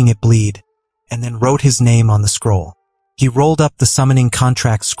and making it bleed, and then wrote his name on the scroll. He rolled up the summoning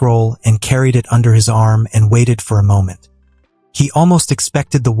contract scroll and carried it under his arm and waited for a moment. He almost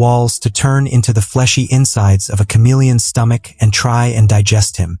expected the walls to turn into the fleshy insides of a chameleon's stomach and try and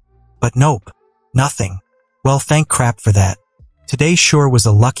digest him. But nope, nothing. Well, thank crap for that. Today sure was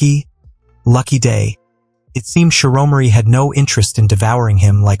a lucky day. It seemed Shiromori had no interest in devouring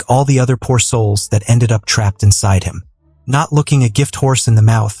him like all the other poor souls that ended up trapped inside him. Not looking a gift horse in the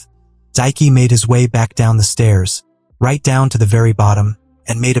mouth, Daiki made his way back down the stairs, right down to the very bottom,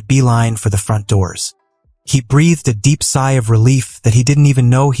 and made a beeline for the front doors. He breathed a deep sigh of relief that he didn't even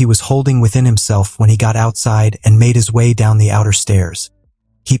know he was holding within himself when he got outside and made his way down the outer stairs.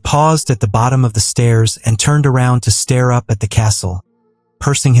 He paused at the bottom of the stairs and turned around to stare up at the castle,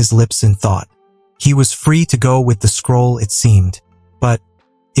 pursing his lips in thought. He was free to go with the scroll, it seemed, but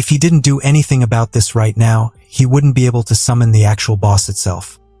if he didn't do anything about this right now, he wouldn't be able to summon the actual boss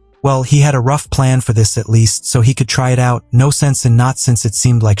itself. Well, he had a rough plan for this at least, so he could try it out, no sense in not since it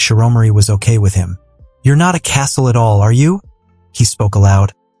seemed like Shiromori was okay with him. You're not a castle at all, are you? He spoke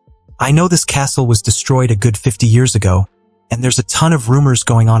aloud. I know this castle was destroyed a good 50 years ago, and there's a ton of rumors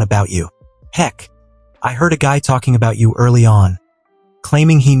going on about you. Heck, I heard a guy talking about you early on,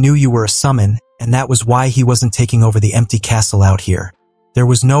 claiming he knew you were a summon, and that was why he wasn't taking over the empty castle out here. There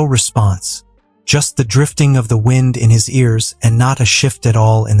was no response, just the drifting of the wind in his ears and not a shift at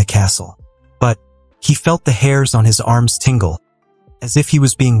all in the castle. But he felt the hairs on his arms tingle, as if he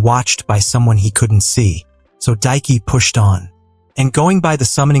was being watched by someone he couldn't see. So Daiki pushed on. And going by the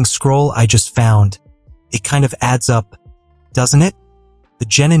summoning scroll I just found, it kind of adds up, doesn't it? The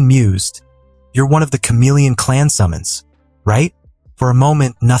Genin mused. You're one of the chameleon clan summons, right? For a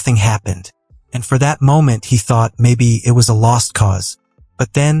moment, nothing happened. And for that moment, he thought maybe it was a lost cause.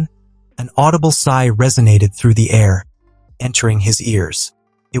 But then, an audible sigh resonated through the air, entering his ears.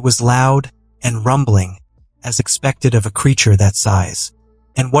 It was loud and rumbling, as expected of a creature that size.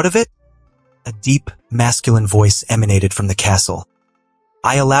 And what of it? A deep, masculine voice emanated from the castle.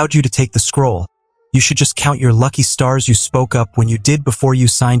 I allowed you to take the scroll. You should just count your lucky stars you spoke up when you did before you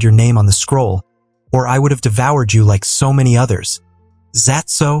signed your name on the scroll, or I would have devoured you like so many others. Zat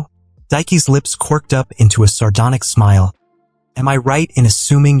so? Daiki's lips quirked up into a sardonic smile. Am I right in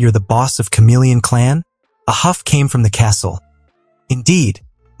assuming you're the boss of Chameleon Clan? A huff came from the castle. Indeed,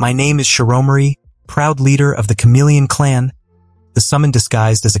 my name is Shiromori, proud leader of the Chameleon Clan. The summon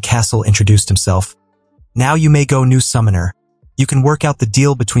disguised as a castle introduced himself. Now you may go, new summoner. You can work out the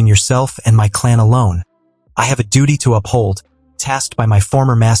deal between yourself and my clan alone. I have a duty to uphold, tasked by my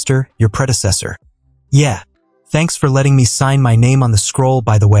former master, your predecessor. Yeah, thanks for letting me sign my name on the scroll,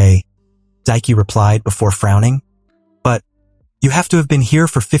 by the way, Daiki replied before frowning. But you have to have been here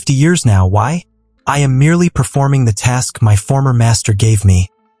for 50 years now, why? I am merely performing the task my former master gave me.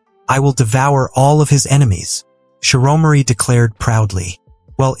 I will devour all of his enemies, Shiromori declared proudly.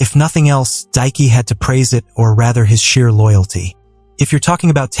 Well, if nothing else, Daiki had to praise it, or rather his sheer loyalty. If you're talking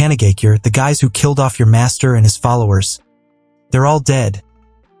about Tanegakure, the guys who killed off your master and his followers, they're all dead,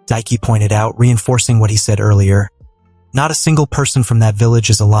 Daiki pointed out, reinforcing what he said earlier. Not a single person from that village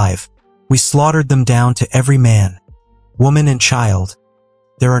is alive. We slaughtered them down to every man, woman and child.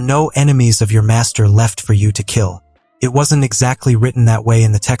 There are no enemies of your master left for you to kill. It wasn't exactly written that way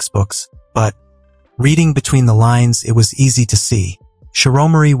in the textbooks, but reading between the lines, it was easy to see.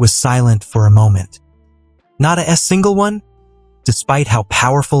 Shiromori was silent for a moment. Not a single one? Despite how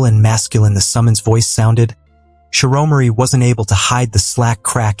powerful and masculine the summon's voice sounded, Shiromori wasn't able to hide the slack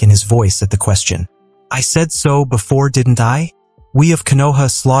crack in his voice at the question. I said so before, didn't I? We of Konoha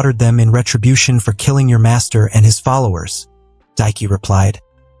slaughtered them in retribution for killing your master and his followers, Daiki replied.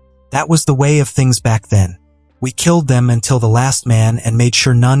 That was the way of things back then. We killed them until the last man and made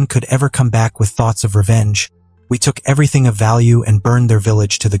sure none could ever come back with thoughts of revenge. We took everything of value and burned their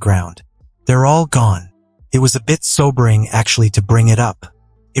village to the ground. They're all gone. It was a bit sobering, actually, to bring it up.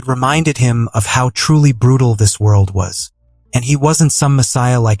 It reminded him of how truly brutal this world was. And he wasn't some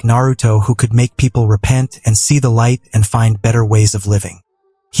messiah like Naruto who could make people repent and see the light and find better ways of living.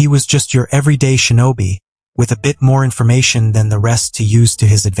 He was just your everyday shinobi, with a bit more information than the rest to use to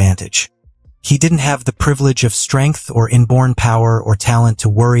his advantage. He didn't have the privilege of strength or inborn power or talent to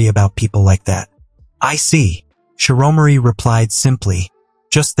worry about people like that. I see, Shiromori replied simply.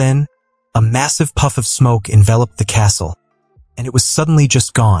 Just then, a massive puff of smoke enveloped the castle, and it was suddenly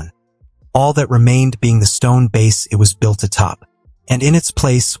just gone, all that remained being the stone base it was built atop. And in its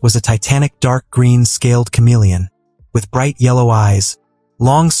place was a titanic dark green scaled chameleon, with bright yellow eyes,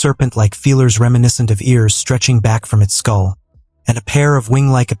 long serpent-like feelers reminiscent of ears stretching back from its skull, and a pair of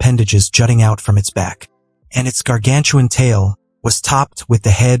wing-like appendages jutting out from its back. And its gargantuan tail was topped with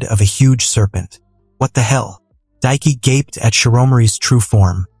the head of a huge serpent. What the hell? Daiki gaped at Shiromori's true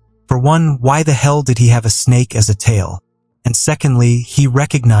form. For one, why the hell did he have a snake as a tail? And secondly, he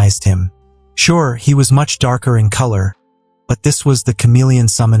recognized him. Sure, he was much darker in color, but this was the chameleon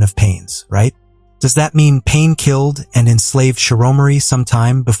summon of Pains, right? Does that mean Pain killed and enslaved Shiromori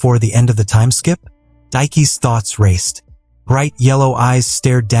sometime before the end of the time skip? Daiki's thoughts raced. Bright yellow eyes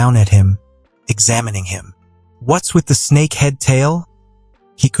stared down at him, examining him. What's with the snake head tail?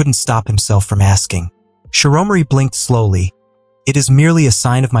 He couldn't stop himself from asking. Shiromori blinked slowly. It is merely a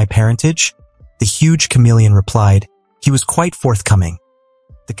sign of my parentage, the huge chameleon replied. He was quite forthcoming.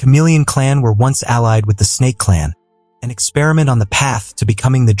 The chameleon clan were once allied with the snake clan, an experiment on the path to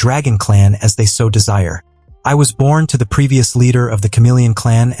becoming the dragon clan as they so desire. I was born to the previous leader of the chameleon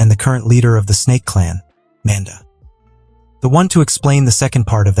clan and the current leader of the snake clan, Manda. The one to explain the second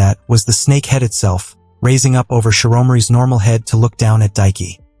part of that was the snake head itself, raising up over Shiromori's normal head to look down at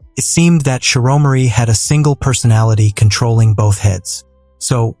Daiki. It seemed that Shiromori had a single personality controlling both heads.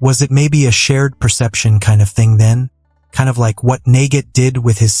 So, was it maybe a shared perception kind of thing then? Kind of like what Nagant did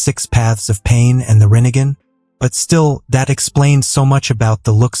with his 6 paths of pain and the Rinnegan? But still, that explained so much about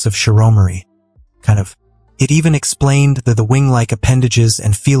the looks of Shiromori. It even explained the wing-like appendages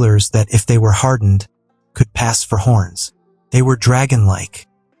and feelers that, if they were hardened, could pass for horns. They were dragon-like,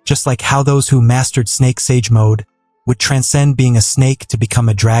 just like how those who mastered Snake Sage mode would transcend being a snake to become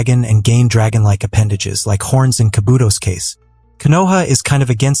a dragon and gain dragon-like appendages, like horns in Kabuto's case. Konoha is kind of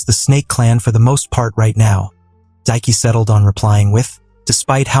against the Snake Clan for the most part right now, Daiki settled on replying with,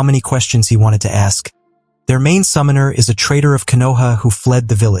 despite how many questions he wanted to ask. Their main summoner is a traitor of Konoha who fled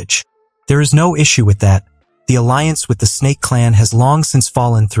the village. There is no issue with that. The alliance with the Snake Clan has long since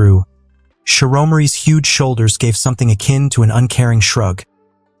fallen through. Shiromori's huge shoulders gave something akin to an uncaring shrug.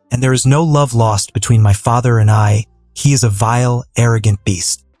 And there is no love lost between my father and I. He is a vile, arrogant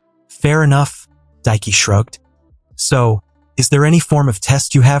beast. Fair enough, Daiki shrugged. So, is there any form of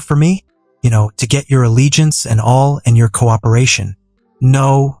test you have for me? To get your allegiance and all and your cooperation?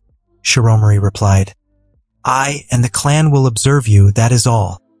 No, Shiromori replied. I and the clan will observe you, that is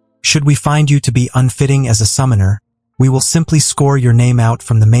all. Should we find you to be unfitting as a summoner, we will simply score your name out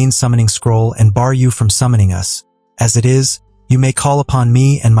from the main summoning scroll and bar you from summoning us. As it is, you may call upon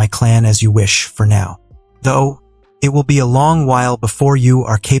me and my clan as you wish for now. Though, it will be a long while before you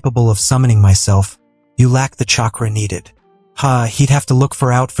are capable of summoning myself. You lack the chakra needed. He'd have to look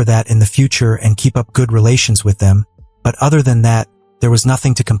out for that in the future and keep up good relations with them. But other than that, there was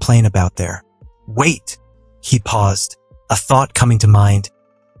nothing to complain about there. Wait! He paused, a thought coming to mind.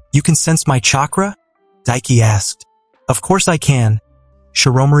 You can sense my chakra? Daiki asked. Of course I can.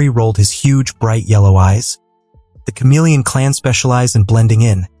 Shiromori rolled his huge, bright yellow eyes. The chameleon clan specialize in blending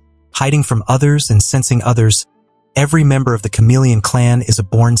in, hiding from others and sensing others. Every member of the chameleon clan is a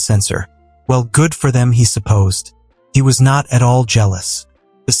born sensor. Well, good for them, he supposed. He was not at all jealous.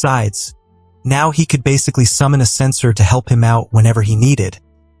 Besides, now he could basically summon a sensor to help him out whenever he needed.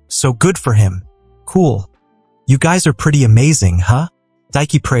 So good for him. Cool. You guys are pretty amazing, huh?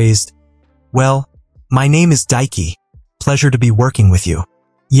 Daiki praised. Well, my name is Daiki. Pleasure to be working with you.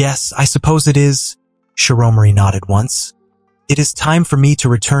 Yes, I suppose it is. Shiromori nodded once. It is time for me to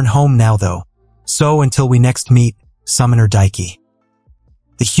return home now, though. So until we next meet, Summoner Daiki.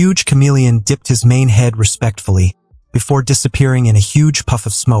 The huge chameleon dipped his main head respectfully, before disappearing in a huge puff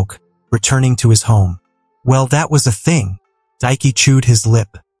of smoke, returning to his home. Well, that was a thing. Daiki chewed his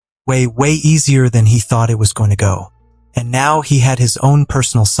lip. Way easier than he thought it was going to go. And now he had his own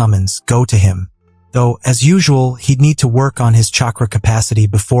personal summons go to him. Though, as usual, he'd need to work on his chakra capacity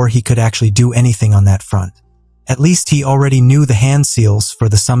before he could actually do anything on that front. At least he already knew the hand seals for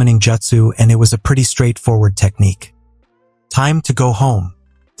the summoning jutsu, and it was a pretty straightforward technique. Time to go home,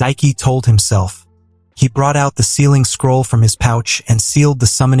 Daiki told himself. He brought out the sealing scroll from his pouch and sealed the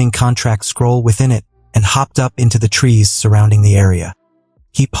summoning contract scroll within it and hopped up into the trees surrounding the area.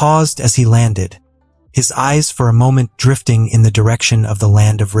 He paused as he landed, his eyes for a moment drifting in the direction of the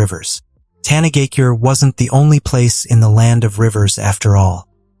Land of Rivers. Tanagakure wasn't the only place in the Land of Rivers after all.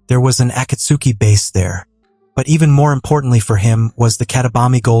 There was an Akatsuki base there. But even more importantly for him was the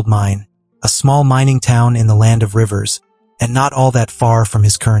Katabami gold mine, a small mining town in the Land of Rivers, and not all that far from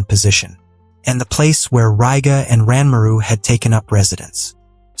his current position, and the place where Raiga and Ranmaru had taken up residence.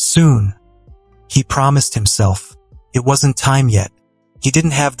 Soon, he promised himself. It wasn't time yet. He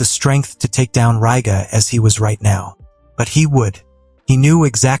didn't have the strength to take down Raiga as he was right now. But he would. He knew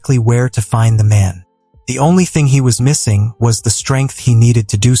exactly where to find the man. The only thing he was missing was the strength he needed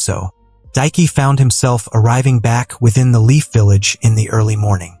to do so. Daiki found himself arriving back within the Leaf Village in the early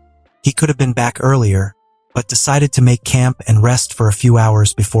morning. He could have been back earlier, but decided to make camp and rest for a few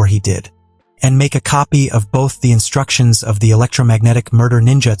hours before he did, and make a copy of both the instructions of the electromagnetic murder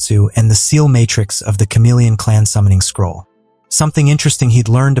ninjutsu and the seal matrix of the Chameleon Clan summoning scroll. Something interesting he'd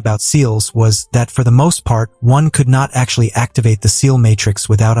learned about seals was that for the most part, one could not actually activate the seal matrix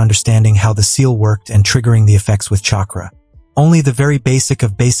without understanding how the seal worked and triggering the effects with chakra. Only the very basic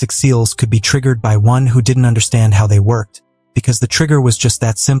of basic seals could be triggered by one who didn't understand how they worked, because the trigger was just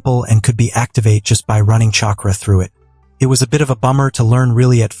that simple and could be activated just by running chakra through it. It was a bit of a bummer to learn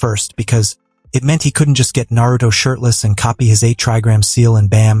really at first, because it meant he couldn't just get Naruto shirtless and copy his 8-trigram seal and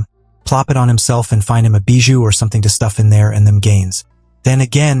bam, plop it on himself and find him a bijou or something to stuff in there and them gains. Then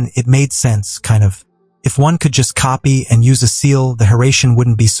again, it made sense, kind of. If one could just copy and use a seal, the Hiraishin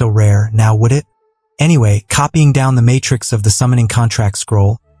wouldn't be so rare, now would it? Anyway, copying down the matrix of the summoning contract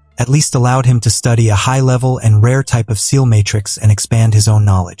scroll at least allowed him to study a high-level and rare type of seal matrix and expand his own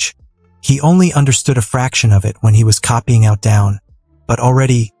knowledge. He only understood a fraction of it when he was copying out down, but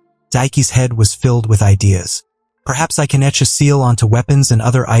already, Daiki's head was filled with ideas. Perhaps I can etch a seal onto weapons and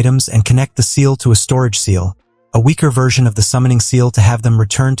other items and connect the seal to a storage seal, a weaker version of the summoning seal to have them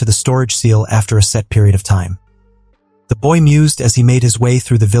return to the storage seal after a set period of time. The boy mused as he made his way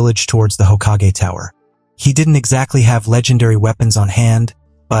through the village towards the Hokage Tower. He didn't exactly have legendary weapons on hand,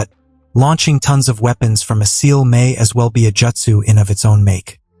 but launching tons of weapons from a seal may as well be a jutsu in of its own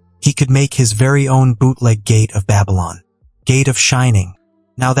make. He could make his very own bootleg Gate of Babylon. Gate of Shining.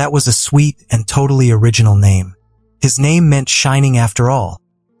 Now that was a sweet and totally original name. His name meant shining after all,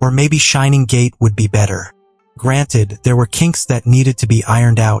 or maybe Shining Gate would be better. Granted, there were kinks that needed to be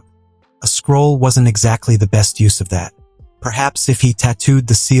ironed out. A scroll wasn't exactly the best use of that. Perhaps if he tattooed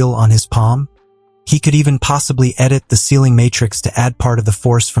the seal on his palm? He could even possibly edit the sealing matrix to add part of the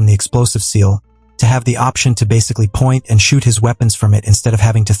force from the explosive seal, to have the option to basically point and shoot his weapons from it instead of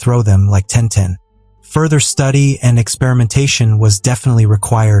having to throw them like Tenten. Further study and experimentation was definitely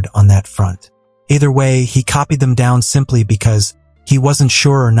required on that front. Either way, he copied them down simply because he wasn't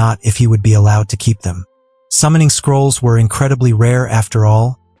sure or not if he would be allowed to keep them. Summoning scrolls were incredibly rare after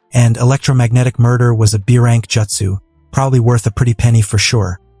all, and electromagnetic murder was a B-rank jutsu, probably worth a pretty penny for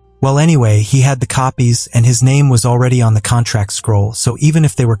sure. Well anyway, he had the copies and his name was already on the contract scroll, so even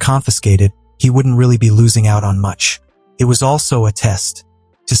if they were confiscated, he wouldn't really be losing out on much. It was also a test,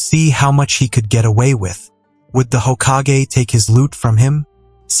 to see how much he could get away with. Would the Hokage take his loot from him?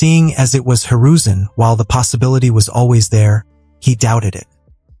 Seeing as it was Hiruzen, while the possibility was always there, he doubted it.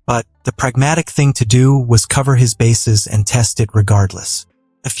 But the pragmatic thing to do was cover his bases and test it regardless.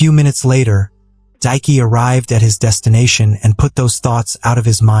 A few minutes later, Daiki arrived at his destination and put those thoughts out of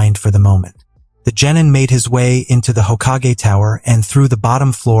his mind for the moment. The Genin made his way into the Hokage Tower and through the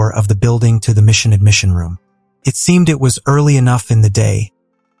bottom floor of the building to the mission admission room. It seemed it was early enough in the day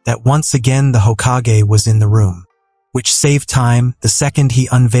that once again the Hokage was in the room, which saved time. The second he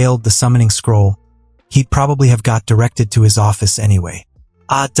unveiled the summoning scroll, he'd probably have got directed to his office anyway.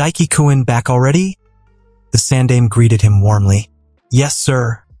 Daiki-kun back already? The Sandaime greeted him warmly. Yes,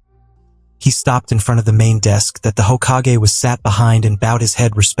 sir. He stopped in front of the main desk that the Hokage was sat behind and bowed his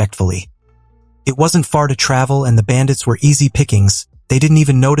head respectfully. It wasn't far to travel and the bandits were easy pickings. They didn't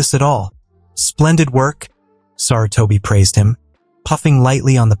even notice at all. Splendid work, Sarutobi praised him, puffing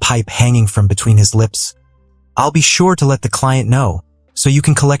lightly on the pipe hanging from between his lips. I'll be sure to let the client know, so you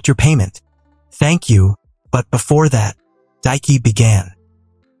can collect your payment. Thank you, but before that, Daiki began.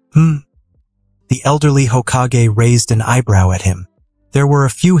 The elderly Hokage raised an eyebrow at him. There were a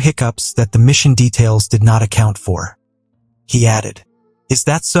few hiccups that the mission details did not account for. He added, Is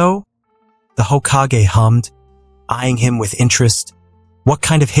that so? The Hokage hummed, eyeing him with interest. What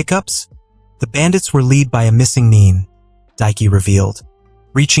kind of hiccups? The bandits were led by a missing nin, Daiki revealed,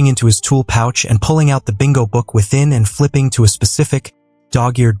 reaching into his tool pouch and pulling out the bingo book within and flipping to a specific,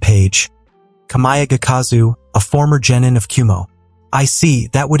 dog-eared page. Kamaya Gakazu, a former genin of Kumo. I see,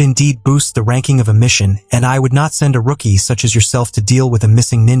 that would indeed boost the ranking of a mission, and I would not send a rookie such as yourself to deal with a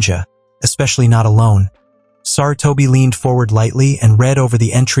missing ninja, especially not alone. Sarutobi leaned forward lightly and read over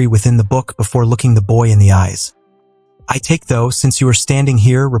the entry within the book before looking the boy in the eyes. I take though, since you are standing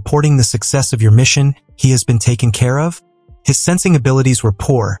here reporting the success of your mission, he has been taken care of? His sensing abilities were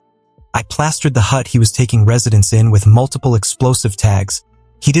poor. I plastered the hut he was taking residence in with multiple explosive tags.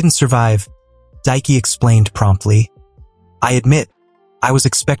 He didn't survive, Daiki explained promptly. I admit, I was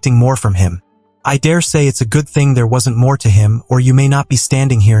expecting more from him. I dare say it's a good thing there wasn't more to him, or you may not be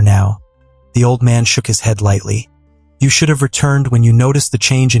standing here now. The old man shook his head lightly. You should have returned when you noticed the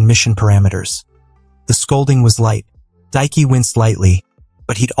change in mission parameters. The scolding was light. Daiki winced lightly,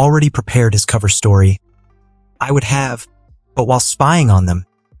 but he'd already prepared his cover story. I would have, but while spying on them,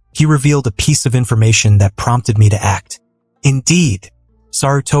 he revealed a piece of information that prompted me to act. Indeed,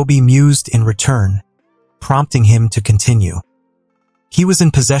 Sarutobi mused in return, prompting him to continue. He was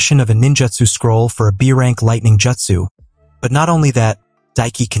in possession of a ninjutsu scroll for a B-rank lightning jutsu, but not only that,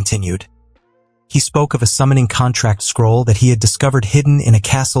 Daiki continued. He spoke of a summoning contract scroll that he had discovered hidden in a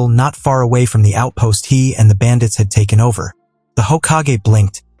castle not far away from the outpost he and the bandits had taken over. The Hokage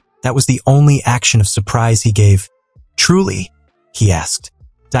blinked. That was the only action of surprise he gave. Truly? He asked.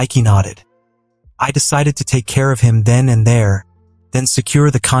 Daiki nodded. I decided to take care of him then and there, then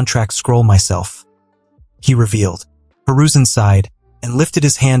secure the contract scroll myself. He revealed. Hiruzen sighed and lifted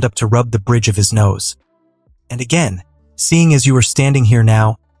his hand up to rub the bridge of his nose. And again, seeing as you are standing here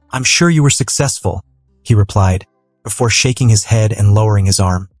now, I'm sure you were successful, he replied, before shaking his head and lowering his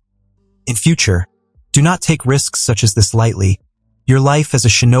arm. In future, do not take risks such as this lightly. Your life as a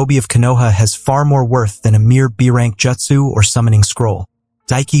shinobi of Konoha has far more worth than a mere B-rank jutsu or summoning scroll.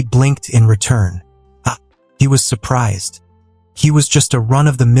 Daiki blinked in return. He was surprised. He was just a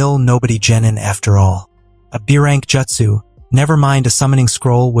run-of-the-mill nobody genin after all. A B-rank jutsu, never mind a summoning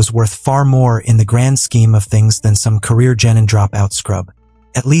scroll, was worth far more in the grand scheme of things than some career genin dropout scrub.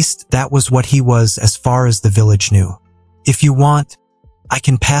 At least that was what he was as far as the village knew. If you want, I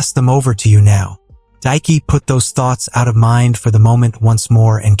can pass them over to you now. Daiki put those thoughts out of mind for the moment once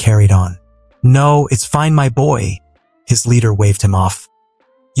more and carried on. No, it's fine, my boy. His leader waved him off.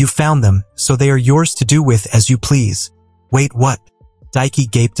 You found them, so they are yours to do with as you please. Wait, what?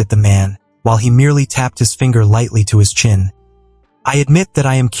 Daiki gaped at the man, while he merely tapped his finger lightly to his chin. I admit that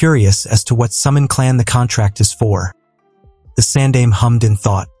I am curious as to what summon clan the contract is for. The Sandaime hummed in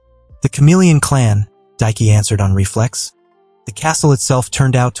thought. The Chameleon clan, Daiki answered on reflex. The castle itself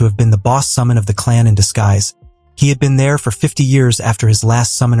turned out to have been the boss summon of the clan in disguise. He had been there for 50 years after his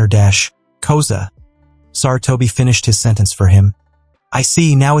last summoner dash, Koza. Sarutobi finished his sentence for him. I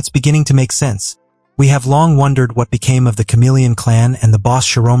see, now it's beginning to make sense. We have long wondered what became of the Chameleon clan and the boss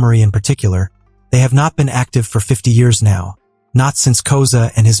Shiromori in particular. They have not been active for 50 years now. Not since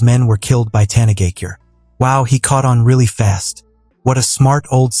Koza and his men were killed by Tanigakure. Wow, he caught on really fast. What a smart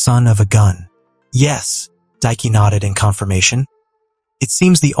old son of a gun. Yes, Daiki nodded in confirmation. It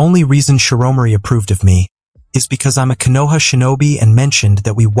seems the only reason Shiromori approved of me is because I'm a Konoha shinobi and mentioned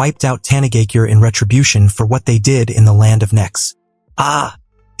that we wiped out Tanigakure in retribution for what they did in the land of Nex.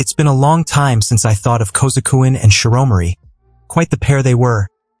 It's been a long time since I thought of Kozakuin and Shiromori. Quite the pair they were.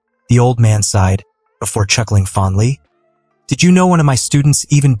 The old man sighed, before chuckling fondly. Did you know one of my students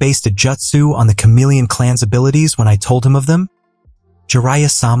even based a jutsu on the Chameleon clan's abilities when I told him of them?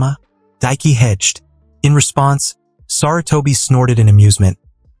 Jiraiya-sama? Daiki hedged. In response, Sarutobi snorted in amusement.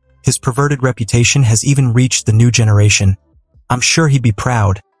 His perverted reputation has even reached the new generation. I'm sure he'd be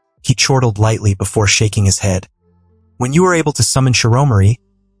proud. He chortled lightly before shaking his head. When you are able to summon Shiromori,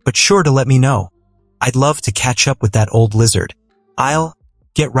 but sure to let me know. I'd love to catch up with that old lizard. I'll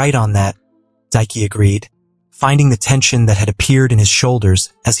get right on that, Daiki agreed, finding the tension that had appeared in his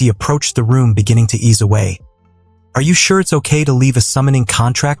shoulders as he approached the room beginning to ease away. Are you sure it's okay to leave a summoning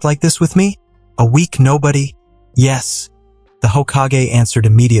contract like this with me? A weak nobody? Yes. The Hokage answered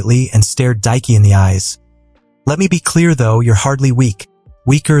immediately and stared Daiki in the eyes. Let me be clear though, you're hardly weak.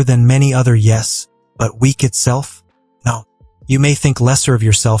 Weaker than many other, yes, but weak itself? No. You may think lesser of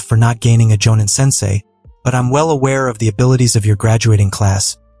yourself for not gaining a Jonin sensei, but I'm well aware of the abilities of your graduating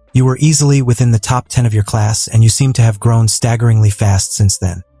class. You were easily within the top 10 of your class, and you seem to have grown staggeringly fast since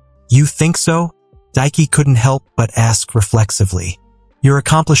then. You think so? Daiki couldn't help but ask reflexively. Your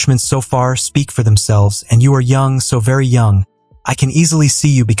accomplishments so far speak for themselves, and you are young, so very young. I can easily see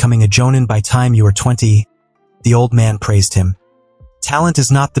you becoming a Jonin by time you are 20. The old man praised him. Talent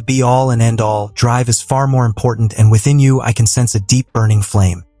is not the be-all and end-all. Drive is far more important, and within you I can sense a deep burning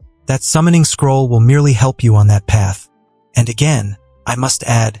flame. That summoning scroll will merely help you on that path. And again, I must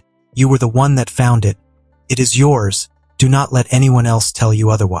add, You were the one that found it. It is yours. Do not let anyone else tell you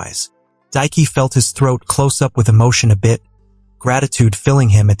otherwise. Daiki felt his throat close up with emotion a bit, gratitude filling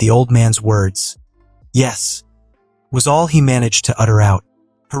him at the old man's words. Yes, was all he managed to utter out.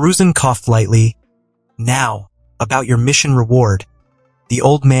 Hiruzen coughed lightly. Now, about your mission reward. The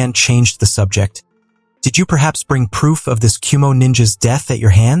old man changed the subject. Did you perhaps bring proof of this Kumo ninja's death at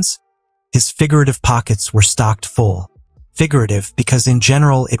your hands? His figurative pockets were stocked full. Figurative because in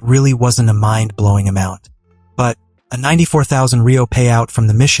general it really wasn't a mind-blowing amount. But a 94,000 Rio payout from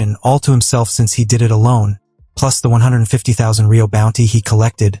the mission all to himself since he did it alone, plus the 150,000 Rio bounty he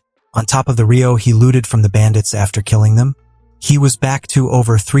collected, on top of the Rio he looted from the bandits after killing them, he was back to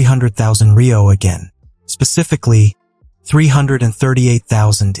over 300,000 Rio again. Specifically,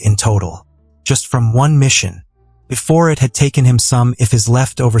 338,000 in total. Just from one mission. Before it had taken him some if his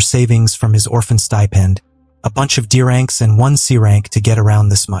leftover savings from his orphan stipend, a bunch of D ranks and one C rank to get around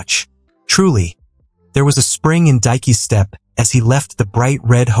this much. Truly, there was a spring in Daiki's step as he left the bright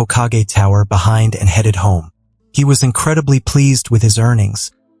red Hokage tower behind and headed home. He was incredibly pleased with his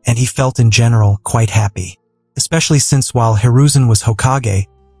earnings, and he felt in general quite happy. Especially since while Hiruzen was Hokage,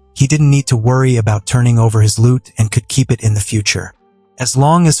 he didn't need to worry about turning over his loot and could keep it in the future. As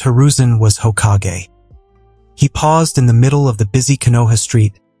long as Hiruzen was Hokage. He paused in the middle of the busy Konoha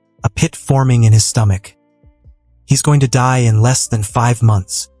street, a pit forming in his stomach. He's going to die in less than 5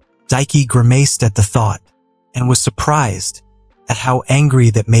 months. Daiki grimaced at the thought, and was surprised at how angry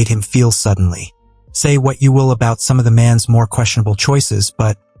that made him feel suddenly. Say what you will about some of the man's more questionable choices,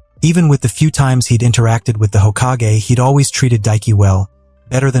 but even with the few times he'd interacted with the Hokage, he'd always treated Daiki well,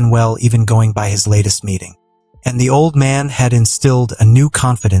 better than well even going by his latest meeting. And the old man had instilled a new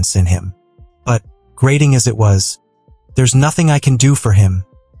confidence in him. But, grating as it was, there's nothing I can do for him.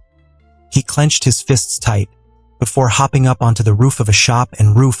 He clenched his fists tight, before hopping up onto the roof of a shop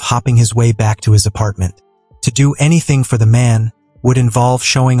and hopping his way back to his apartment. To do anything for the man would involve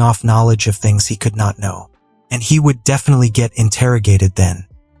showing off knowledge of things he could not know. And he would definitely get interrogated then.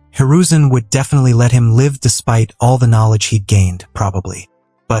 Hiruzen would definitely let him live despite all the knowledge he'd gained, probably.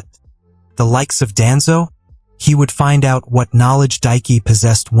 But the likes of Danzo? He would find out what knowledge Daiki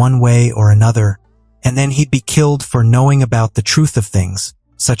possessed one way or another, and then he'd be killed for knowing about the truth of things,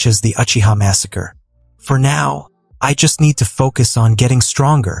 such as the Uchiha massacre. For now, I just need to focus on getting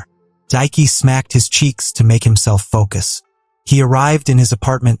stronger. Daiki smacked his cheeks to make himself focus. He arrived in his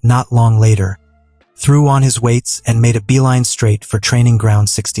apartment not long later, threw on his weights and made a beeline straight for training ground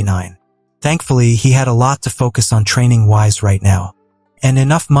 69. Thankfully, he had a lot to focus on training-wise right now, and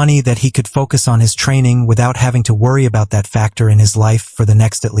enough money that he could focus on his training without having to worry about that factor in his life for the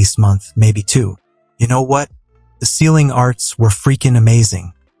next at least month, maybe 2. You know what? The sealing arts were freaking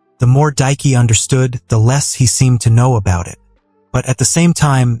amazing. The more Daiki understood, the less he seemed to know about it. But at the same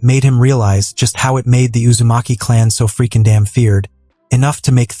time, made him realize just how it made the Uzumaki clan so freaking damn feared, enough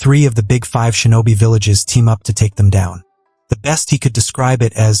to make 3 of the big 5 shinobi villages team up to take them down. The best he could describe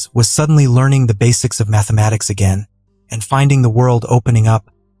it as was suddenly learning the basics of mathematics again, and finding the world opening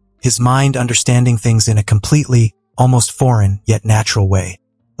up, his mind understanding things in a completely, almost foreign, yet natural way.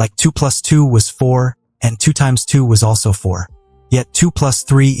 Like 2 plus 2 was 4, and 2 times 2 was also 4. Yet 2 plus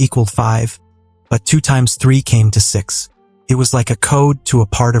 3 equaled 5, but 2 times 3 came to 6. It was like a code to a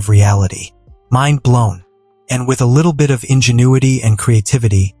part of reality. Mind blown. And with a little bit of ingenuity and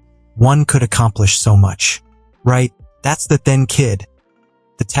creativity, one could accomplish so much. Right, that's the then kid.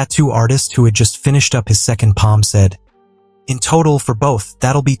 The tattoo artist who had just finished up his second palm said, "In total for both,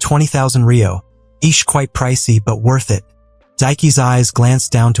 that'll be 20,000 Rio. Eesh, quite pricey, but worth it." Daiki's eyes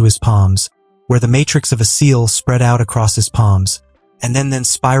glanced down to his palms, where the matrix of a seal spread out across his palms, and then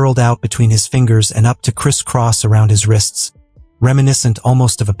spiraled out between his fingers and up to crisscross around his wrists, reminiscent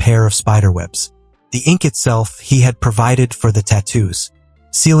almost of a pair of spiderwebs. The ink itself he had provided for the tattoos.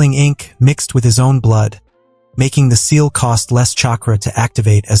 Sealing ink mixed with his own blood, making the seal cost less chakra to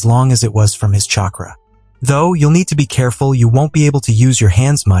activate as long as it was from his chakra. Though you'll need to be careful, you won't be able to use your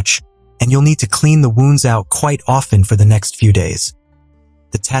hands much, and you'll need to clean the wounds out quite often for the next few days.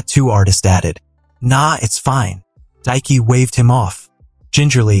 The tattoo artist added, "Nah, it's fine." Daiki waved him off.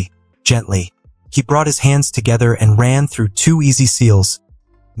 Gingerly, gently, he brought his hands together and ran through 2 easy seals.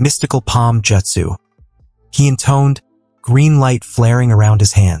 Mystical palm jutsu. He intoned, green light flaring around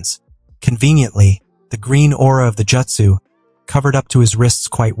his hands. Conveniently, the green aura of the jutsu covered up to his wrists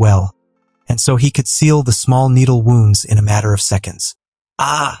quite well, and so he could seal the small needle wounds in a matter of seconds.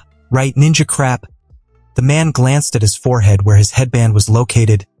 Ah, right, ninja crap. The man glanced at his forehead where his headband was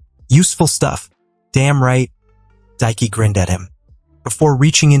located. Useful stuff. Damn right. Daiki grinned at him, before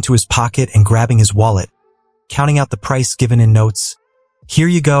reaching into his pocket and grabbing his wallet, counting out the price given in notes. "Here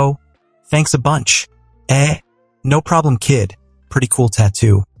you go, Thanks a bunch. No problem, kid. Pretty cool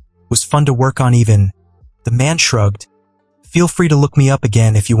tattoo. Was fun to work on even. The man shrugged. Feel free to look me up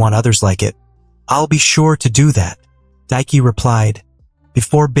again if you want others like it. I'll be sure to do that, Daiki replied,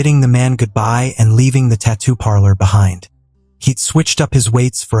 before bidding the man goodbye and leaving the tattoo parlor behind. He'd switched up his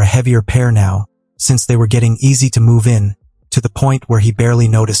weights for a heavier pair now, since they were getting easy to move in, to the point where he barely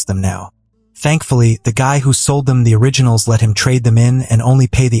noticed them now. Thankfully, the guy who sold them the originals let him trade them in and only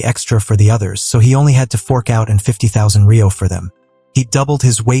pay the extra for the others, so he only had to fork out 50,000 Rio for them. He doubled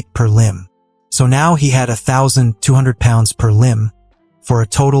his weight per limb. So now he had 1,200 pounds per limb, for a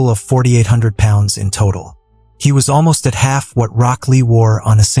total of 4,800 pounds in total. He was almost at half what Rock Lee wore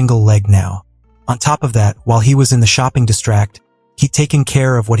on a single leg now. On top of that, while he was in the shopping district, he'd taken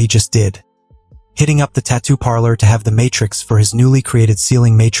care of what he just did, hitting up the tattoo parlor to have the matrix for his newly created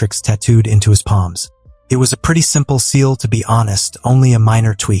sealing matrix tattooed into his palms. It was a pretty simple seal, to be honest, only a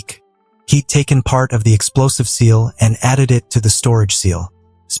minor tweak. He'd taken part of the explosive seal and added it to the storage seal.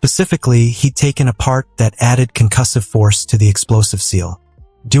 Specifically, he'd taken a part that added concussive force to the explosive seal.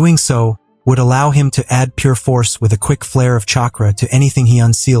 Doing so would allow him to add pure force with a quick flare of chakra to anything he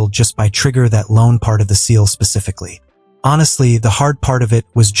unsealed just by trigger that lone part of the seal specifically. Honestly, the hard part of it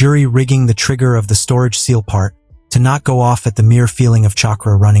was jury-rigging the trigger of the storage seal part to not go off at the mere feeling of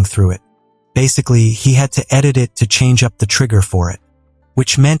chakra running through it. Basically, he had to edit it to change up the trigger for it,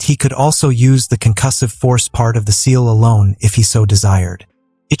 which meant he could also use the concussive force part of the seal alone if he so desired.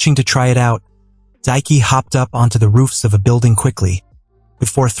 Itching to try it out, Daiki hopped up onto the roofs of a building quickly,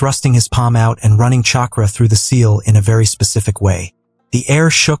 before thrusting his palm out and running chakra through the seal in a very specific way. The air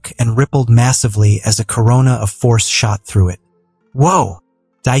shook and rippled massively as a corona of force shot through it. Whoa!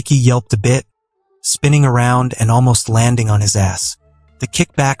 Daiki yelped a bit, spinning around and almost landing on his ass. The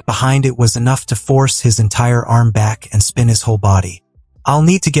kickback behind it was enough to force his entire arm back and spin his whole body. I'll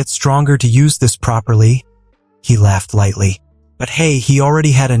need to get stronger to use this properly, he laughed lightly. But hey, he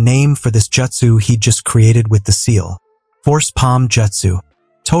already had a name for this jutsu he'd just created with the seal. Force Palm Jutsu.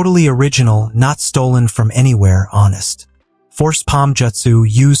 Totally original, not stolen from anywhere, honest. Force Palm Jutsu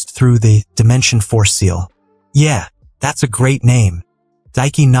used through the Dimension Force Seal. Yeah, that's a great name.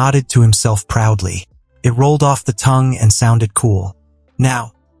 Daiki nodded to himself proudly. It rolled off the tongue and sounded cool.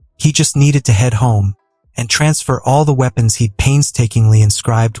 Now, he just needed to head home and transfer all the weapons he'd painstakingly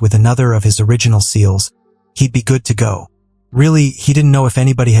inscribed with another of his original seals. He'd be good to go. Really, he didn't know if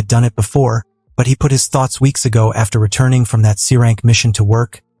anybody had done it before, but he put his thoughts weeks ago after returning from that C-rank mission to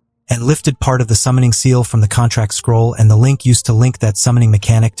work, and lifted part of the summoning seal from the contract scroll and the link used to link that summoning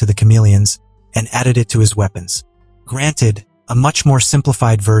mechanic to the chameleons, and added it to his weapons. Granted, a much more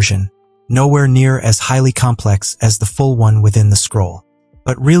simplified version, nowhere near as highly complex as the full one within the scroll.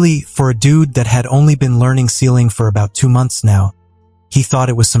 But really, for a dude that had only been learning sealing for about 2 months now, he thought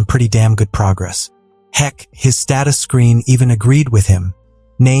it was some pretty damn good progress. Heck, his status screen even agreed with him.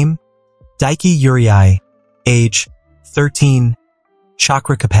 Name? Daiki Uriai. Age? 13.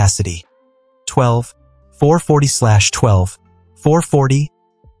 Chakra capacity? 12. 440/12. 440.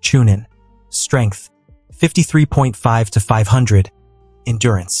 Chunin. Strength? 53.5 to 500.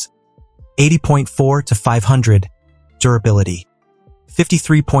 Endurance? 80.4 to 500. Durability?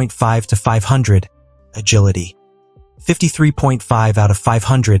 53.5 to 500. Agility? 53.5 out of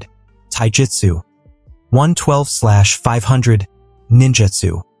 500. Taijutsu? 112/500.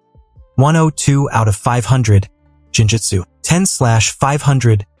 Ninjutsu? 102 out of 500. Jinjutsu?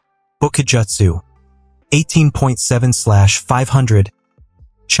 10/500. Bukijutsu? 18.7/500.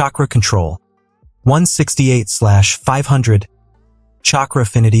 Chakra control? 168/500. Chakra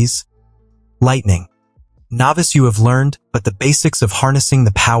affinities? Lightning. Novice, you have learned but the basics of harnessing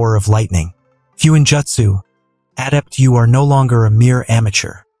the power of lightning. Fuinjutsu. Adept, you are no longer a mere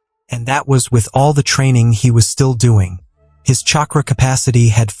amateur. And that was with all the training he was still doing. His chakra capacity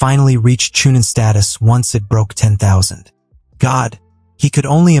had finally reached Chunin status once it broke 10,000. God, he could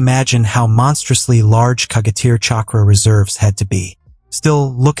only imagine how monstrously large Kagatir chakra reserves had to be.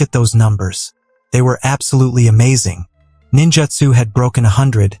 Still, look at those numbers. They were absolutely amazing. Ninjutsu had broken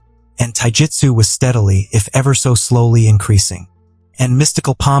 100, and Taijutsu was steadily, if ever so slowly, increasing. And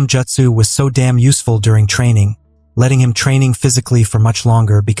Mystical Palm Jutsu was so damn useful during training, letting him training physically for much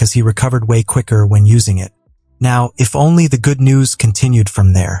longer because he recovered way quicker when using it. Now, if only the good news continued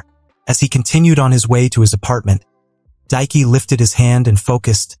from there. As he continued on his way to his apartment, Daiki lifted his hand and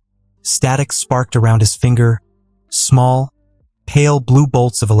focused. Static sparked around his finger, small, pale blue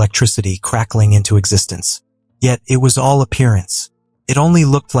bolts of electricity crackling into existence. Yet it was all appearance. It only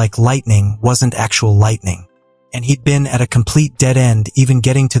looked like lightning wasn't actual lightning. And he'd been at a complete dead end even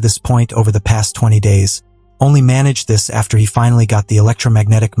getting to this point over the past 20 days. only managed this after he finally got the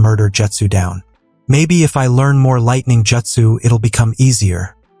electromagnetic murder jutsu down. Maybe if I learn more lightning jutsu, it'll become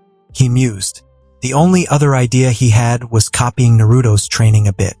easier, he mused. The only other idea he had was copying Naruto's training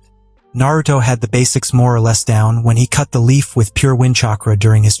a bit. Naruto had the basics more or less down when he cut the leaf with pure wind chakra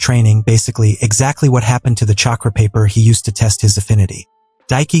during his training, basically exactly what happened to the chakra paper he used to test his affinity.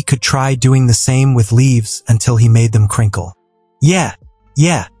 Daiki could try doing the same with leaves until he made them crinkle. Yeah,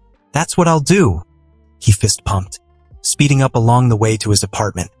 that's what I'll do, he fist-pumped, speeding up along the way to his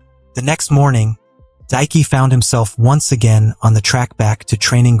apartment. The next morning, Daiki found himself once again on the track back to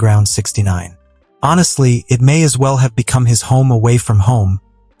Training Ground 69. Honestly, it may as well have become his home away from home,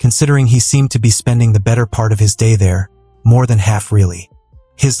 considering he seemed to be spending the better part of his day there, more than half really.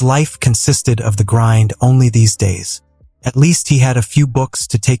 His life consisted of the grind only these days. At least he had a few books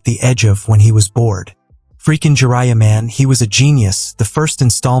to take the edge of when he was bored. Freaking Jiraiya man, he was a genius. The first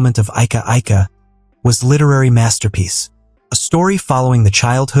installment of Aika Aika was literary masterpiece. A story following the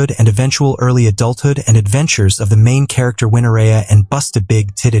childhood and eventual early adulthood and adventures of the main character Winaraya and busted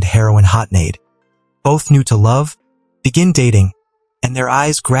big-titted heroine Hotnade. Both new to love, begin dating, and their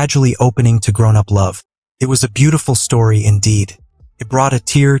eyes gradually opening to grown-up love. It was a beautiful story indeed. It brought a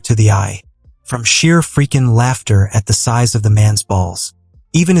tear to the eye, from sheer freaking laughter at the size of the man's balls.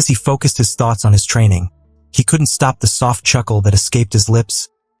 Even as he focused his thoughts on his training, he couldn't stop the soft chuckle that escaped his lips.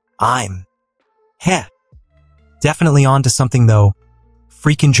 Definitely on to something though.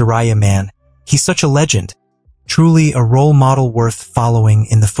 Freaking Jiraiya man, he's such a legend. Truly a role model worth following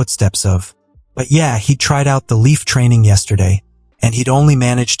in the footsteps of. But yeah, he tried out the leaf training yesterday, and he'd only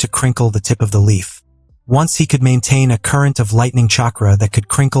managed to crinkle the tip of the leaf. Once he could maintain a current of lightning chakra that could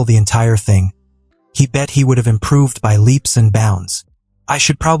crinkle the entire thing, he bet he would have improved by leaps and bounds. I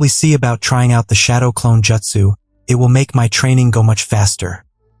should probably see about trying out the shadow clone jutsu. It will make my training go much faster,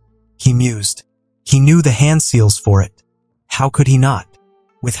 he mused. He knew the hand seals for it. How could he not?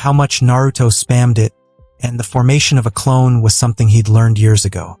 With how much Naruto spammed it, and the formation of a clone was something he'd learned years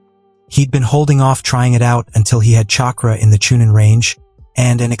ago. He'd been holding off trying it out until he had chakra in the Chunin range,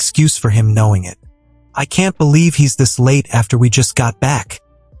 and an excuse for him knowing it. I can't believe he's this late after we just got back.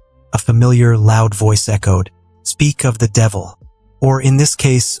 A familiar, loud voice echoed. Speak of the devil. Or in this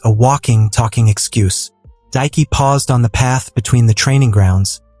case, a walking, talking excuse. Daiki paused on the path between the training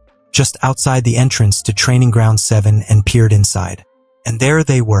grounds, just outside the entrance to Training Ground 7, and peered inside. And there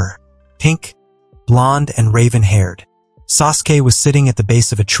they were, pink, blonde, and raven-haired. Sasuke was sitting at the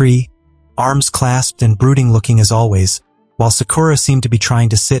base of a tree, arms clasped and brooding looking as always, while Sakura seemed to be trying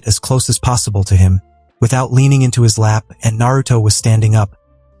to sit as close as possible to him, without leaning into his lap, and Naruto was standing up,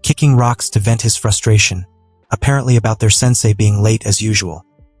 kicking rocks to vent his frustration, apparently about their sensei being late as usual.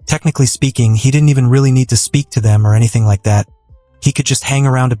 Technically speaking, he didn't even really need to speak to them or anything like that. He could just hang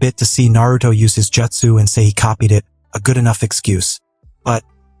around a bit to see Naruto use his jutsu and say he copied it, a good enough excuse. But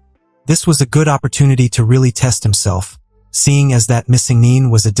this was a good opportunity to really test himself, seeing as that missing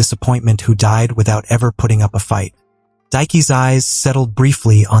Nin was a disappointment who died without ever putting up a fight. Daiki's eyes settled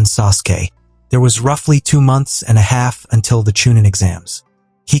briefly on Sasuke. There was roughly 2 months and a half until the Chunin exams.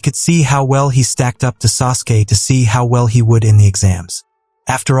 He could see how well he stacked up to Sasuke to see how well he would in the exams.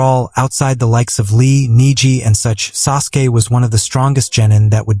 After all, outside the likes of Lee, Niji, and such, Sasuke was one of the strongest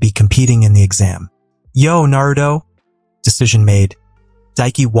genin that would be competing in the exam. Yo, Naruto! Decision made.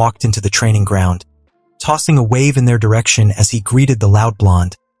 Daiki walked into the training ground, tossing a wave in their direction as he greeted the loud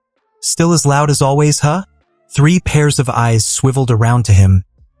blonde. Still as loud as always, huh? 3 pairs of eyes swiveled around to him,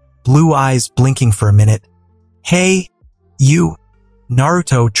 blue eyes blinking for a minute. Hey, you!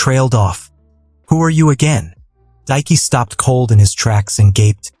 Naruto trailed off. Who are you again? Daiki stopped cold in his tracks and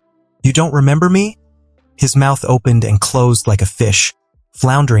gaped. You don't remember me? His mouth opened and closed like a fish,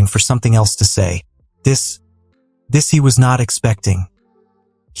 floundering for something else to say. This he was not expecting.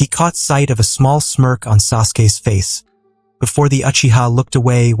 He caught sight of a small smirk on Sasuke's face, before the Uchiha looked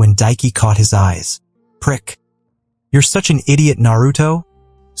away when Daiki caught his eyes. Prick. You're such an idiot, Naruto?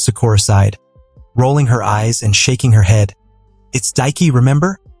 Sakura sighed, rolling her eyes and shaking her head. It's Daiki,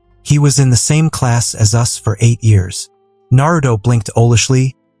 remember? He was in the same class as us for 8 years. Naruto blinked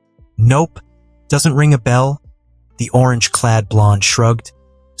owlishly. Nope. Doesn't ring a bell. The orange-clad blonde shrugged.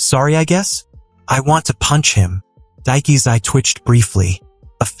 Sorry, I guess? I want to punch him. Daiki's eye twitched briefly.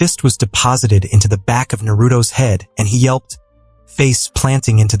 A fist was deposited into the back of Naruto's head, and he yelped, face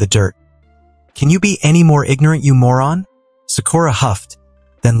planting into the dirt. Can you be any more ignorant, you moron? Sakura huffed,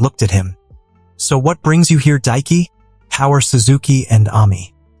 then looked at him. So what brings you here, Daiki? How are Suzuki and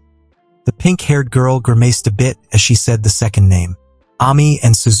Ami? The pink-haired girl grimaced a bit as she said the second name. Ami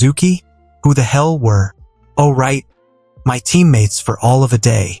and Suzuki? Who the hell were? Oh right, my teammates for all of a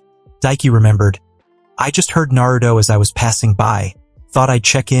day. Daiki remembered. I just heard Naruto as I was passing by. Thought I'd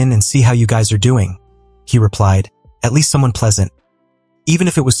check in and see how you guys are doing. He replied, at least someone pleasant. Even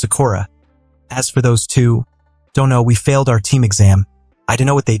if it was Sakura. As for those two, don't know, we failed our team exam. I don't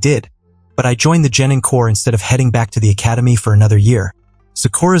know what they did, but I joined the Genin Corps instead of heading back to the academy for another year.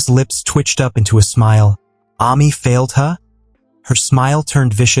 Sakura's lips twitched up into a smile. Ami failed her? Her smile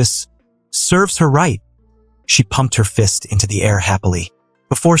turned vicious. Serves her right. She pumped her fist into the air happily,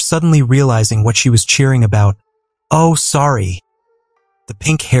 before suddenly realizing what she was cheering about. Oh, sorry. The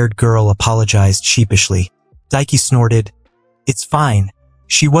pink-haired girl apologized sheepishly. Daiki snorted. It's fine.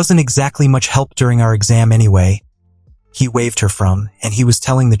 She wasn't exactly much help during our exam anyway. He waved her from, and he was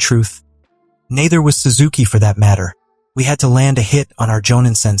telling the truth. Neither was Suzuki for that matter. We had to land a hit on our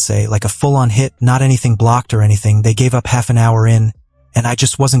Jonin-sensei, like a full-on hit, not anything blocked or anything. They gave up half an hour in, and I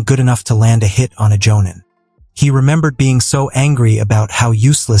just wasn't good enough to land a hit on a Jonin. He remembered being so angry about how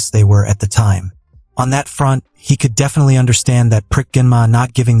useless they were at the time. On that front, he could definitely understand that prick Genma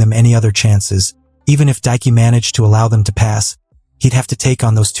not giving them any other chances. Even if Daiki managed to allow them to pass, he'd have to take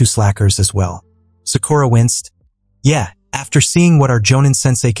on those two slackers as well. Sakura winced. Yeah, after seeing what our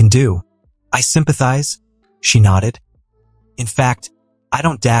Jonin-sensei can do, I sympathize. She nodded. In fact, I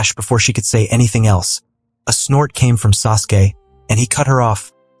don't dash before she could say anything else. A snort came from Sasuke, and he cut her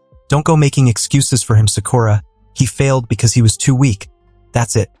off. Don't go making excuses for him, Sakura. He failed because he was too weak.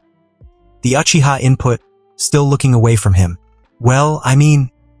 That's it. The Uchiha input, still looking away from him. Well, I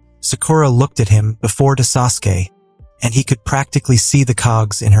mean... Sakura looked at him before to Sasuke, and he could practically see the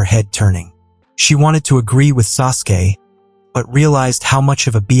cogs in her head turning. She wanted to agree with Sasuke, but realized how much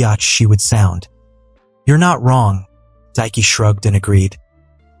of a biatch she would sound. You're not wrong, Daiki shrugged and agreed.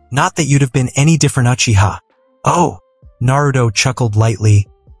 Not that you'd have been any different Uchiha. Oh, Naruto chuckled lightly,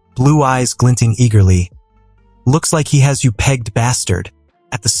 blue eyes glinting eagerly. Looks like he has you pegged, bastard,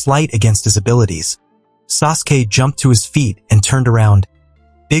 at the slight against his abilities. Sasuke jumped to his feet and turned around.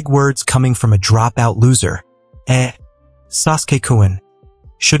 Big words coming from a dropout loser. Sasuke-kun,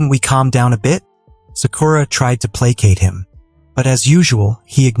 shouldn't we calm down a bit? Sakura tried to placate him, but as usual,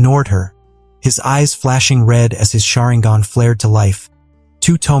 he ignored her, his eyes flashing red as his Sharingan flared to life.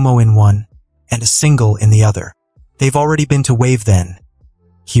 2 Tomo in one, and a single in the other. They've already been to Wave then,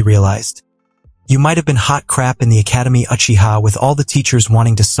 he realized. You might have been hot crap in the Academy Uchiha with all the teachers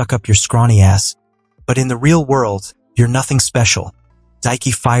wanting to suck up your scrawny ass, but in the real world, you're nothing special.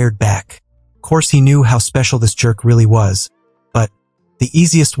 Daiki fired back. Of course he knew how special this jerk really was, but the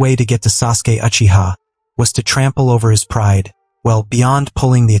easiest way to get to Sasuke Uchiha was to trample over his pride, well, beyond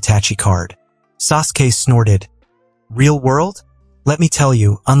pulling the Itachi card. Sasuke snorted. Real world? Let me tell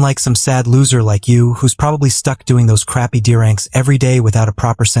you, unlike some sad loser like you who's probably stuck doing those crappy D-ranks every day without a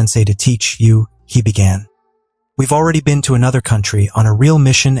proper sensei to teach you, he began. We've already been to another country on a real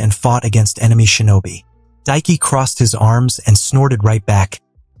mission and fought against enemy shinobi. Daiki crossed his arms and snorted right back.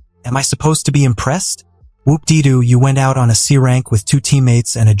 Am I supposed to be impressed? Whoop-dee-doo, you went out on a C rank with 2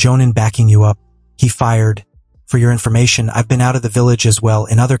 teammates and a Jonin backing you up. He fired. For your information, I've been out of the village as well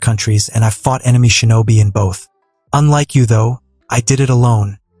in other countries and I've fought enemy shinobi in both. Unlike you though, I did it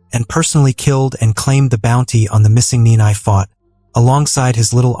alone, and personally killed and claimed the bounty on the missing nin I fought, alongside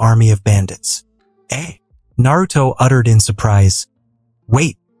his little army of bandits. Naruto uttered in surprise.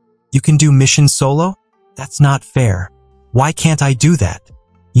 Wait, you can do missions solo? That's not fair. Why can't I do that?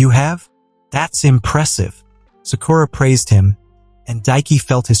 You have? That's impressive. Sakura praised him, and Daiki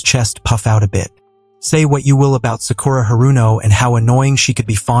felt his chest puff out a bit. Say what you will about Sakura Haruno and how annoying she could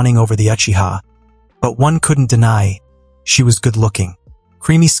be fawning over the Uchiha, but one couldn't deny she was good-looking.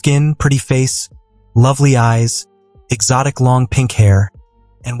 Creamy skin, pretty face, lovely eyes, exotic long pink hair,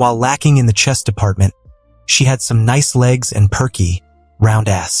 and while lacking in the chest department, she had some nice legs and perky, round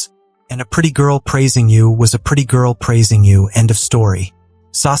ass. And a pretty girl praising you was a pretty girl praising you, end of story.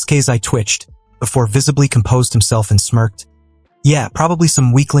 Sasuke's eye twitched, before visibly composed himself and smirked. Yeah, probably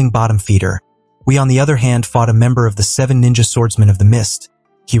some weakling bottom feeder. We on the other hand fought a member of the 7 ninja swordsmen of the mist,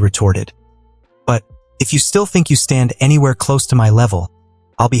 he retorted. But, if you still think you stand anywhere close to my level,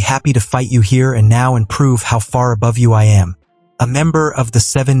 I'll be happy to fight you here and now and prove how far above you I am. A member of the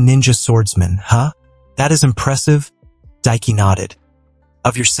 7 ninja swordsmen, huh? That is impressive? Daiki nodded.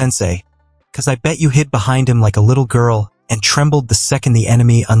 Of your sensei, 'cause I bet you hid behind him like a little girl and trembled the second the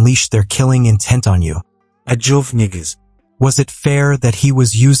enemy unleashed their killing intent on you. Ajov niggas. Was it fair that he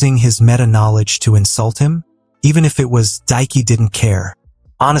was using his meta-knowledge to insult him? Even if it was, Daiki didn't care.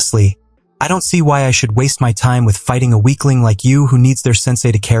 Honestly, I don't see why I should waste my time with fighting a weakling like you who needs their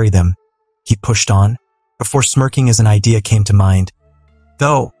sensei to carry them. He pushed on, before smirking as an idea came to mind.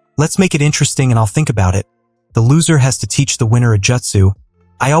 Though, let's make it interesting and I'll think about it. The loser has to teach the winner a jutsu.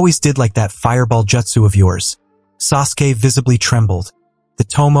 I always did like that fireball jutsu of yours. Sasuke visibly trembled, the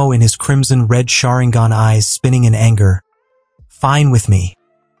Tomo in his crimson-red Sharingan eyes spinning in anger. Fine with me.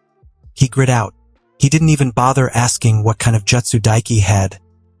 He grit out. He didn't even bother asking what kind of jutsu Daiki had,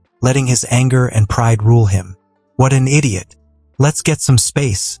 letting his anger and pride rule him. What an idiot. Let's get some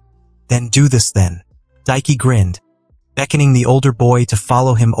space. Then do this then. Daiki grinned, beckoning the older boy to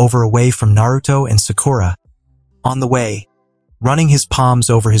follow him over away from Naruto and Sakura. On the way, running his palms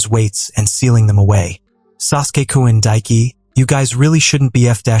over his weights and sealing them away. Sasuke-kun, Daiki, you guys really shouldn't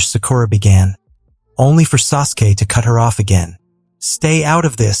Sakura began, only for Sasuke to cut her off again. Stay out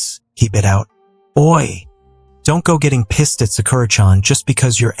of this, he bit out. Oi! Don't go getting pissed at Sakura-chan just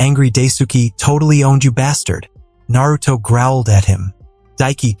because your angry Daisuke totally owned you, bastard. Naruto growled at him.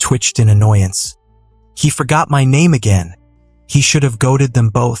 Daiki twitched in annoyance. He forgot my name again. He should have goaded them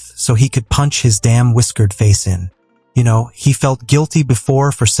both so he could punch his damn whiskered face in. You know, he felt guilty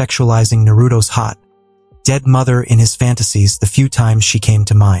before for sexualizing Naruto's hot, dead mother in his fantasies the few times she came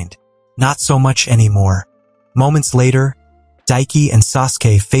to mind. Not so much anymore. Moments later, Daiki and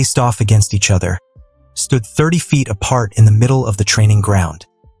Sasuke faced off against each other, stood 30 feet apart in the middle of the training ground.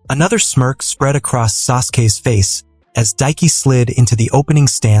 Another smirk spread across Sasuke's face as Daiki slid into the opening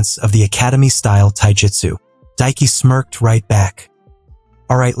stance of the academy-style taijutsu. Daiki smirked right back.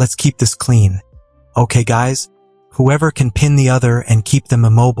 Alright, let's keep this clean. Okay guys, whoever can pin the other and keep them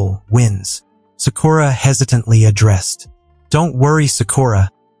immobile wins. Sakura hesitantly addressed. Don't worry, Sakura.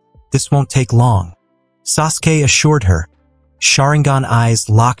 This won't take long. Sasuke assured her. Sharingan eyes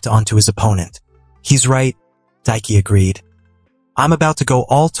locked onto his opponent. He's right, Daiki agreed. I'm about to go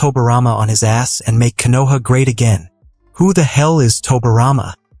all Tobirama on his ass and make Konoha great again. Who the hell is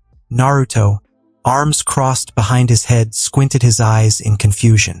Tobirama? Naruto, arms crossed behind his head, squinted his eyes in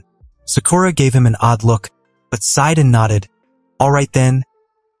confusion. Sakura gave him an odd look, but sighed and nodded. All right then,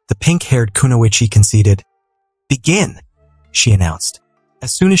 the pink-haired Kunoichi conceded. Begin, she announced.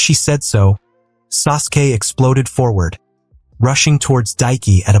 As soon as she said so, Sasuke exploded forward, rushing towards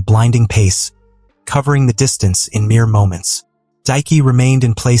Daiki at a blinding pace, covering the distance in mere moments. Daiki remained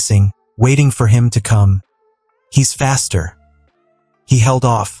in placing, waiting for him to come. He's faster. He held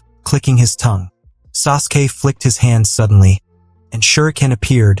off, clicking his tongue. Sasuke flicked his hand suddenly, and Shuriken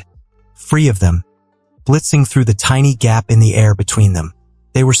appeared, free of them, blitzing through the tiny gap in the air between them.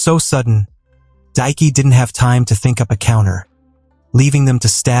 They were so sudden, Daiki didn't have time to think up a counter, leaving them to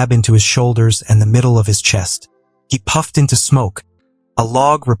stab into his shoulders and the middle of his chest. He puffed into smoke, a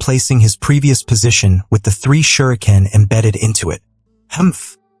log replacing his previous position with the 3 shuriken embedded into it.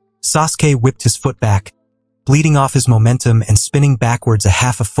 Humph! Sasuke whipped his foot back, bleeding off his momentum and spinning backwards a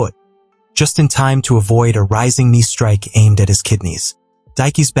half a foot, just in time to avoid a rising knee strike aimed at his kidneys.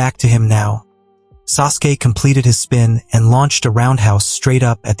 Daiki's back to him now. Sasuke completed his spin and launched a roundhouse straight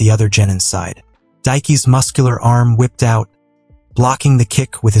up at the other Genin's side. Daiki's muscular arm whipped out, blocking the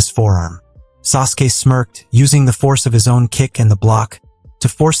kick with his forearm. Sasuke smirked, using the force of his own kick and the block to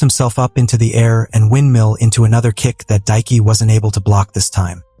force himself up into the air and windmill into another kick that Daiki wasn't able to block this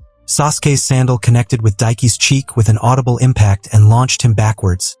time. Sasuke's sandal connected with Daiki's cheek with an audible impact and launched him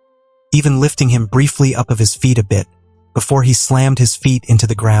backwards, even lifting him briefly up of his feet a bit, before he slammed his feet into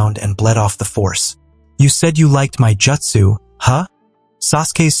the ground and bled off the force. You said you liked my jutsu, huh?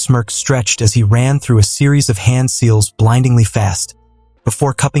 Sasuke's smirk stretched as he ran through a series of hand seals blindingly fast,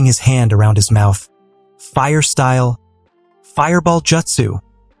 before cupping his hand around his mouth. Fire style, fireball jutsu.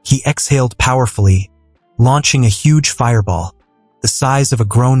 He exhaled powerfully, launching a huge fireball, the size of a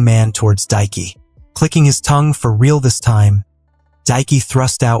grown man towards Daiki. Clicking his tongue for real this time, Daiki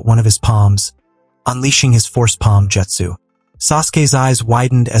thrust out one of his palms, unleashing his force palm jutsu. Sasuke's eyes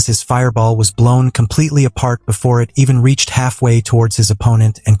widened as his fireball was blown completely apart before it even reached halfway towards his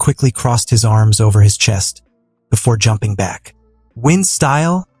opponent and quickly crossed his arms over his chest, before jumping back. Wind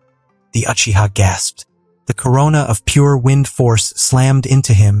style? The Uchiha gasped. The corona of pure wind force slammed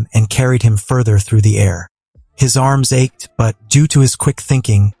into him and carried him further through the air. His arms ached, but due to his quick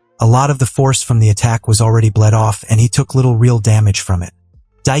thinking, a lot of the force from the attack was already bled off and he took little real damage from it.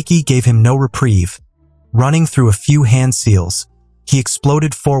 Daiki gave him no reprieve. Running through a few hand seals, he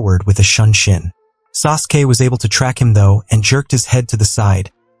exploded forward with a shunshin. Sasuke was able to track him though and jerked his head to the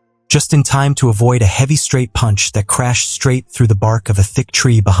side, just in time to avoid a heavy straight punch that crashed straight through the bark of a thick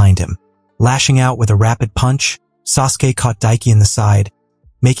tree behind him. Lashing out with a rapid punch, Sasuke caught Daiki in the side,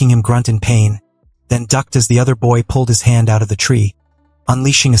 making him grunt in pain, then ducked as the other boy pulled his hand out of the tree,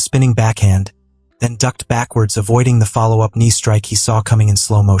 unleashing a spinning backhand, then ducked backwards, avoiding the follow-up knee strike he saw coming in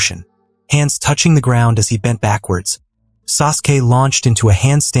slow motion. Hands touching the ground as he bent backwards, Sasuke launched into a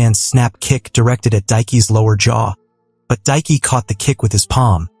handstand snap kick directed at Daiki's lower jaw, but Daiki caught the kick with his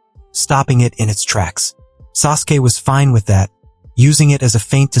palm, stopping it in its tracks. Sasuke was fine with that, using it as a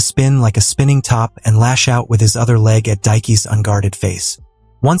feint to spin like a spinning top and lash out with his other leg at Daiki's unguarded face.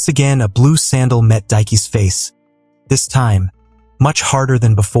 Once again, a blue sandal met Daiki's face, this time much harder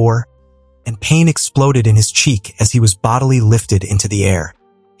than before, and pain exploded in his cheek as he was bodily lifted into the air.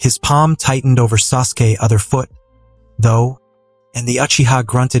 His palm tightened over Sasuke's other foot, though, and the Uchiha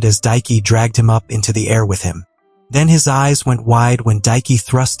grunted as Daiki dragged him up into the air with him. Then his eyes went wide when Daiki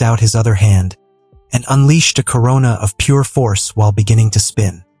thrust out his other hand and unleashed a corona of pure force while beginning to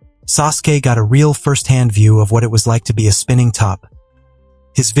spin. Sasuke got a real first-hand view of what it was like to be a spinning top,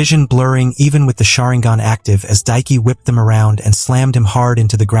 his vision blurring even with the Sharingan active as Daiki whipped them around and slammed him hard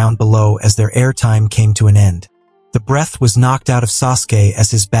into the ground below as their airtime came to an end. The breath was knocked out of Sasuke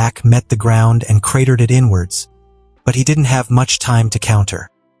as his back met the ground and cratered it inwards, but he didn't have much time to counter.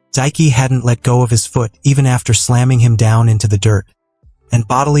 Daiki hadn't let go of his foot even after slamming him down into the dirt, and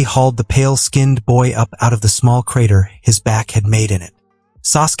bodily hauled the pale-skinned boy up out of the small crater his back had made in it.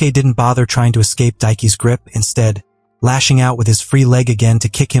 Sasuke didn't bother trying to escape Daiki's grip, instead lashing out with his free leg again to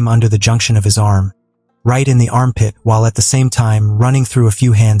kick him under the junction of his arm, right in the armpit, while at the same time running through a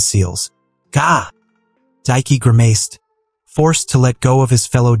few hand seals. Gah! Daiki grimaced, forced to let go of his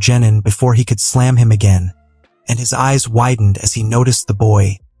fellow Genin before he could slam him again, and his eyes widened as he noticed the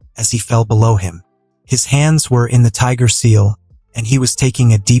boy as he fell below him. His hands were in the tiger seal, and he was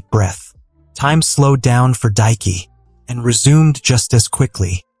taking a deep breath. Time slowed down for Daiki, and resumed just as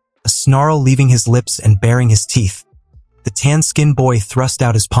quickly, a snarl leaving his lips and baring his teeth. The tan-skinned boy thrust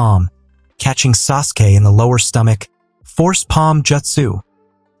out his palm, catching Sasuke in the lower stomach. "Force palm jutsu,"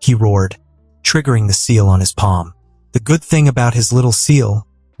 he roared, triggering the seal on his palm. The good thing about his little seal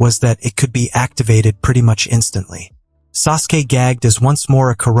was that it could be activated pretty much instantly. Sasuke gagged as once more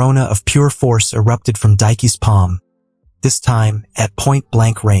a corona of pure force erupted from Daiki's palm, this time at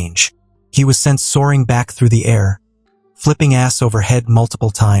point-blank range. He was sent soaring back through the air, flipping ass overhead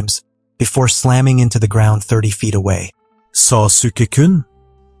multiple times, before slamming into the ground 30 feet away. Sasuke-kun?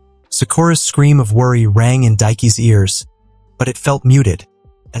 Sakura's scream of worry rang in Daiki's ears, but it felt muted,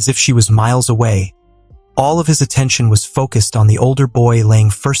 as if she was miles away. All of his attention was focused on the older boy laying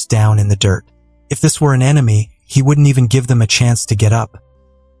first down in the dirt. If this were an enemy, he wouldn't even give them a chance to get up.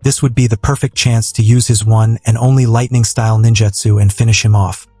 This would be the perfect chance to use his one and only lightning-style ninjutsu and finish him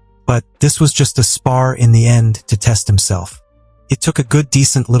off. But this was just a spar in the end to test himself. It took a good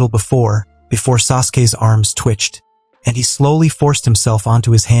decent little before Sasuke's arms twitched, and he slowly forced himself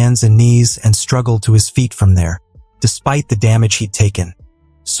onto his hands and knees and struggled to his feet from there, despite the damage he'd taken.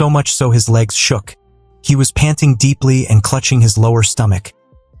 So much so his legs shook. He was panting deeply and clutching his lower stomach,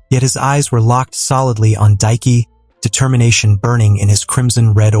 yet his eyes were locked solidly on Daiki, determination burning in his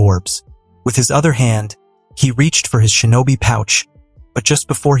crimson-red orbs. With his other hand, he reached for his shinobi pouch, but just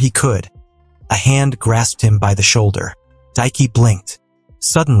before he could, a hand grasped him by the shoulder. Daiki blinked.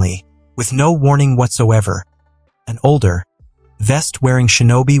 Suddenly, with no warning whatsoever, an older, vest-wearing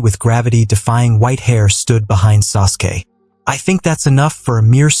shinobi with gravity-defying white hair stood behind Sasuke. "I think that's enough for a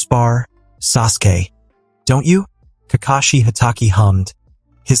mere spar, Sasuke. Don't you?" Kakashi Hatake hummed,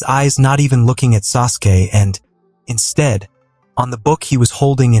 his eyes not even looking at Sasuke and, instead, on the book he was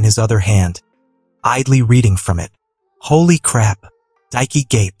holding in his other hand, idly reading from it. Holy crap! Daiki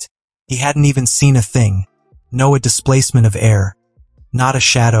gaped. He hadn't even seen a thing. No a displacement of air. Not a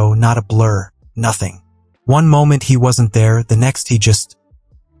shadow, not a blur, nothing. One moment he wasn't there, the next he just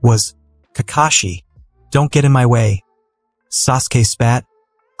was. "Kakashi, don't get in my way," Sasuke spat,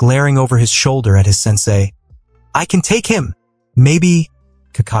 glaring over his shoulder at his sensei. "I can take him." "Maybe,"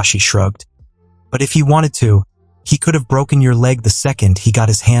 Kakashi shrugged. "But if he wanted to, he could have broken your leg the second he got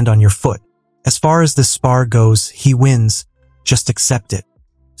his hand on your foot. As far as this spar goes, he wins. Just accept it."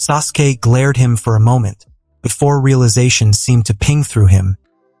 Sasuke glared him for a moment, before realization seemed to ping through him.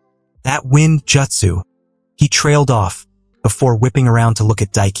 That wind jutsu. He trailed off, before whipping around to look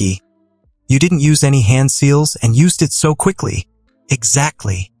at Daiki. "You didn't use any hand seals and used it so quickly."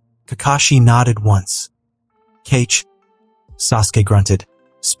 "Exactly." Kakashi nodded once. "Kach," Sasuke grunted,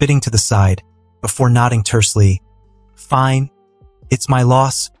 spitting to the side, before nodding tersely. "Fine. It's my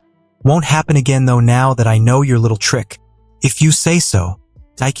loss. Won't happen again though now that I know your little trick." "If you say so."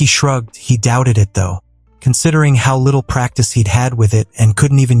 Daiki shrugged. He doubted it though, considering how little practice he'd had with it and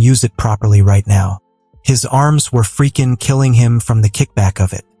couldn't even use it properly right now. His arms were freaking killing him from the kickback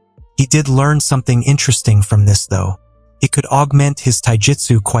of it. He did learn something interesting from this though. It could augment his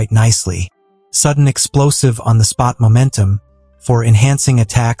taijutsu quite nicely. Sudden explosive on-the-spot momentum for enhancing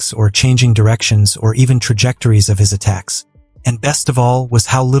attacks or changing directions or even trajectories of his attacks. And best of all was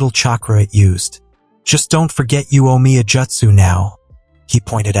how little chakra it used. Just don't forget you owe me a jutsu now, he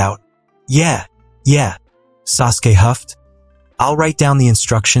pointed out. Yeah, Sasuke huffed. I'll write down the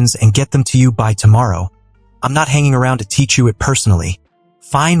instructions and get them to you by tomorrow. I'm not hanging around to teach you it personally.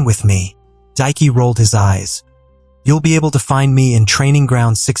 Fine with me. Daiki rolled his eyes. You'll be able to find me in Training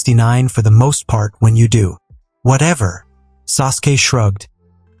Ground 69 for the most part when you do. Whatever. Sasuke shrugged,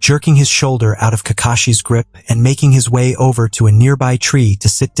 jerking his shoulder out of Kakashi's grip and making his way over to a nearby tree to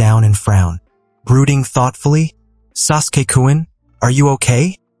sit down and frown. Brooding thoughtfully, Sasuke-kun, are you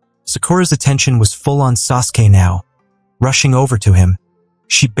okay? Sakura's attention was full on Sasuke now. Rushing over to him,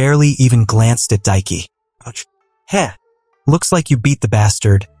 she barely even glanced at Daiki. Heh, looks like you beat the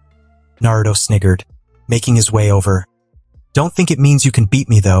bastard, Naruto sniggered, making his way over. Don't think it means you can beat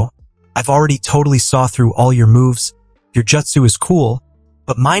me though. I've already totally saw through all your moves. Your jutsu is cool,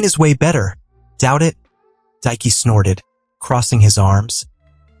 but mine is way better. Doubt it? Daiki snorted, crossing his arms.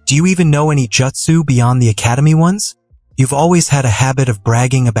 Do you even know any jutsu beyond the academy ones? You've always had a habit of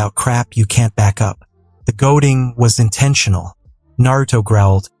bragging about crap you can't back up. The goading was intentional. Naruto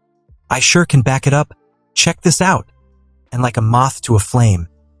growled. I sure can back it up. Check this out. And like a moth to a flame,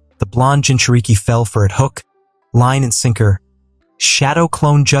 the blonde Jinchuriki fell for it hook, line and sinker. Shadow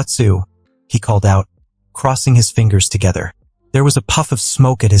clone jutsu, he called out, crossing his fingers together. There was a puff of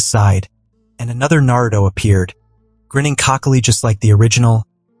smoke at his side, and another Naruto appeared, grinning cockily just like the original.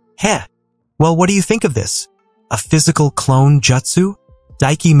 Heh, well, what do you think of this? A physical clone jutsu?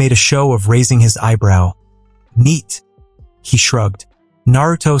 Daiki made a show of raising his eyebrow. Neat, he shrugged.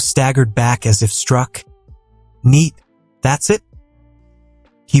 Naruto staggered back as if struck. Neat, that's it?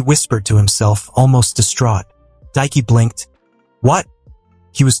 He whispered to himself, almost distraught. Daiki blinked. What?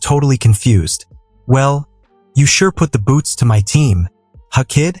 He was totally confused. Well, you sure put the boots to my team, huh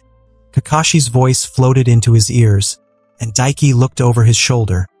kid? Kakashi's voice floated into his ears, and Daiki looked over his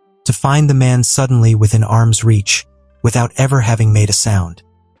shoulder to find the man suddenly within arm's reach, without ever having made a sound.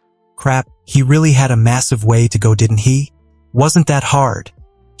 Crap, he really had a massive way to go, didn't he? Wasn't that hard?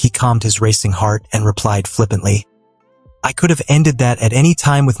 He calmed his racing heart and replied flippantly. I could have ended that at any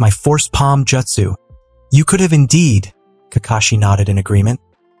time with my force palm jutsu. You could have indeed, Kakashi nodded in agreement.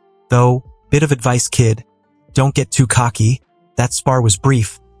 Though, bit of advice, kid. Don't get too cocky. That spar was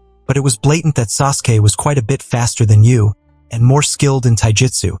brief, but it was blatant that Sasuke was quite a bit faster than you, and more skilled in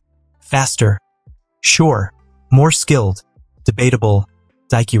taijutsu. Faster. Sure. More skilled. Debatable,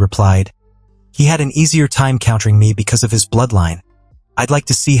 Daiki replied. He had an easier time countering me because of his bloodline. I'd like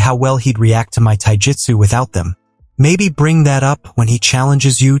to see how well he'd react to my taijutsu without them. Maybe bring that up when he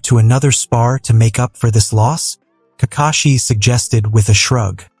challenges you to another spar to make up for this loss? Kakashi suggested with a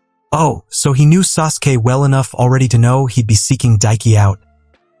shrug. Oh, so he knew Sasuke well enough already to know he'd be seeking Daiki out.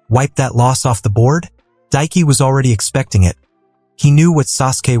 Wipe that loss off the board? Daiki was already expecting it. He knew what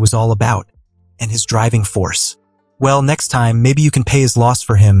Sasuke was all about, and his driving force. Well, next time, maybe you can pay his loss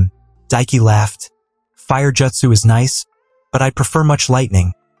for him. Daiki laughed. Fire jutsu is nice, but I'd prefer much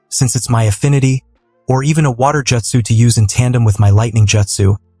lightning, since it's my affinity, or even a water jutsu to use in tandem with my lightning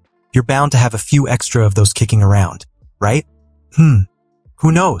jutsu. You're bound to have a few extra of those kicking around, right?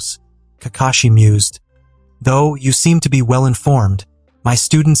 Who knows? Kakashi mused. Though you seem to be well informed, my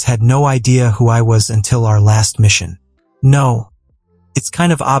students had no idea who I was until our last mission. No. It's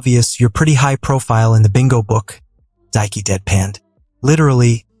kind of obvious you're pretty high profile in the bingo book, Daiki deadpanned.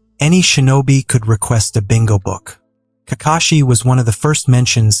 Literally, any shinobi could request a bingo book. Kakashi was one of the first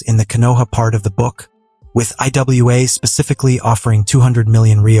mentions in the Konoha part of the book, with IWA specifically offering 200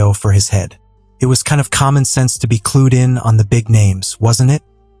 million ryo for his head. It was kind of common sense to be clued in on the big names, wasn't it?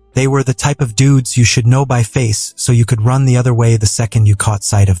 They were the type of dudes you should know by face so you could run the other way the second you caught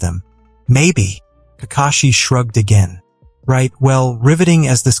sight of them. Maybe. Kakashi shrugged again. Right, well, riveting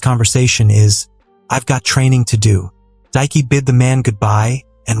as this conversation is, I've got training to do. Daiki bid the man goodbye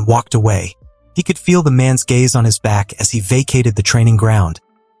and walked away. He could feel the man's gaze on his back as he vacated the training ground,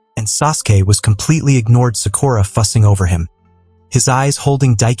 and Sasuke was completely ignored Sakura fussing over him, his eyes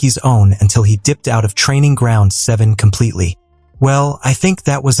holding Daiki's own until he dipped out of Training Ground 7 completely. Well, I think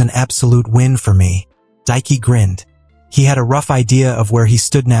that was an absolute win for me. Daiki grinned. He had a rough idea of where he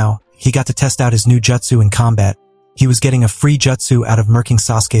stood now. He got to test out his new jutsu in combat. He was getting a free jutsu out of murking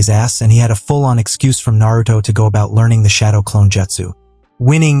Sasuke's ass, and he had a full-on excuse from Naruto to go about learning the shadow clone jutsu.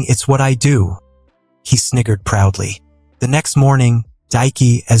 Winning, it's what I do, he sniggered proudly. The next morning,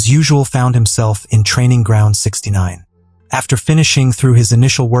 Daiki, as usual, found himself in Training Ground 69. After finishing through his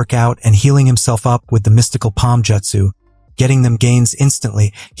initial workout and healing himself up with the mystical palm jutsu, getting them gains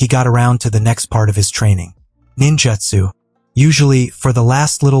instantly, he got around to the next part of his training. Ninjutsu. Usually, for the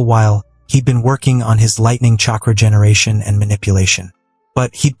last little while, he'd been working on his lightning chakra generation and manipulation.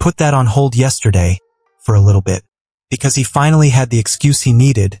 But he'd put that on hold yesterday, for a little bit, because he finally had the excuse he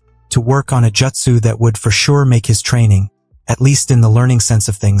needed to work on a jutsu that would for sure make his training, at least in the learning sense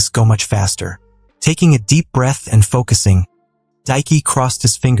of things, go much faster. Taking a deep breath and focusing, Daiki crossed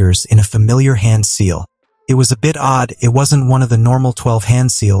his fingers in a familiar hand seal. It was a bit odd. It wasn't one of the normal 12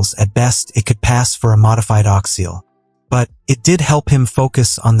 hand seals. At best, it could pass for a modified ox seal. But it did help him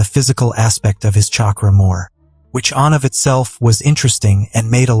focus on the physical aspect of his chakra more, which on of itself was interesting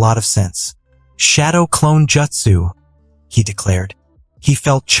and made a lot of sense. Shadow Clone Jutsu, he declared. He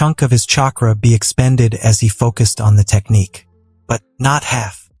felt chunk of his chakra be expended as he focused on the technique. But not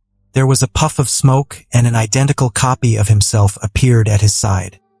half. There was a puff of smoke and an identical copy of himself appeared at his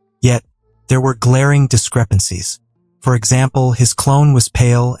side. Yet, there were glaring discrepancies. For example, his clone was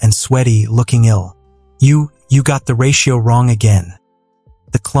pale and sweaty, looking ill. You got the ratio wrong again.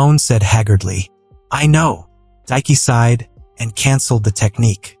 The clone said haggardly. I know. Daiki sighed and canceled the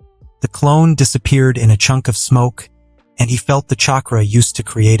technique. The clone disappeared in a chunk of smoke, and he felt the chakra used to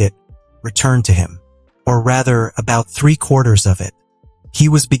create it return to him. Or rather, about 3/4 of it. He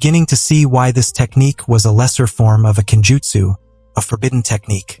was beginning to see why this technique was a lesser form of a kenjutsu, a forbidden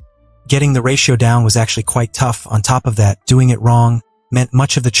technique. Getting the ratio down was actually quite tough. On top of that, doing it wrong meant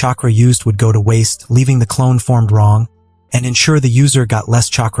much of the chakra used would go to waste, leaving the clone formed wrong, and ensure the user got less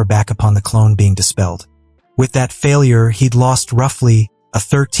chakra back upon the clone being dispelled. With that failure, he'd lost roughly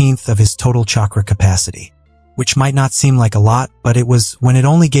 1/13 of his total chakra capacity. Which might not seem like a lot, but it was when it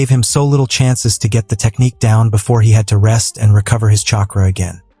only gave him so little chances to get the technique down before he had to rest and recover his chakra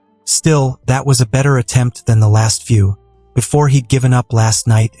again. Still, that was a better attempt than the last few, before he'd given up last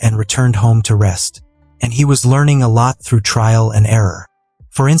night and returned home to rest. And he was learning a lot through trial and error.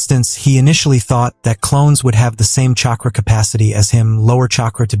 For instance, he initially thought that clones would have the same chakra capacity as him, lower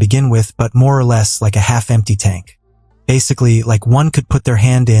chakra to begin with, but more or less like a half-empty tank. Basically, like one could put their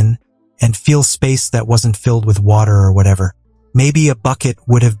hand in and feel space that wasn't filled with water or whatever. Maybe a bucket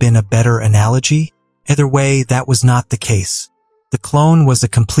would have been a better analogy. Either way, that was not the case. The clone was a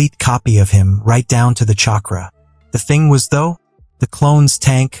complete copy of him, right down to the chakra. The thing was, though, the clone's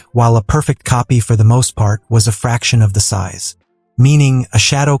tank, while a perfect copy for the most part, was a fraction of the size. Meaning, a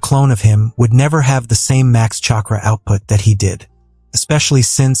shadow clone of him would never have the same max chakra output that he did. Especially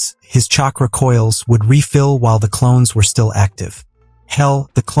since his chakra coils would refill while the clones were still active. Hell,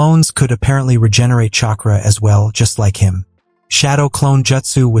 the clones could apparently regenerate chakra as well, just like him. Shadow Clone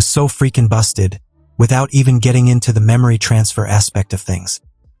Jutsu was so freaking busted, without even getting into the memory transfer aspect of things.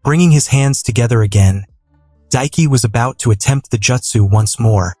 Bringing his hands together again, Daiki was about to attempt the jutsu once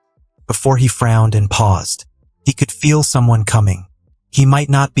more, before he frowned and paused. He could feel someone coming. He might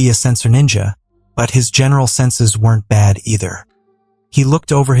not be a sensor ninja, but his general senses weren't bad either. He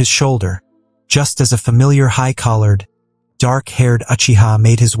looked over his shoulder, just as a familiar high-collared, dark-haired Uchiha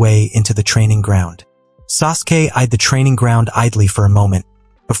made his way into the training ground. Sasuke eyed the training ground idly for a moment,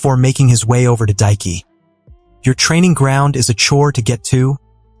 before making his way over to Daiki. Your training ground is a chore to get to?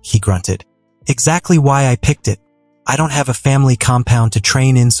 He grunted. Exactly why I picked it. I don't have a family compound to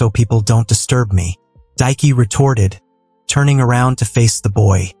train in so people don't disturb me. Daiki retorted, turning around to face the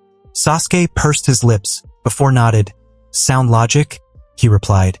boy. Sasuke pursed his lips, before nodded. Sound logic? He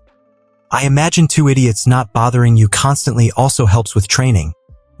replied. I imagine two idiots not bothering you constantly also helps with training.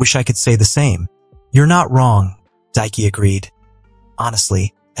 Wish I could say the same. You're not wrong, Daiki agreed.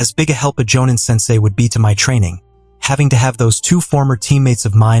 Honestly, as big a help a Jonin sensei would be to my training, having to have those two former teammates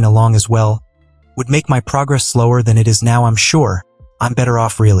of mine along as well would make my progress slower than it is now. I'm sure I'm better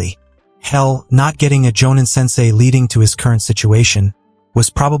off really. Hell, not getting a Jonin sensei leading to his current situation was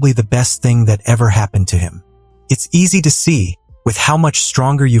probably the best thing that ever happened to him. It's easy to see, with how much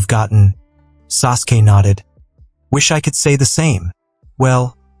stronger you've gotten. Sasuke nodded. Wish I could say the same.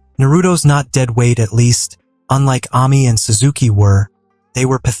 Well, Naruto's not dead weight at least, unlike Ami and Suzuki were. They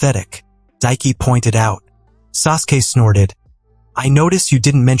were pathetic, Daiki pointed out. Sasuke snorted. I notice you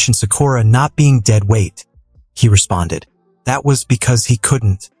didn't mention Sakura not being dead weight, he responded. That was because he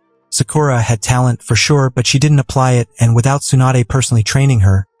couldn't. Sakura had talent for sure, but she didn't apply it, and without Tsunade personally training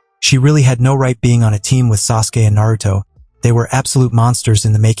her, she really had no right being on a team with Sasuke and Naruto. They were absolute monsters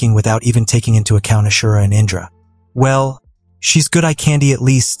in the making without even taking into account Ashura and Indra. Well, she's good eye candy at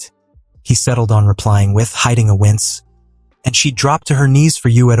least, he settled on replying with, hiding a wince. And she'd drop to her knees for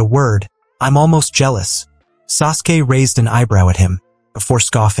you at a word. I'm almost jealous. Sasuke raised an eyebrow at him, before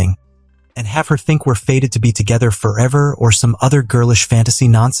scoffing. And have her think we're fated to be together forever or some other girlish fantasy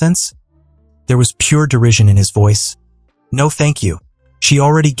nonsense? There was pure derision in his voice. No thank you. She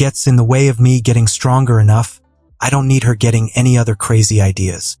already gets in the way of me getting stronger enough. I don't need her getting any other crazy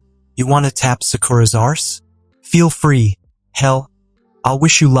ideas. You want to tap Sakura's arse? Feel free. Hell, I'll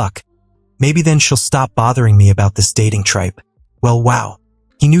wish you luck. Maybe then she'll stop bothering me about this dating tripe. Well, wow.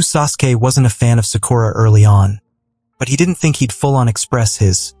 He knew Sasuke wasn't a fan of Sakura early on, but he didn't think he'd full-on express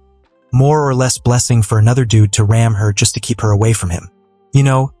his more or less blessing for another dude to ram her just to keep her away from him. You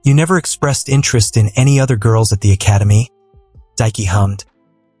know, you never expressed interest in any other girls at the academy? Daiki hummed.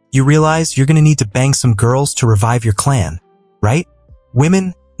 You realize you're gonna need to bang some girls to revive your clan, right?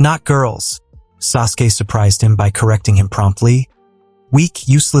 Women, not girls. Sasuke surprised him by correcting him promptly. Weak,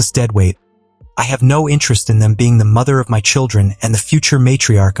 useless deadweight. I have no interest in them being the mother of my children and the future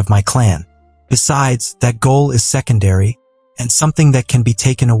matriarch of my clan. Besides, that goal is secondary and something that can be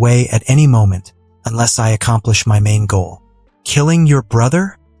taken away at any moment unless I accomplish my main goal. Killing your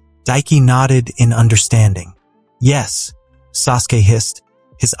brother? Daiki nodded in understanding. Yes, Sasuke hissed,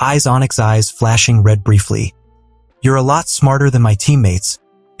 his onyx eyes flashing red briefly. You're a lot smarter than my teammates,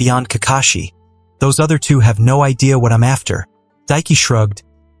 beyond Kakashi. Those other two have no idea what I'm after. Daiki shrugged.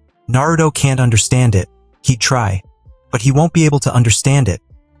 Naruto can't understand it. He'd try, but he won't be able to understand it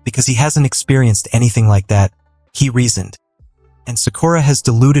because he hasn't experienced anything like that, he reasoned. And Sakura has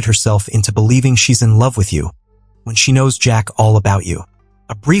deluded herself into believing she's in love with you when she knows Jack all about you.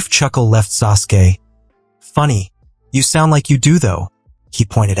 A brief chuckle left Sasuke. Funny, you sound like you do though, he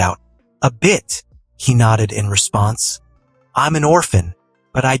pointed out. A bit, he nodded in response. I'm an orphan,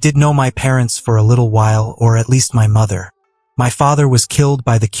 but I did know my parents for a little while, or at least my mother. My father was killed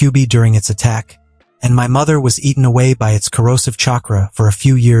by the Kyuubi during its attack, and my mother was eaten away by its corrosive chakra for a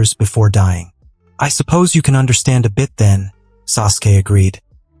few years before dying. I suppose you can understand a bit then, Sasuke agreed.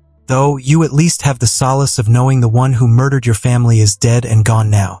 Though you at least have the solace of knowing the one who murdered your family is dead and gone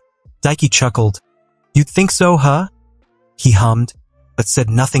now. Daiki chuckled. You'd think so, huh? He hummed, but said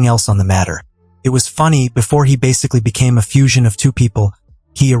nothing else on the matter. It was funny, before he basically became a fusion of two people,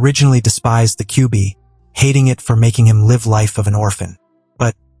 he originally despised the Kyuubi, hating it for making him live life of an orphan.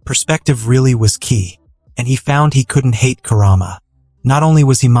 But perspective really was key, and he found he couldn't hate Kurama. Not only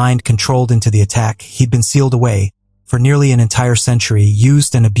was he mind-controlled into the attack, he'd been sealed away for nearly an entire century,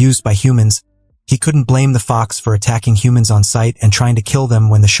 used and abused by humans. He couldn't blame the fox for attacking humans on sight and trying to kill them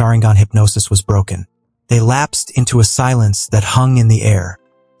when the Sharingan hypnosis was broken. They lapsed into a silence that hung in the air.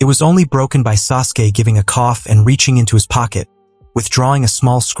 It was only broken by Sasuke giving a cough and reaching into his pocket, withdrawing a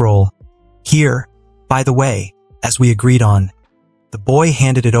small scroll. Here, by the way, as we agreed on. The boy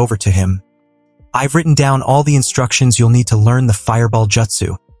handed it over to him. I've written down all the instructions you'll need to learn the fireball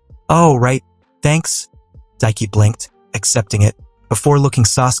jutsu. Oh, right. Thanks. Daiki blinked, accepting it, before looking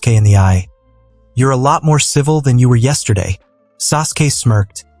Sasuke in the eye. You're a lot more civil than you were yesterday. Sasuke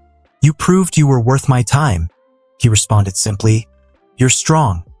smirked. You proved you were worth my time, he responded simply. You're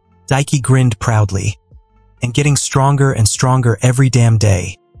strong. Daiki grinned proudly. And getting stronger and stronger every damn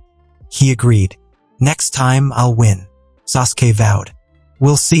day. He agreed. Next time I'll win, Sasuke vowed.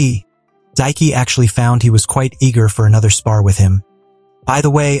 We'll see. Daiki actually found he was quite eager for another spar with him. By the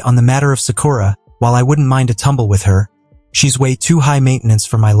way, on the matter of Sakura, while I wouldn't mind a tumble with her, she's way too high maintenance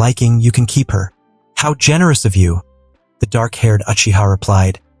for my liking. You can keep her. How generous of you, the dark-haired Uchiha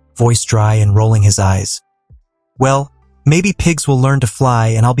replied, voice dry and rolling his eyes. Well, maybe pigs will learn to fly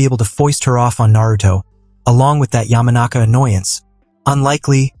and I'll be able to foist her off on Naruto, along with that Yamanaka annoyance.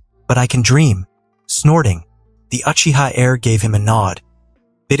 Unlikely, but I can dream. Snorting, the Uchiha heir gave him a nod,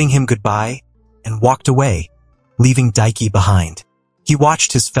 bidding him goodbye, and walked away, leaving Daiki behind. He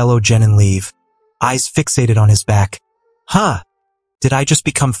watched his fellow Genin leave, eyes fixated on his back. Huh, did I just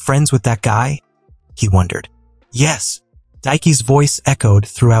become friends with that guy? He wondered. Yes, Daiki's voice echoed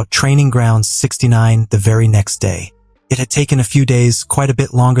throughout Training Grounds 69 the very next day. It had taken a few days, quite a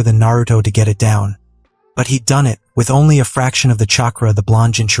bit longer than Naruto to get it down. But he'd done it with only a fraction of the chakra the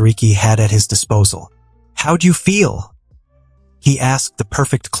blonde Jinchuriki had at his disposal. How'd you feel? He asked the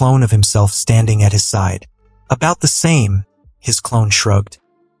perfect clone of himself standing at his side. About the same, his clone shrugged.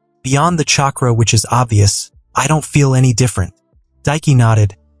 Beyond the chakra, which is obvious, I don't feel any different. Daiki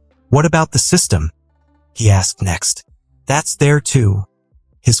nodded. What about the system? He asked next. That's there too,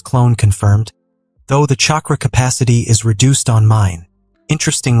 his clone confirmed, though the chakra capacity is reduced on mine.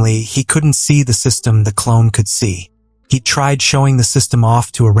 Interestingly, he couldn't see the system the clone could see. He tried showing the system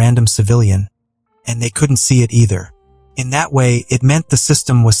off to a random civilian, and they couldn't see it either. In that way, it meant the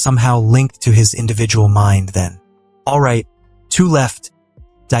system was somehow linked to his individual mind then. Alright, 2 left.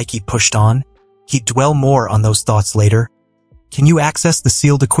 Daiki pushed on. He'd dwell more on those thoughts later. Can you access the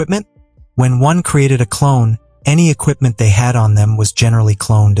sealed equipment? When one created a clone, any equipment they had on them was generally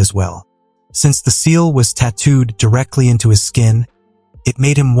cloned as well. Since the seal was tattooed directly into his skin, it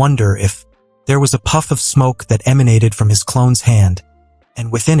made him wonder if there was a puff of smoke that emanated from his clone's hand,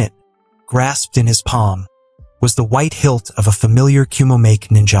 and within it, grasped in his palm, was the white hilt of a familiar Kumomake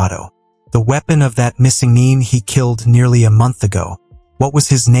ninjato. The weapon of that missing nin he killed nearly a month ago. What was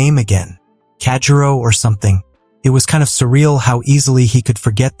his name again? Kajiro or something? It was kind of surreal how easily he could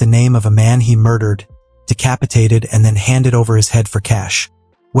forget the name of a man he murdered, decapitated, and then handed over his head for cash.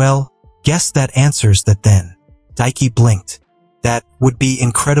 Well, guess that answers that then. Daiki blinked. That would be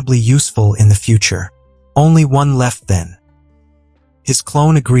incredibly useful in the future. Only one left then. His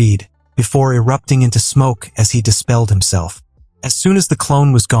clone agreed, before erupting into smoke as he dispelled himself. As soon as the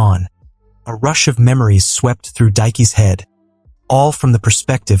clone was gone, a rush of memories swept through Daiki's head, all from the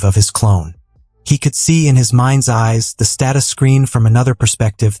perspective of his clone. He could see in his mind's eyes the status screen from another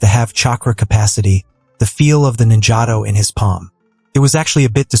perspective, the have chakra capacity, the feel of the ninjato in his palm. It was actually a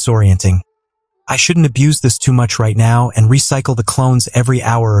bit disorienting. I shouldn't abuse this too much right now and recycle the clones every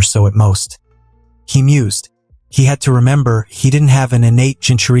hour or so at most. He mused. He had to remember he didn't have an innate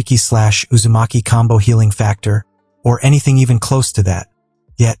Jinchuriki/Uzumaki combo healing factor, or anything even close to that.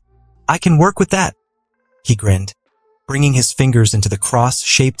 Yet, I can work with that. He grinned, bringing his fingers into the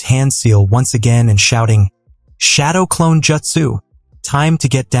cross-shaped hand seal once again and shouting, Shadow Clone Jutsu! Time to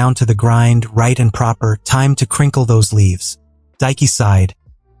get down to the grind, right and proper, time to crinkle those leaves. Daiki sighed,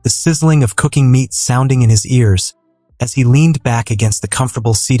 the sizzling of cooking meat sounding in his ears as he leaned back against the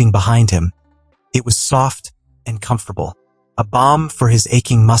comfortable seating behind him. It was soft and comfortable, a balm for his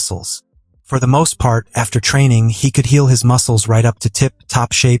aching muscles. For the most part, after training, he could heal his muscles right up to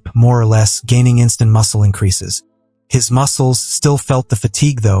tip-top shape, more or less, gaining instant muscle increases. His muscles still felt the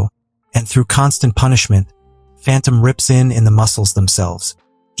fatigue though, and through constant punishment, Phantom rips in the muscles themselves.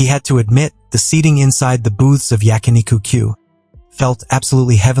 He had to admit, the seating inside the booths of Yakiniku-Q felt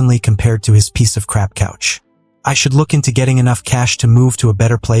absolutely heavenly compared to his piece of crap couch. I should look into getting enough cash to move to a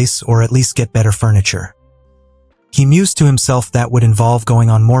better place or at least get better furniture. He mused to himself that would involve going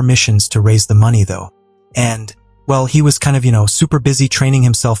on more missions to raise the money though. And, well, he was kind of, super busy training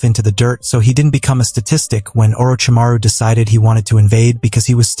himself into the dirt, so he didn't become a statistic when Orochimaru decided he wanted to invade because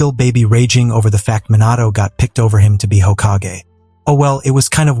he was still baby raging over the fact Minato got picked over him to be Hokage. Oh well, it was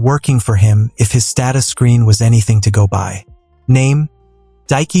kind of working for him if his status screen was anything to go by. Name: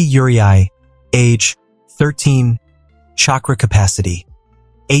 Daiki Uriai. Age: 13. Chakra capacity: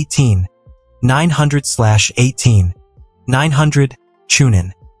 18. 900/18. 900.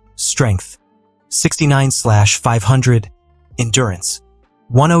 Chunin. Strength: 69/500. Endurance: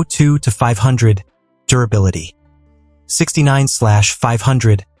 102 to 500. Durability: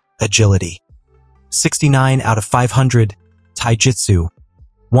 69/500. Agility: 69 out of 500. Taijutsu: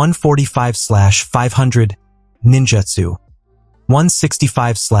 145/500. Ninjutsu: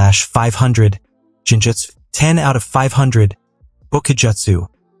 165/500. Jinjutsu: 10 out of 500. Bukijutsu: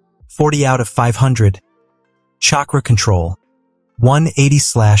 40 out of 500. Chakra control: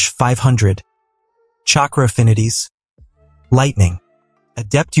 180/500. Chakra affinities: lightning.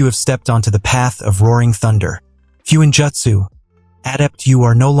 Adept, you have stepped onto the path of roaring thunder. Fuinjutsu: adept, you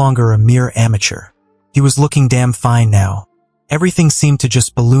are no longer a mere amateur. He was looking damn fine now. Everything seemed to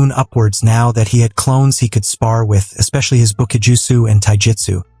just balloon upwards now that he had clones he could spar with, especially his Bukijutsu and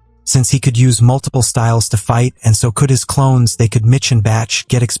Taijutsu. Since he could use multiple styles to fight, and so could his clones, they could mix and batch,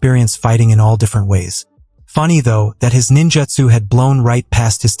 get experience fighting in all different ways. Funny though, that his ninjutsu had blown right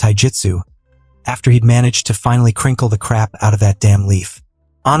past his taijutsu, after he'd managed to finally crinkle the crap out of that damn leaf.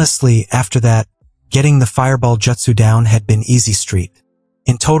 Honestly, after that, getting the fireball jutsu down had been easy street.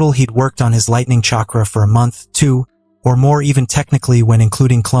 In total, he'd worked on his lightning chakra for a month, 2, or more even technically when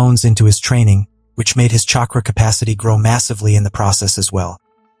including clones into his training, which made his chakra capacity grow massively in the process as well.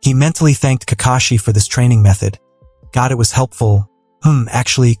 He mentally thanked Kakashi for this training method. God, it was helpful.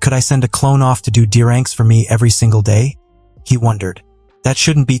 Actually, could I send a clone off to do D-ranks for me every single day? He wondered. That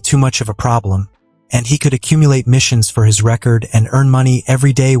shouldn't be too much of a problem, and he could accumulate missions for his record and earn money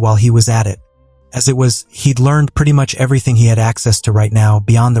every day while he was at it. As it was, he'd learned pretty much everything he had access to right now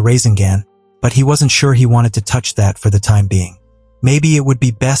beyond the Rasengan, but he wasn't sure he wanted to touch that for the time being. Maybe it would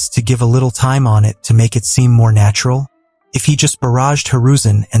be best to give a little time on it to make it seem more natural. If he just barraged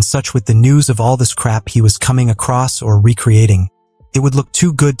Hiruzen and such with the news of all this crap he was coming across or recreating, it would look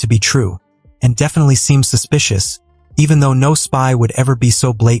too good to be true, and definitely seem suspicious, even though no spy would ever be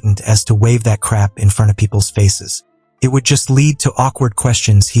so blatant as to wave that crap in front of people's faces. It would just lead to awkward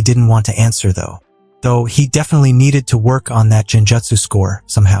questions he didn't want to answer though he definitely needed to work on that Jinjutsu score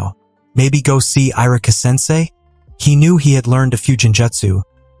somehow. Maybe go see Irika-sensei? He knew he had learned a few Jinjutsu.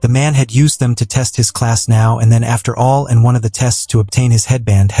 The man had used them to test his class now, and then after all, and one of the tests to obtain his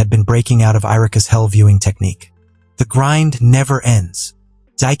headband had been breaking out of Irika's hell viewing technique. The grind never ends.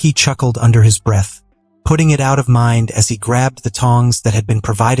 Daiki chuckled under his breath, putting it out of mind as he grabbed the tongs that had been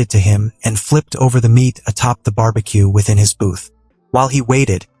provided to him and flipped over the meat atop the barbecue within his booth. While he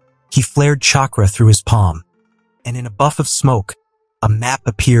waited, He flared chakra through his palm, and in a buff of smoke, a map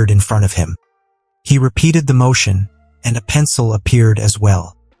appeared in front of him. He repeated the motion, and a pencil appeared as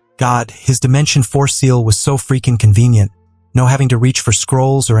well. God, his Dimension 4 seal was so freaking convenient. No having to reach for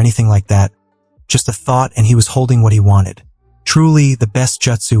scrolls or anything like that. Just a thought and he was holding what he wanted. Truly the best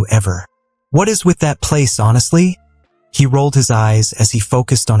jutsu ever. What is with that place, honestly? He rolled his eyes as he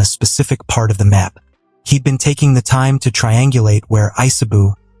focused on a specific part of the map. He'd been taking the time to triangulate where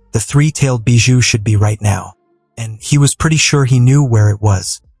Isabu, the three-tailed bijou, should be right now. And he was pretty sure he knew where it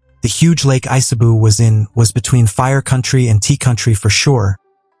was. The huge lake Isabu was between Fire Country and Tea Country for sure,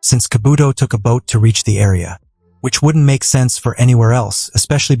 since Kabuto took a boat to reach the area, which wouldn't make sense for anywhere else,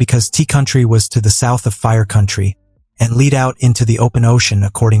 especially because Tea Country was to the south of Fire Country and lead out into the open ocean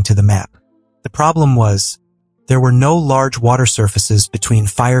according to the map. The problem was, there were no large water surfaces between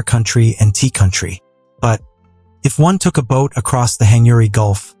Fire Country and Tea Country, but if one took a boat across the Hanguri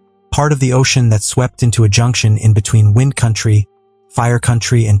Gulf, part of the ocean that swept into a junction in between Wind Country, Fire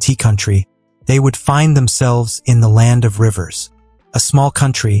Country, and Tea Country, they would find themselves in the Land of Rivers, a small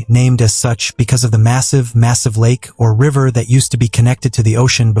country named as such because of the massive lake or river that used to be connected to the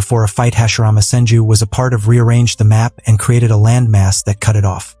ocean before a fight. Hashirama Senju was a part of rearranged the map and created a landmass that cut it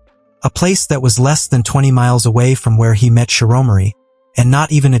off. A place that was less than 20 miles away from where he met Shiromori, and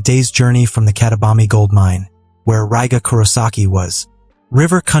not even a day's journey from the Katabami gold mine, where Raiga Kurosaki was.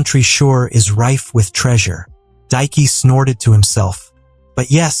 River Country sure is rife with treasure. Daiki snorted to himself.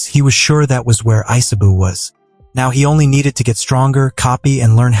 But yes, he was sure that was where Isabu was. Now he only needed to get stronger, copy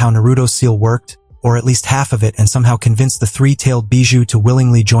and learn how Naruto's seal worked, or at least half of it, and somehow convince the three-tailed bijou to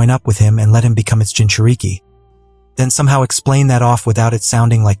willingly join up with him and let him become its Jinchuriki. Then somehow explain that off without it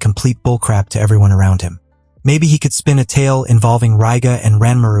sounding like complete bullcrap to everyone around him. Maybe he could spin a tale involving Raiga and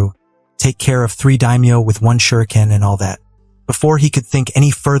Ranmaru, take care of 3 daimyo with 1 shuriken and all that. Before he could think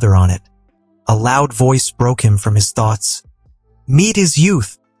any further on it, a loud voice broke him from his thoughts. Meat is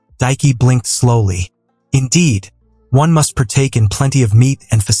youth. Daiki blinked slowly. Indeed, one must partake in plenty of meat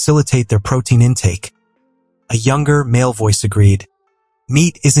and facilitate their protein intake. A younger male voice agreed.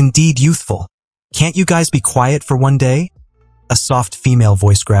 Meat is indeed youthful. Can't you guys be quiet for one day? A soft female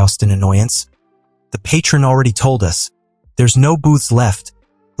voice groused in annoyance. The patron already told us. There's no booths left.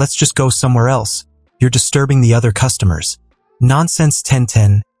 Let's just go somewhere else. You're disturbing the other customers. Nonsense,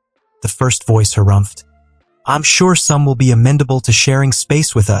 Tenten. The first voice harumphed. I'm sure some will be amendable to sharing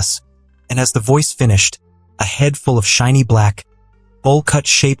space with us. And as the voice finished, a head full of shiny black, bowl-cut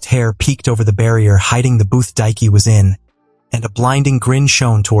shaped hair peeked over the barrier hiding the booth Daiki was in, and a blinding grin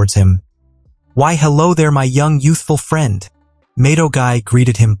shone towards him. Why hello there, my young youthful friend. Mado Guy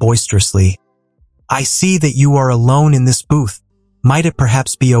greeted him boisterously. I see that you are alone in this booth. Might it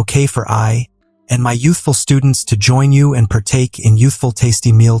perhaps be okay for I and my youthful students to join you and partake in youthful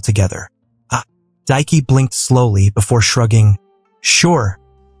tasty meal together? Daiki blinked slowly before shrugging. Sure.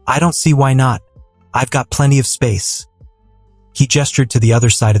 I don't see why not. I've got plenty of space. He gestured to the other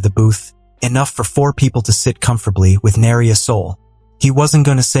side of the booth, enough for 4 people to sit comfortably with nary a soul. He wasn't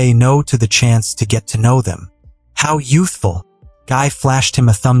going to say no to the chance to get to know them. How youthful! Guy flashed him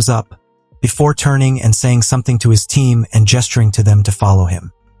a thumbs up, before turning and saying something to his team and gesturing to them to follow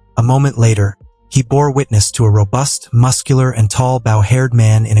him. A moment later, he bore witness to a robust, muscular, and tall bow-haired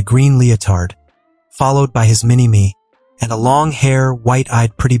man in a green leotard, followed by his mini-me, and a long-hair,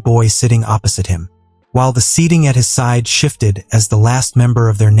 white-eyed pretty boy sitting opposite him, while the seating at his side shifted as the last member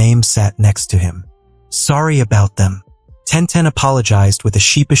of their name sat next to him. Sorry about them. Tenten apologized with a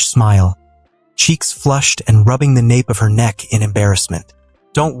sheepish smile, cheeks flushed and rubbing the nape of her neck in embarrassment.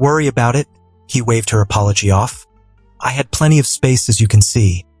 Don't worry about it, he waved her apology off. I had plenty of space, as you can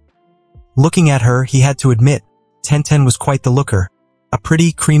see. Looking at her, he had to admit, Tenten was quite the looker. A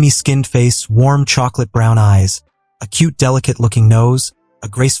pretty, creamy-skinned face, warm chocolate-brown eyes, a cute, delicate-looking nose, a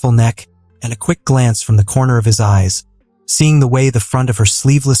graceful neck, and a quick glance from the corner of his eyes, seeing the way the front of her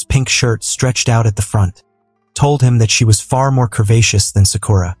sleeveless pink shirt stretched out at the front, told him that she was far more curvaceous than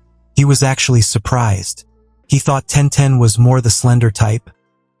Sakura. He was actually surprised. He thought Tenten was more the slender type,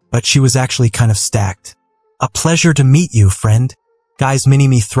 but she was actually kind of stacked. A pleasure to meet you, friend. Guy's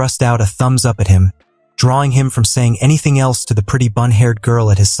mini-me thrust out a thumbs up at him, drawing him from saying anything else to the pretty bun-haired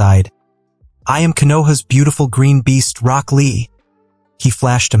girl at his side. I am Konoha's beautiful green beast, Rock Lee. He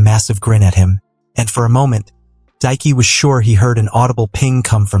flashed a massive grin at him, and for a moment, Daiki was sure he heard an audible ping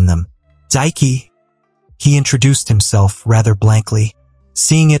come from them. Daiki. He introduced himself rather blankly.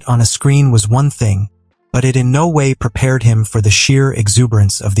 Seeing it on a screen was one thing, but it in no way prepared him for the sheer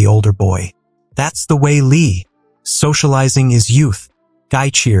exuberance of the older boy. That's the way, Lee. Socializing is youth. Guy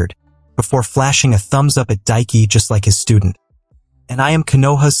cheered, before flashing a thumbs up at Daiki just like his student. And I am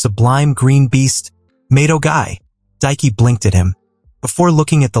Konoha's sublime green beast, Mato Guy. Daiki blinked at him, before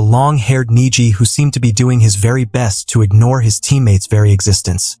looking at the long-haired Niji who seemed to be doing his very best to ignore his teammate's very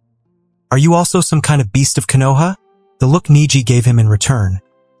existence. Are you also some kind of beast of Konoha? The look Niji gave him in return.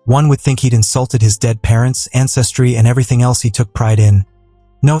 One would think he'd insulted his dead parents, ancestry, and everything else he took pride in.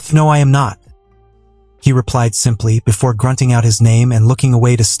 No, I am not, he replied simply, before grunting out his name and looking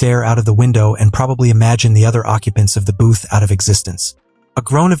away to stare out of the window and probably imagine the other occupants of the booth out of existence. A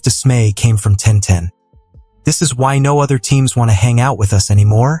groan of dismay came from Tenten. This is why no other teams want to hang out with us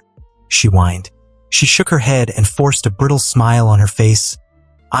anymore, she whined. She shook her head and forced a brittle smile on her face.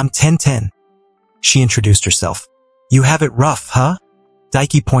 I'm Tenten, she introduced herself. You have it rough, huh?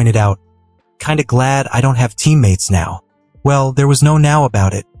 Daiki pointed out. Kinda glad I don't have teammates now. Well, there was no now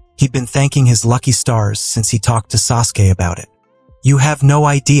about it. He'd been thanking his lucky stars since he talked to Sasuke about it. You have no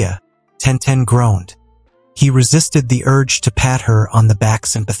idea, Tenten groaned. He resisted the urge to pat her on the back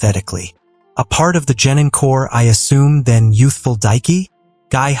sympathetically. A part of the Genin Corps, I assume, then youthful Daiki?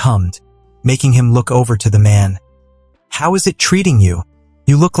 Guy hummed, making him look over to the man. How is it treating you?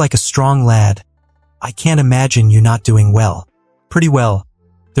 You look like a strong lad. I can't imagine you not doing well. Pretty well.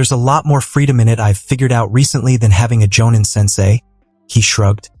 There's a lot more freedom in it I've figured out recently than having a Jonin sensei, he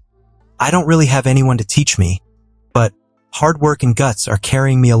shrugged. I don't really have anyone to teach me, but hard work and guts are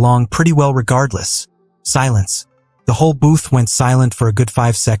carrying me along pretty well regardless. Silence. The whole booth went silent for a good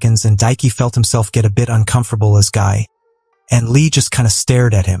 5 seconds and Daiki felt himself get a bit uncomfortable as Guy and Lee just kind of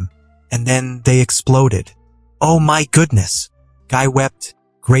stared at him. And then they exploded. Oh my goodness. Guy wept,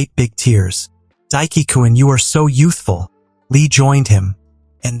 great big tears. Daiki-kun, you are so youthful. Lee joined him,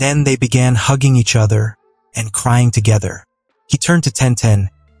 and then they began hugging each other and crying together. He turned to Tenten.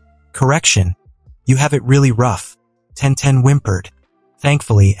 Correction, you have it really rough. Tenten whimpered.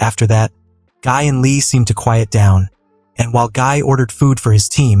 Thankfully, after that, Guy and Lee seemed to quiet down, and while Guy ordered food for his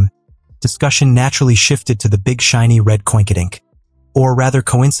team, discussion naturally shifted to the big shiny red coinkydink, or rather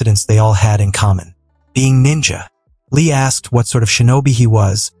coincidence they all had in common. Being ninja. Lee asked what sort of shinobi he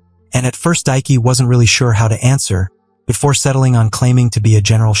was, and at first Daiki wasn't really sure how to answer, before settling on claiming to be a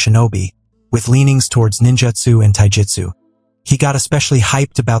general shinobi, with leanings towards ninjutsu and taijutsu. He got especially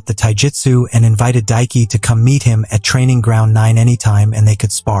hyped about the taijutsu and invited Daiki to come meet him at Training Ground 9 anytime and they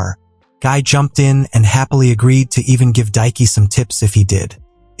could spar. Guy jumped in and happily agreed to even give Daiki some tips if he did.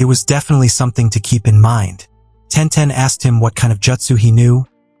 It was definitely something to keep in mind. Tenten asked him what kind of jutsu he knew,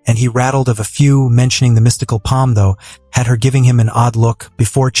 and he rattled of a few, mentioning the mystical palm though, had her giving him an odd look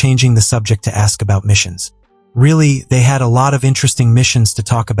before changing the subject to ask about missions. Really, they had a lot of interesting missions to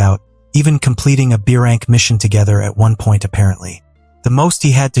talk about, even completing a B-rank mission together at one point apparently. The most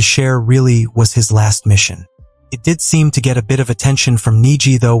he had to share really was his last mission. It did seem to get a bit of attention from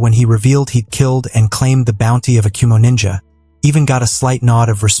Niji though when he revealed he'd killed and claimed the bounty of a Kumo ninja, even got a slight nod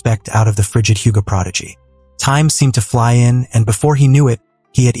of respect out of the frigid Hyuga prodigy. Time seemed to fly in, and before he knew it,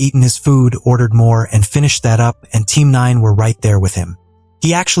 he had eaten his food, ordered more, and finished that up, and Team 9 were right there with him.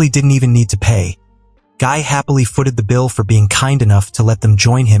 He actually didn't even need to pay. Guy happily footed the bill for being kind enough to let them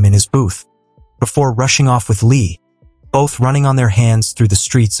join him in his booth, before rushing off with Lee, both running on their hands through the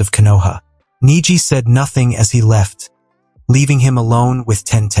streets of Konoha. Niji said nothing as he left, leaving him alone with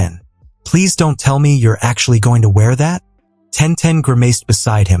Tenten. Please don't tell me you're actually going to wear that? Tenten grimaced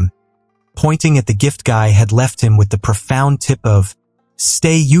beside him, pointing at the gift Guy had left him with the profound tip of,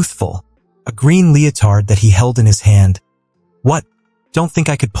 "Stay youthful," a green leotard that he held in his hand. What? Don't think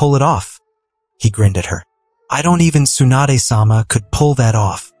I could pull it off? He grinned at her. I don't even Tsunade-sama could pull that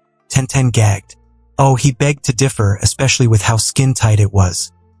off. Tenten gagged. Oh, he begged to differ, especially with how skin-tight it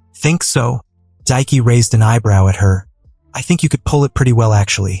was. Think so? Daiki raised an eyebrow at her. I think you could pull it pretty well,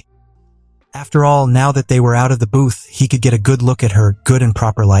 actually. After all, now that they were out of the booth, he could get a good look at her, good and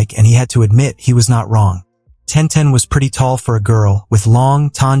proper like, and he had to admit he was not wrong. Tenten was pretty tall for a girl, with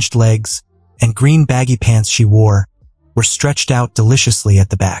long, tonged legs, and green baggy pants she wore were stretched out deliciously at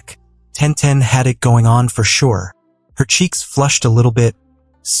the back. Tenten had it going on for sure. Her cheeks flushed a little bit.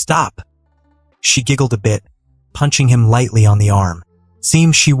 Stop! She giggled a bit, punching him lightly on the arm.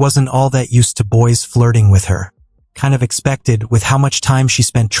 Seems she wasn't all that used to boys flirting with her. Kind of expected with how much time she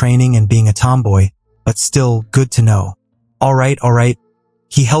spent training and being a tomboy, but still good to know. All right.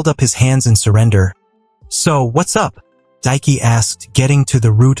 He held up his hands in surrender. So, what's up? Daiki asked, getting to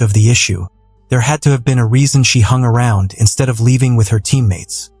the root of the issue. There had to have been a reason she hung around instead of leaving with her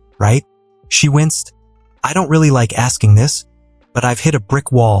teammates, right? She winced. I don't really like asking this, but I've hit a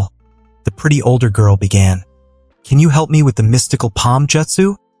brick wall. The pretty older girl began. Can you help me with the mystical palm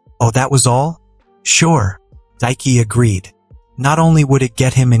jutsu? Oh, that was all? Sure. Daiki agreed. Not only would it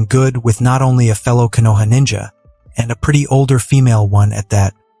get him in good with not only a fellow Konoha ninja, and a pretty older female one at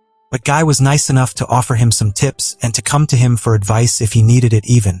that. But Guy was nice enough to offer him some tips and to come to him for advice if he needed it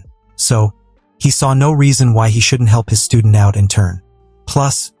even. So, he saw no reason why he shouldn't help his student out in turn.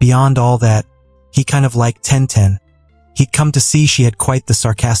 Plus, beyond all that, he kind of liked Ten. He'd come to see she had quite the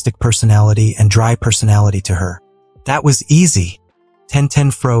sarcastic personality and dry personality to her. That was easy.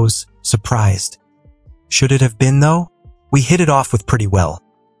 Ten froze, surprised. Should it have been though? We hit it off with pretty well,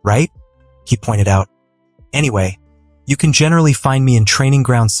 right? He pointed out. Anyway, you can generally find me in Training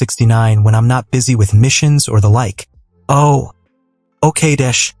Ground 69 when I'm not busy with missions or the like. Oh, okay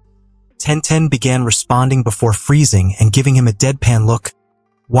Desh. Ten began responding before freezing and giving him a deadpan look.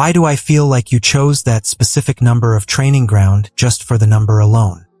 Why do I feel like you chose that specific number of Training Ground just for the number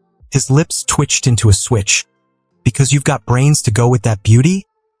alone? His lips twitched into a switch. Because you've got brains to go with that beauty?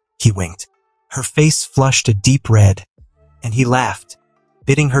 He winked. Her face flushed a deep red, and he laughed,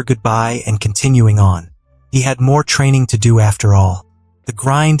 bidding her goodbye and continuing on. He had more training to do after all. The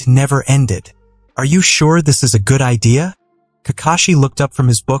grind never ended. Are you sure this is a good idea? Kakashi looked up from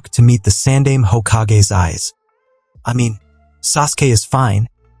his book to meet the Sandaime Hokage's eyes. I mean, Sasuke is fine,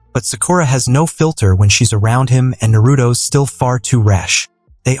 but Sakura has no filter when she's around him and Naruto's still far too rash.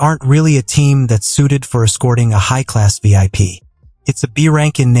 They aren't really a team that's suited for escorting a high-class VIP. It's a B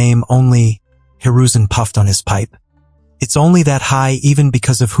rank in name only, Hiruzen puffed on his pipe. It's only that high even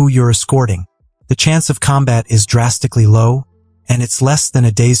because of who you're escorting. The chance of combat is drastically low, and it's less than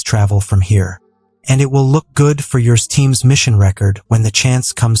a day's travel from here. And it will look good for your team's mission record when the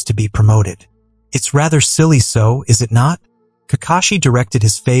chance comes to be promoted. It's rather silly so, is it not? Kakashi directed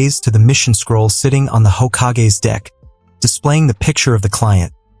his phase to the mission scroll sitting on the Hokage's deck, displaying the picture of the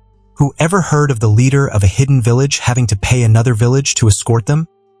client. Who ever heard of the leader of a hidden village having to pay another village to escort them?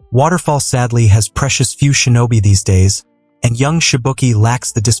 Waterfall sadly has precious few shinobi these days, and young Shibuki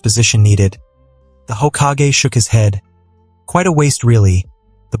lacks the disposition needed. The Hokage shook his head. Quite a waste really.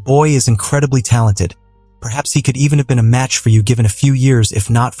 The boy is incredibly talented. Perhaps he could even have been a match for you given a few years if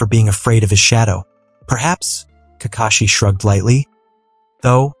not for being afraid of his shadow. Perhaps, Kakashi shrugged lightly.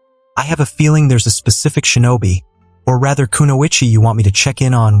 Though, I have a feeling there's a specific shinobi, or rather kunoichi you want me to check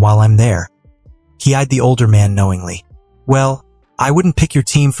in on while I'm there. He eyed the older man knowingly. Well, I wouldn't pick your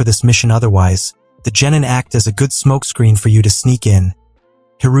team for this mission otherwise. The Genin act as a good smokescreen for you to sneak in.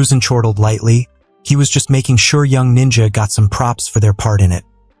 Hiruzen chortled lightly. He was just making sure young ninja got some props for their part in it.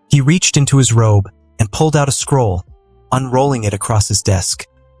 He reached into his robe and pulled out a scroll, unrolling it across his desk.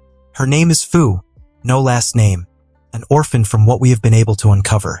 Her name is Fu, no last name, an orphan from what we have been able to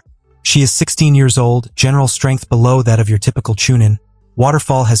uncover. She is 16 years old, general strength below that of your typical chunin.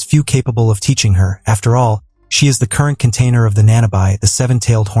 Waterfall has few capable of teaching her. After all, she is the current container of the Nanabi, the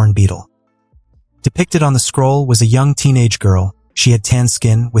seven-tailed horn beetle. Depicted on the scroll was a young teenage girl. She had tan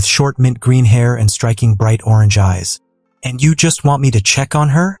skin, with short mint green hair and striking bright orange eyes. And you just want me to check on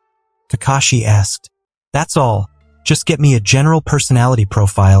her? Kakashi asked. That's all. Just get me a general personality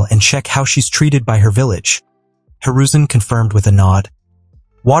profile and check how she's treated by her village. Hiruzen confirmed with a nod.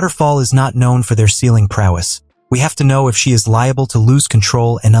 Waterfall is not known for their sealing prowess. We have to know if she is liable to lose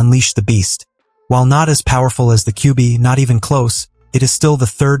control and unleash the beast. While not as powerful as the Kyuubi, not even close, it is still the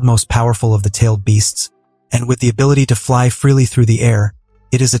third most powerful of the tailed beasts. And with the ability to fly freely through the air,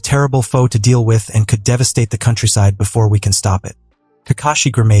 it is a terrible foe to deal with and could devastate the countryside before we can stop it.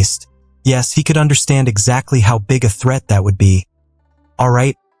 Kakashi grimaced. Yes, he could understand exactly how big a threat that would be.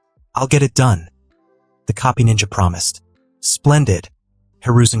 Alright, I'll get it done, the copy ninja promised. Splendid,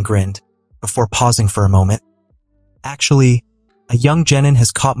 Hiruzen grinned, before pausing for a moment. Actually, a young genin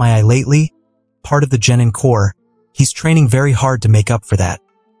has caught my eye lately, part of the genin corps. He's training very hard to make up for that.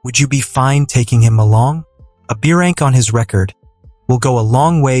 Would you be fine taking him along? A B rank on his record will go a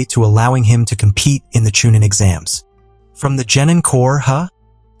long way to allowing him to compete in the Chunin exams. From the genin corps, huh?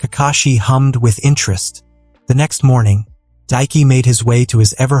 Kakashi hummed with interest. The next morning, Daiki made his way to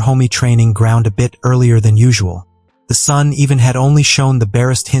his ever-homey training ground a bit earlier than usual. The sun even had only shown the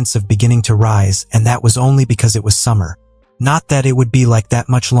barest hints of beginning to rise, and that was only because it was summer. Not that it would be like that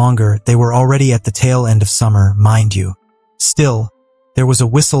much longer, they were already at the tail end of summer, mind you. Still, there was a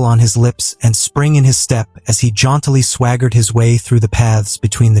whistle on his lips and spring in his step as he jauntily swaggered his way through the paths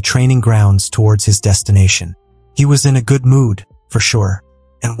between the training grounds towards his destination. He was in a good mood, for sure.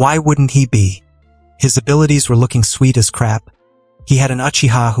 And why wouldn't he be? His abilities were looking sweet as crap. He had an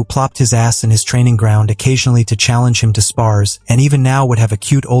Uchiha who plopped his ass in his training ground occasionally to challenge him to spars, and even now would have a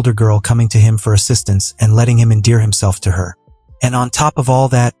cute older girl coming to him for assistance and letting him endear himself to her. And on top of all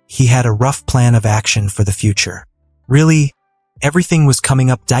that, he had a rough plan of action for the future. Really, everything was coming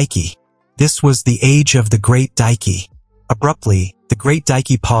up Daiki. This was the age of the great Daiki. Abruptly, The great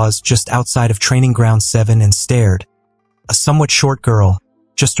Daiki paused just outside of Training Ground 7 and stared. A somewhat short girl,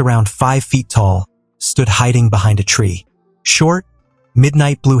 just around 5 feet tall, stood hiding behind a tree. Short,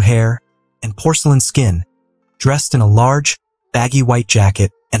 midnight blue hair, and porcelain skin, dressed in a large, baggy white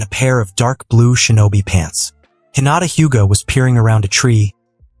jacket and a pair of dark blue shinobi pants. Hinata Hyuga was peering around a tree,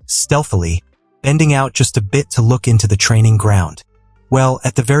 stealthily, bending out just a bit to look into the training ground. Well,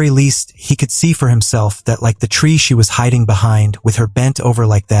 at the very least, he could see for himself that like the tree she was hiding behind, with her bent over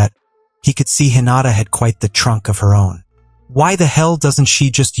like that, he could see Hinata had quite the trunk of her own. Why the hell doesn't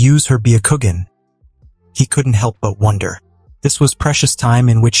she just use her Byakugan? He couldn't help but wonder. This was precious time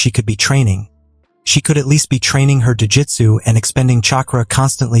in which she could be training. She could at least be training her Jujutsu and expending chakra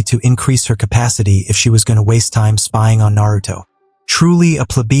constantly to increase her capacity if she was going to waste time spying on Naruto. Truly a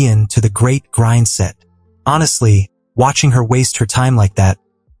plebeian to the great grind set. Honestly, watching her waste her time like that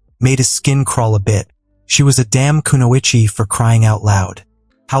made his skin crawl a bit. She was a damn kunoichi, for crying out loud.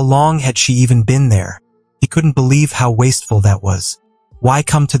 How long had she even been there? He couldn't believe how wasteful that was. Why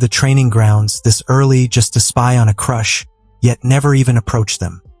come to the training grounds this early just to spy on a crush, yet never even approach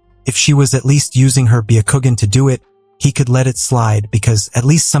them? If she was at least using her Byakugan to do it, he could let it slide because at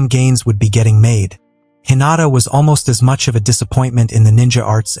least some gains would be getting made. Hinata was almost as much of a disappointment in the ninja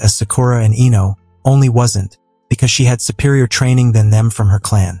arts as Sakura and Ino, only wasn't, because she had superior training than them from her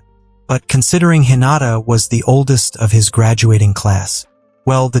clan. But considering Hinata was the oldest of his graduating class,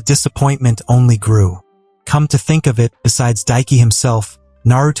 well, the disappointment only grew. Come to think of it, besides Daiki himself,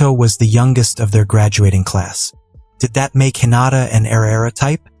 Naruto was the youngest of their graduating class. Did that make Hinata an era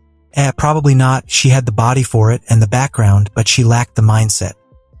type? Probably not. She had the body for it and the background, but she lacked the mindset.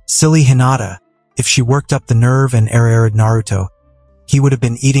 Silly Hinata. If she worked up the nerve and era-ed Naruto, he would have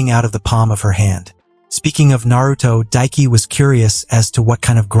been eating out of the palm of her hand. Speaking of Naruto, Daiki was curious as to what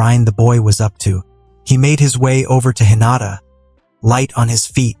kind of grind the boy was up to. He made his way over to Hinata, light on his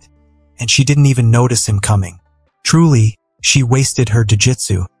feet, and she didn't even notice him coming. Truly, she wasted her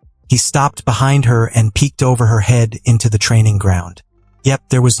jujutsu. He stopped behind her and peeked over her head into the training ground. Yep,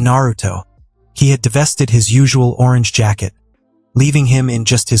 there was Naruto. He had divested his usual orange jacket, leaving him in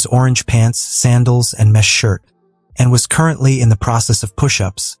just his orange pants, sandals, and mesh shirt, and was currently in the process of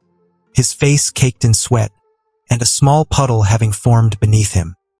push-ups, his face caked in sweat, and a small puddle having formed beneath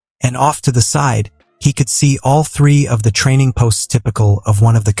him. And off to the side, he could see all 3 of the training posts typical of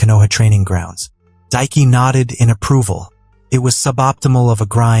one of the Konoha training grounds. Daiki nodded in approval. It was suboptimal of a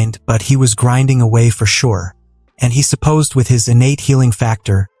grind, but he was grinding away for sure. And he supposed with his innate healing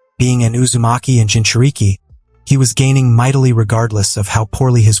factor, being an Uzumaki and Jinchuriki, he was gaining mightily regardless of how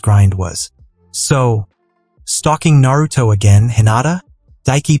poorly his grind was. So, stalking Naruto again, Hinata?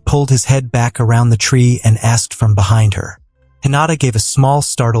 Daiki pulled his head back around the tree and asked from behind her. Hinata gave a small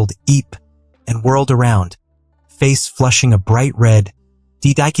startled eep and whirled around, face flushing a bright red.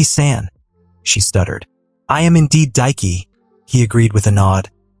 Daiki-san, she stuttered. I am indeed Daiki, he agreed with a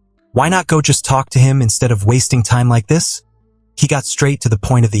nod. Why not go just talk to him instead of wasting time like this? He got straight to the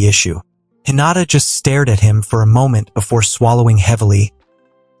point of the issue. Hinata just stared at him for a moment before swallowing heavily.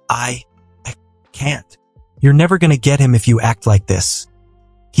 I can't. You're never gonna get him if you act like this.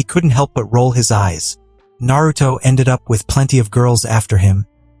 He couldn't help but roll his eyes. Naruto ended up with plenty of girls after him,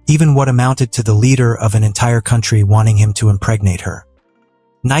 even what amounted to the leader of an entire country wanting him to impregnate her.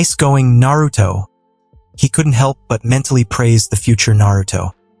 Nice going, Naruto. He couldn't help but mentally praise the future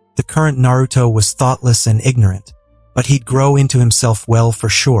Naruto. The current Naruto was thoughtless and ignorant, but he'd grow into himself well for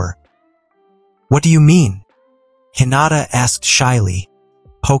sure. What do you mean? Hinata asked shyly,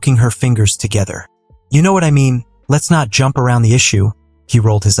 poking her fingers together. You know what I mean, let's not jump around the issue. He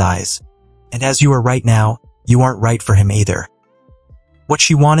rolled his eyes. And as you are right now, you aren't right for him either. What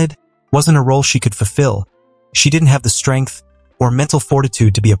she wanted wasn't a role she could fulfill. She didn't have the strength or mental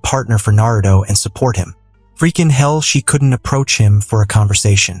fortitude to be a partner for Naruto and support him. Freaking hell, she couldn't approach him for a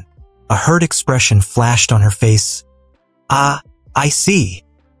conversation. A hurt expression flashed on her face. I see.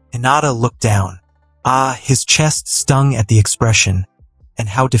 Hinata looked down. His chest stung at the expression, and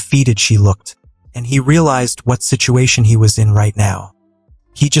how defeated she looked, and he realized what situation he was in right now.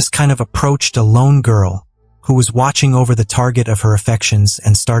 He just kind of approached a lone girl who was watching over the target of her affections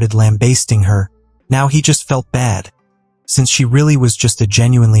and started lambasting her. Now he just felt bad, since she really was just a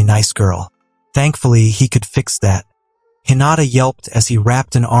genuinely nice girl. Thankfully, he could fix that. Hinata yelped as he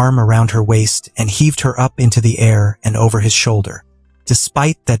wrapped an arm around her waist and heaved her up into the air and over his shoulder.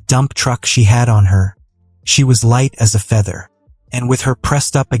 Despite that dump truck she had on her, she was light as a feather, and with her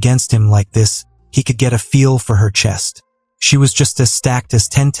pressed up against him like this, he could get a feel for her chest. She was just as stacked as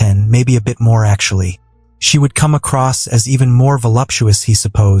Tenten, maybe a bit more actually. She would come across as even more voluptuous, he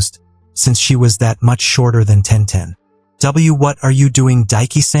supposed, since she was that much shorter than Tenten. What are you doing,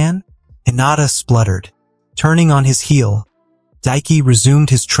 Daiki-san? Hinata spluttered. Turning on his heel, Daiki resumed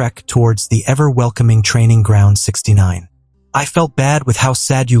his trek towards the ever-welcoming training ground 69. I felt bad with how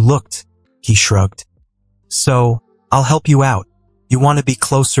sad you looked, he shrugged. So, I'll help you out. You want to be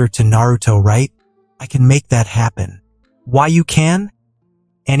closer to Naruto, right? I can make that happen. Why you can?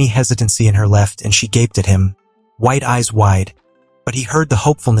 Any hesitancy in her left and she gaped at him, white eyes wide. But he heard the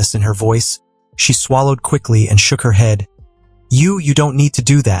hopefulness in her voice. She swallowed quickly and shook her head. You don't need to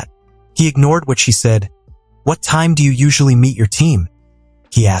do that. He ignored what she said. What time do you usually meet your team?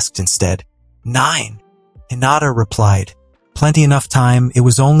 He asked instead. 9. Hinata replied. Plenty enough time. It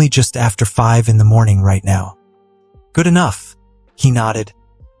was only just after 5 in the morning right now. Good enough. He nodded.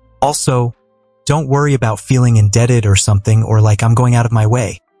 Also, don't worry about feeling indebted or something or like I'm going out of my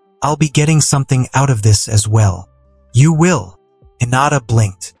way. I'll be getting something out of this as well. You will. Hinata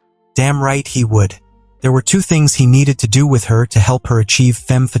blinked. Damn right he would. There were 2 things he needed to do with her to help her achieve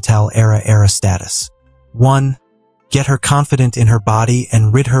femme fatale era status. 1. Get her confident in her body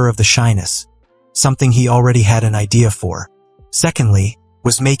and rid her of the shyness, something he already had an idea for. Secondly,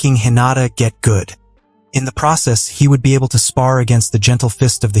 was making Hinata get good. In the process, he would be able to spar against the gentle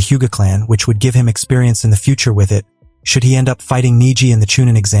fist of the Hyuga clan, which would give him experience in the future with it, should he end up fighting Niji in the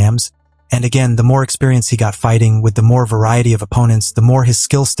Chunin exams. And again, the more experience he got fighting with the more variety of opponents, the more his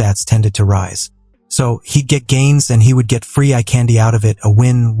skill stats tended to rise. So he'd get gains and he would get free eye candy out of it, a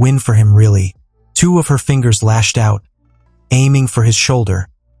win-win for him really. 2 of her fingers lashed out, aiming for his shoulder,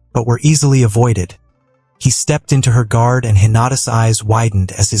 but were easily avoided. He stepped into her guard and Hinata's eyes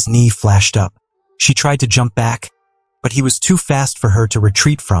widened as his knee flashed up. She tried to jump back, but he was too fast for her to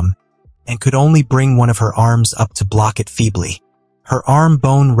retreat from, and could only bring one of her arms up to block it feebly. Her arm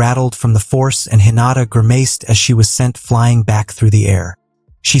bone rattled from the force and Hinata grimaced as she was sent flying back through the air.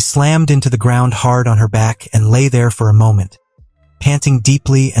 She slammed into the ground hard on her back and lay there for a moment, panting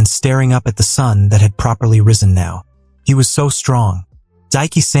deeply and staring up at the sun that had properly risen now. He was so strong.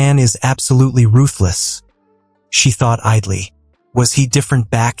 Daiki-san is absolutely ruthless, she thought idly. Was he different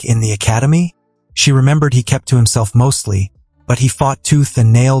back in the academy? She remembered he kept to himself mostly, but he fought tooth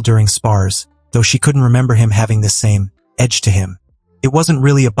and nail during spars, though she couldn't remember him having the same edge to him. It wasn't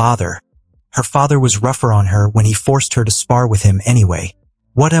really a bother. Her father was rougher on her when he forced her to spar with him anyway.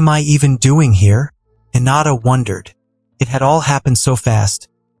 What am I even doing here? Hinata wondered. It had all happened so fast.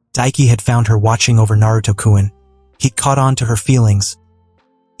 Daiki had found her watching over Naruto-kun. He'd caught on to her feelings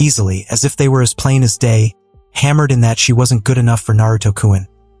easily, as if they were as plain as day, hammered in that she wasn't good enough for Naruto-kun.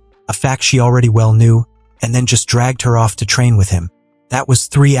 A fact she already well knew, and then just dragged her off to train with him. That was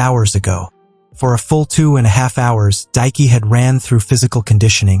 3 hours ago. For a full 2.5 hours, Daiki had ran through physical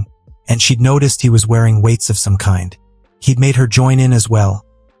conditioning, and she'd noticed he was wearing weights of some kind. He'd made her join in as well,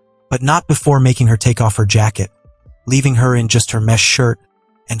 but not before making her take off her jacket, leaving her in just her mesh shirt,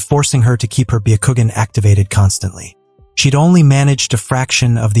 and forcing her to keep her Byakugan activated constantly. She'd only managed a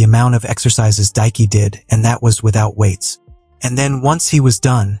fraction of the amount of exercises Daiki did, and that was without weights. And then once he was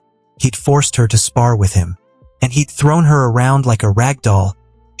done, he'd forced her to spar with him, and he'd thrown her around like a rag doll.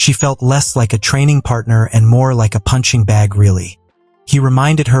 She felt less like a training partner and more like a punching bag really. He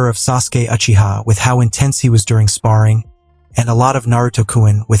reminded her of Sasuke Uchiha with how intense he was during sparring, and a lot of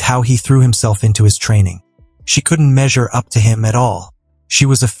Naruto-kun with how he threw himself into his training. She couldn't measure up to him at all. She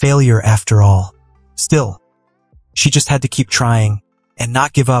was a failure after all. Still, she just had to keep trying and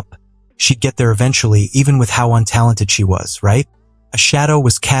not give up. She'd get there eventually, even with how untalented she was, right? A shadow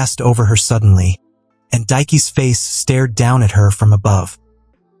was cast over her suddenly, and Daiki's face stared down at her from above.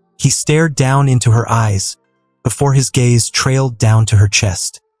 He stared down into her eyes, before his gaze trailed down to her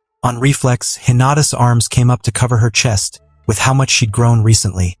chest. On reflex, Hinata's arms came up to cover her chest, with how much she'd grown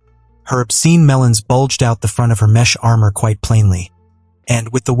recently. Her obscene melons bulged out the front of her mesh armor quite plainly,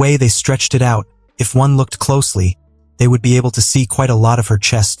 and with the way they stretched it out, if one looked closely, they would be able to see quite a lot of her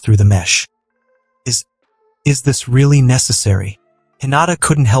chest through the mesh. Is this really necessary? Hinata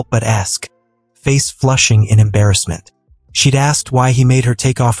couldn't help but ask, face flushing in embarrassment. She'd asked why he made her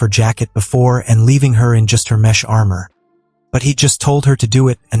take off her jacket before and leaving her in just her mesh armor. But he'd just told her to do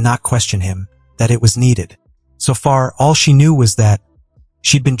it and not question him, that it was needed. So far, all she knew was that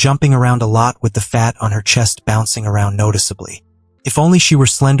she'd been jumping around a lot with the fat on her chest bouncing around noticeably. If only she were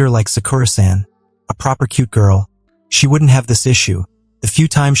slender like Sakura-san, a proper cute girl, she wouldn't have this issue. The few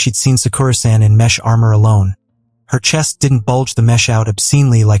times she'd seen Sakura-san in mesh armor alone, her chest didn't bulge the mesh out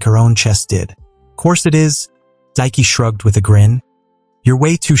obscenely like her own chest did. Course it is, Daiki shrugged with a grin. You're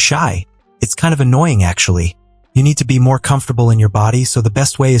way too shy. It's kind of annoying actually. You need to be more comfortable in your body, so the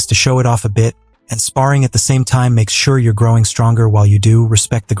best way is to show it off a bit, and sparring at the same time makes sure you're growing stronger while you do.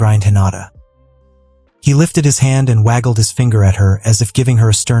 Respect the grind, Hinata. He lifted his hand and waggled his finger at her as if giving her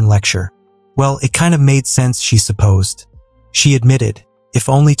a stern lecture. Well, it kind of made sense, she supposed. She admitted, if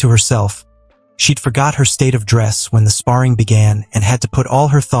only to herself, she'd forgot her state of dress when the sparring began and had to put all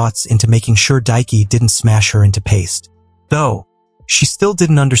her thoughts into making sure Daiki didn't smash her into paste. Though, she still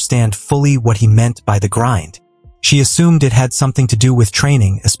didn't understand fully what he meant by the grind. She assumed it had something to do with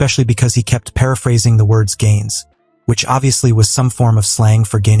training, especially because he kept paraphrasing the words gains, which obviously was some form of slang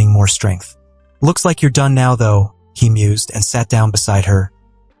for gaining more strength. Looks like you're done now, though, he mused and sat down beside her.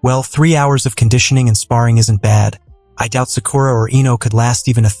 Well, 3 hours of conditioning and sparring isn't bad. I doubt Sakura or Ino could last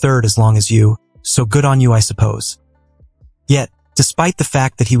even a third as long as you, so good on you, I suppose. Yet, despite the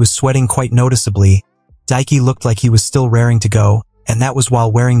fact that he was sweating quite noticeably, Daiki looked like he was still raring to go, and that was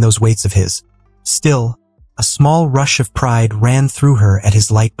while wearing those weights of his. Still, a small rush of pride ran through her at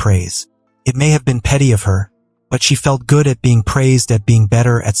his light praise. It may have been petty of her, but she felt good at being praised at being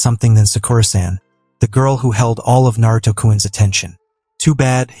better at something than Sakura-san, the girl who held all of Naruto-kun's attention. Too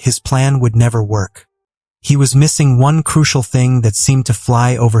bad, his plan would never work. He was missing one crucial thing that seemed to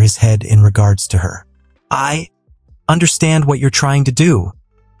fly over his head in regards to her. I understand what you're trying to do.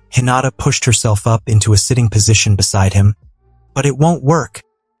 Hinata pushed herself up into a sitting position beside him. But it won't work.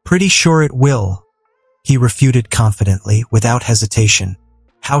 Pretty sure it will, he refuted confidently, without hesitation.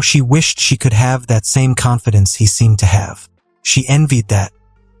 How she wished she could have that same confidence he seemed to have. She envied that.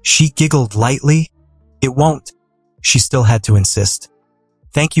 She giggled lightly. It won't. She still had to insist.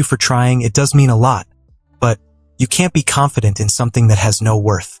 Thank you for trying, it does mean a lot. But you can't be confident in something that has no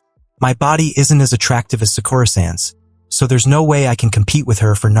worth. My body isn't as attractive as Sakura-san's, so there's no way I can compete with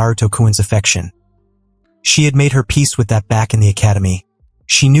her for Naruto-kun's affection. She had made her peace with that back in the academy.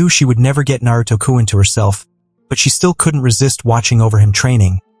 She knew she would never get Naruto-kun to herself, but she still couldn't resist watching over him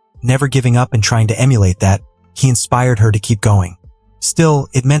training. Never giving up and trying to emulate that, he inspired her to keep going. Still,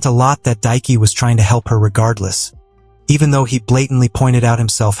 it meant a lot that Daiki was trying to help her regardless, even though he blatantly pointed out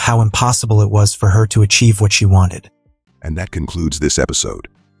himself how impossible it was for her to achieve what she wanted. And that concludes this episode.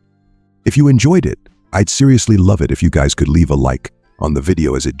 If you enjoyed it, I'd seriously love it if you guys could leave a like on the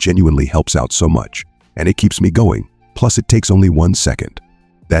video, as it genuinely helps out so much, and it keeps me going, plus it takes only 1 second.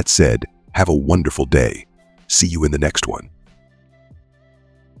 That said, have a wonderful day. See you in the next one.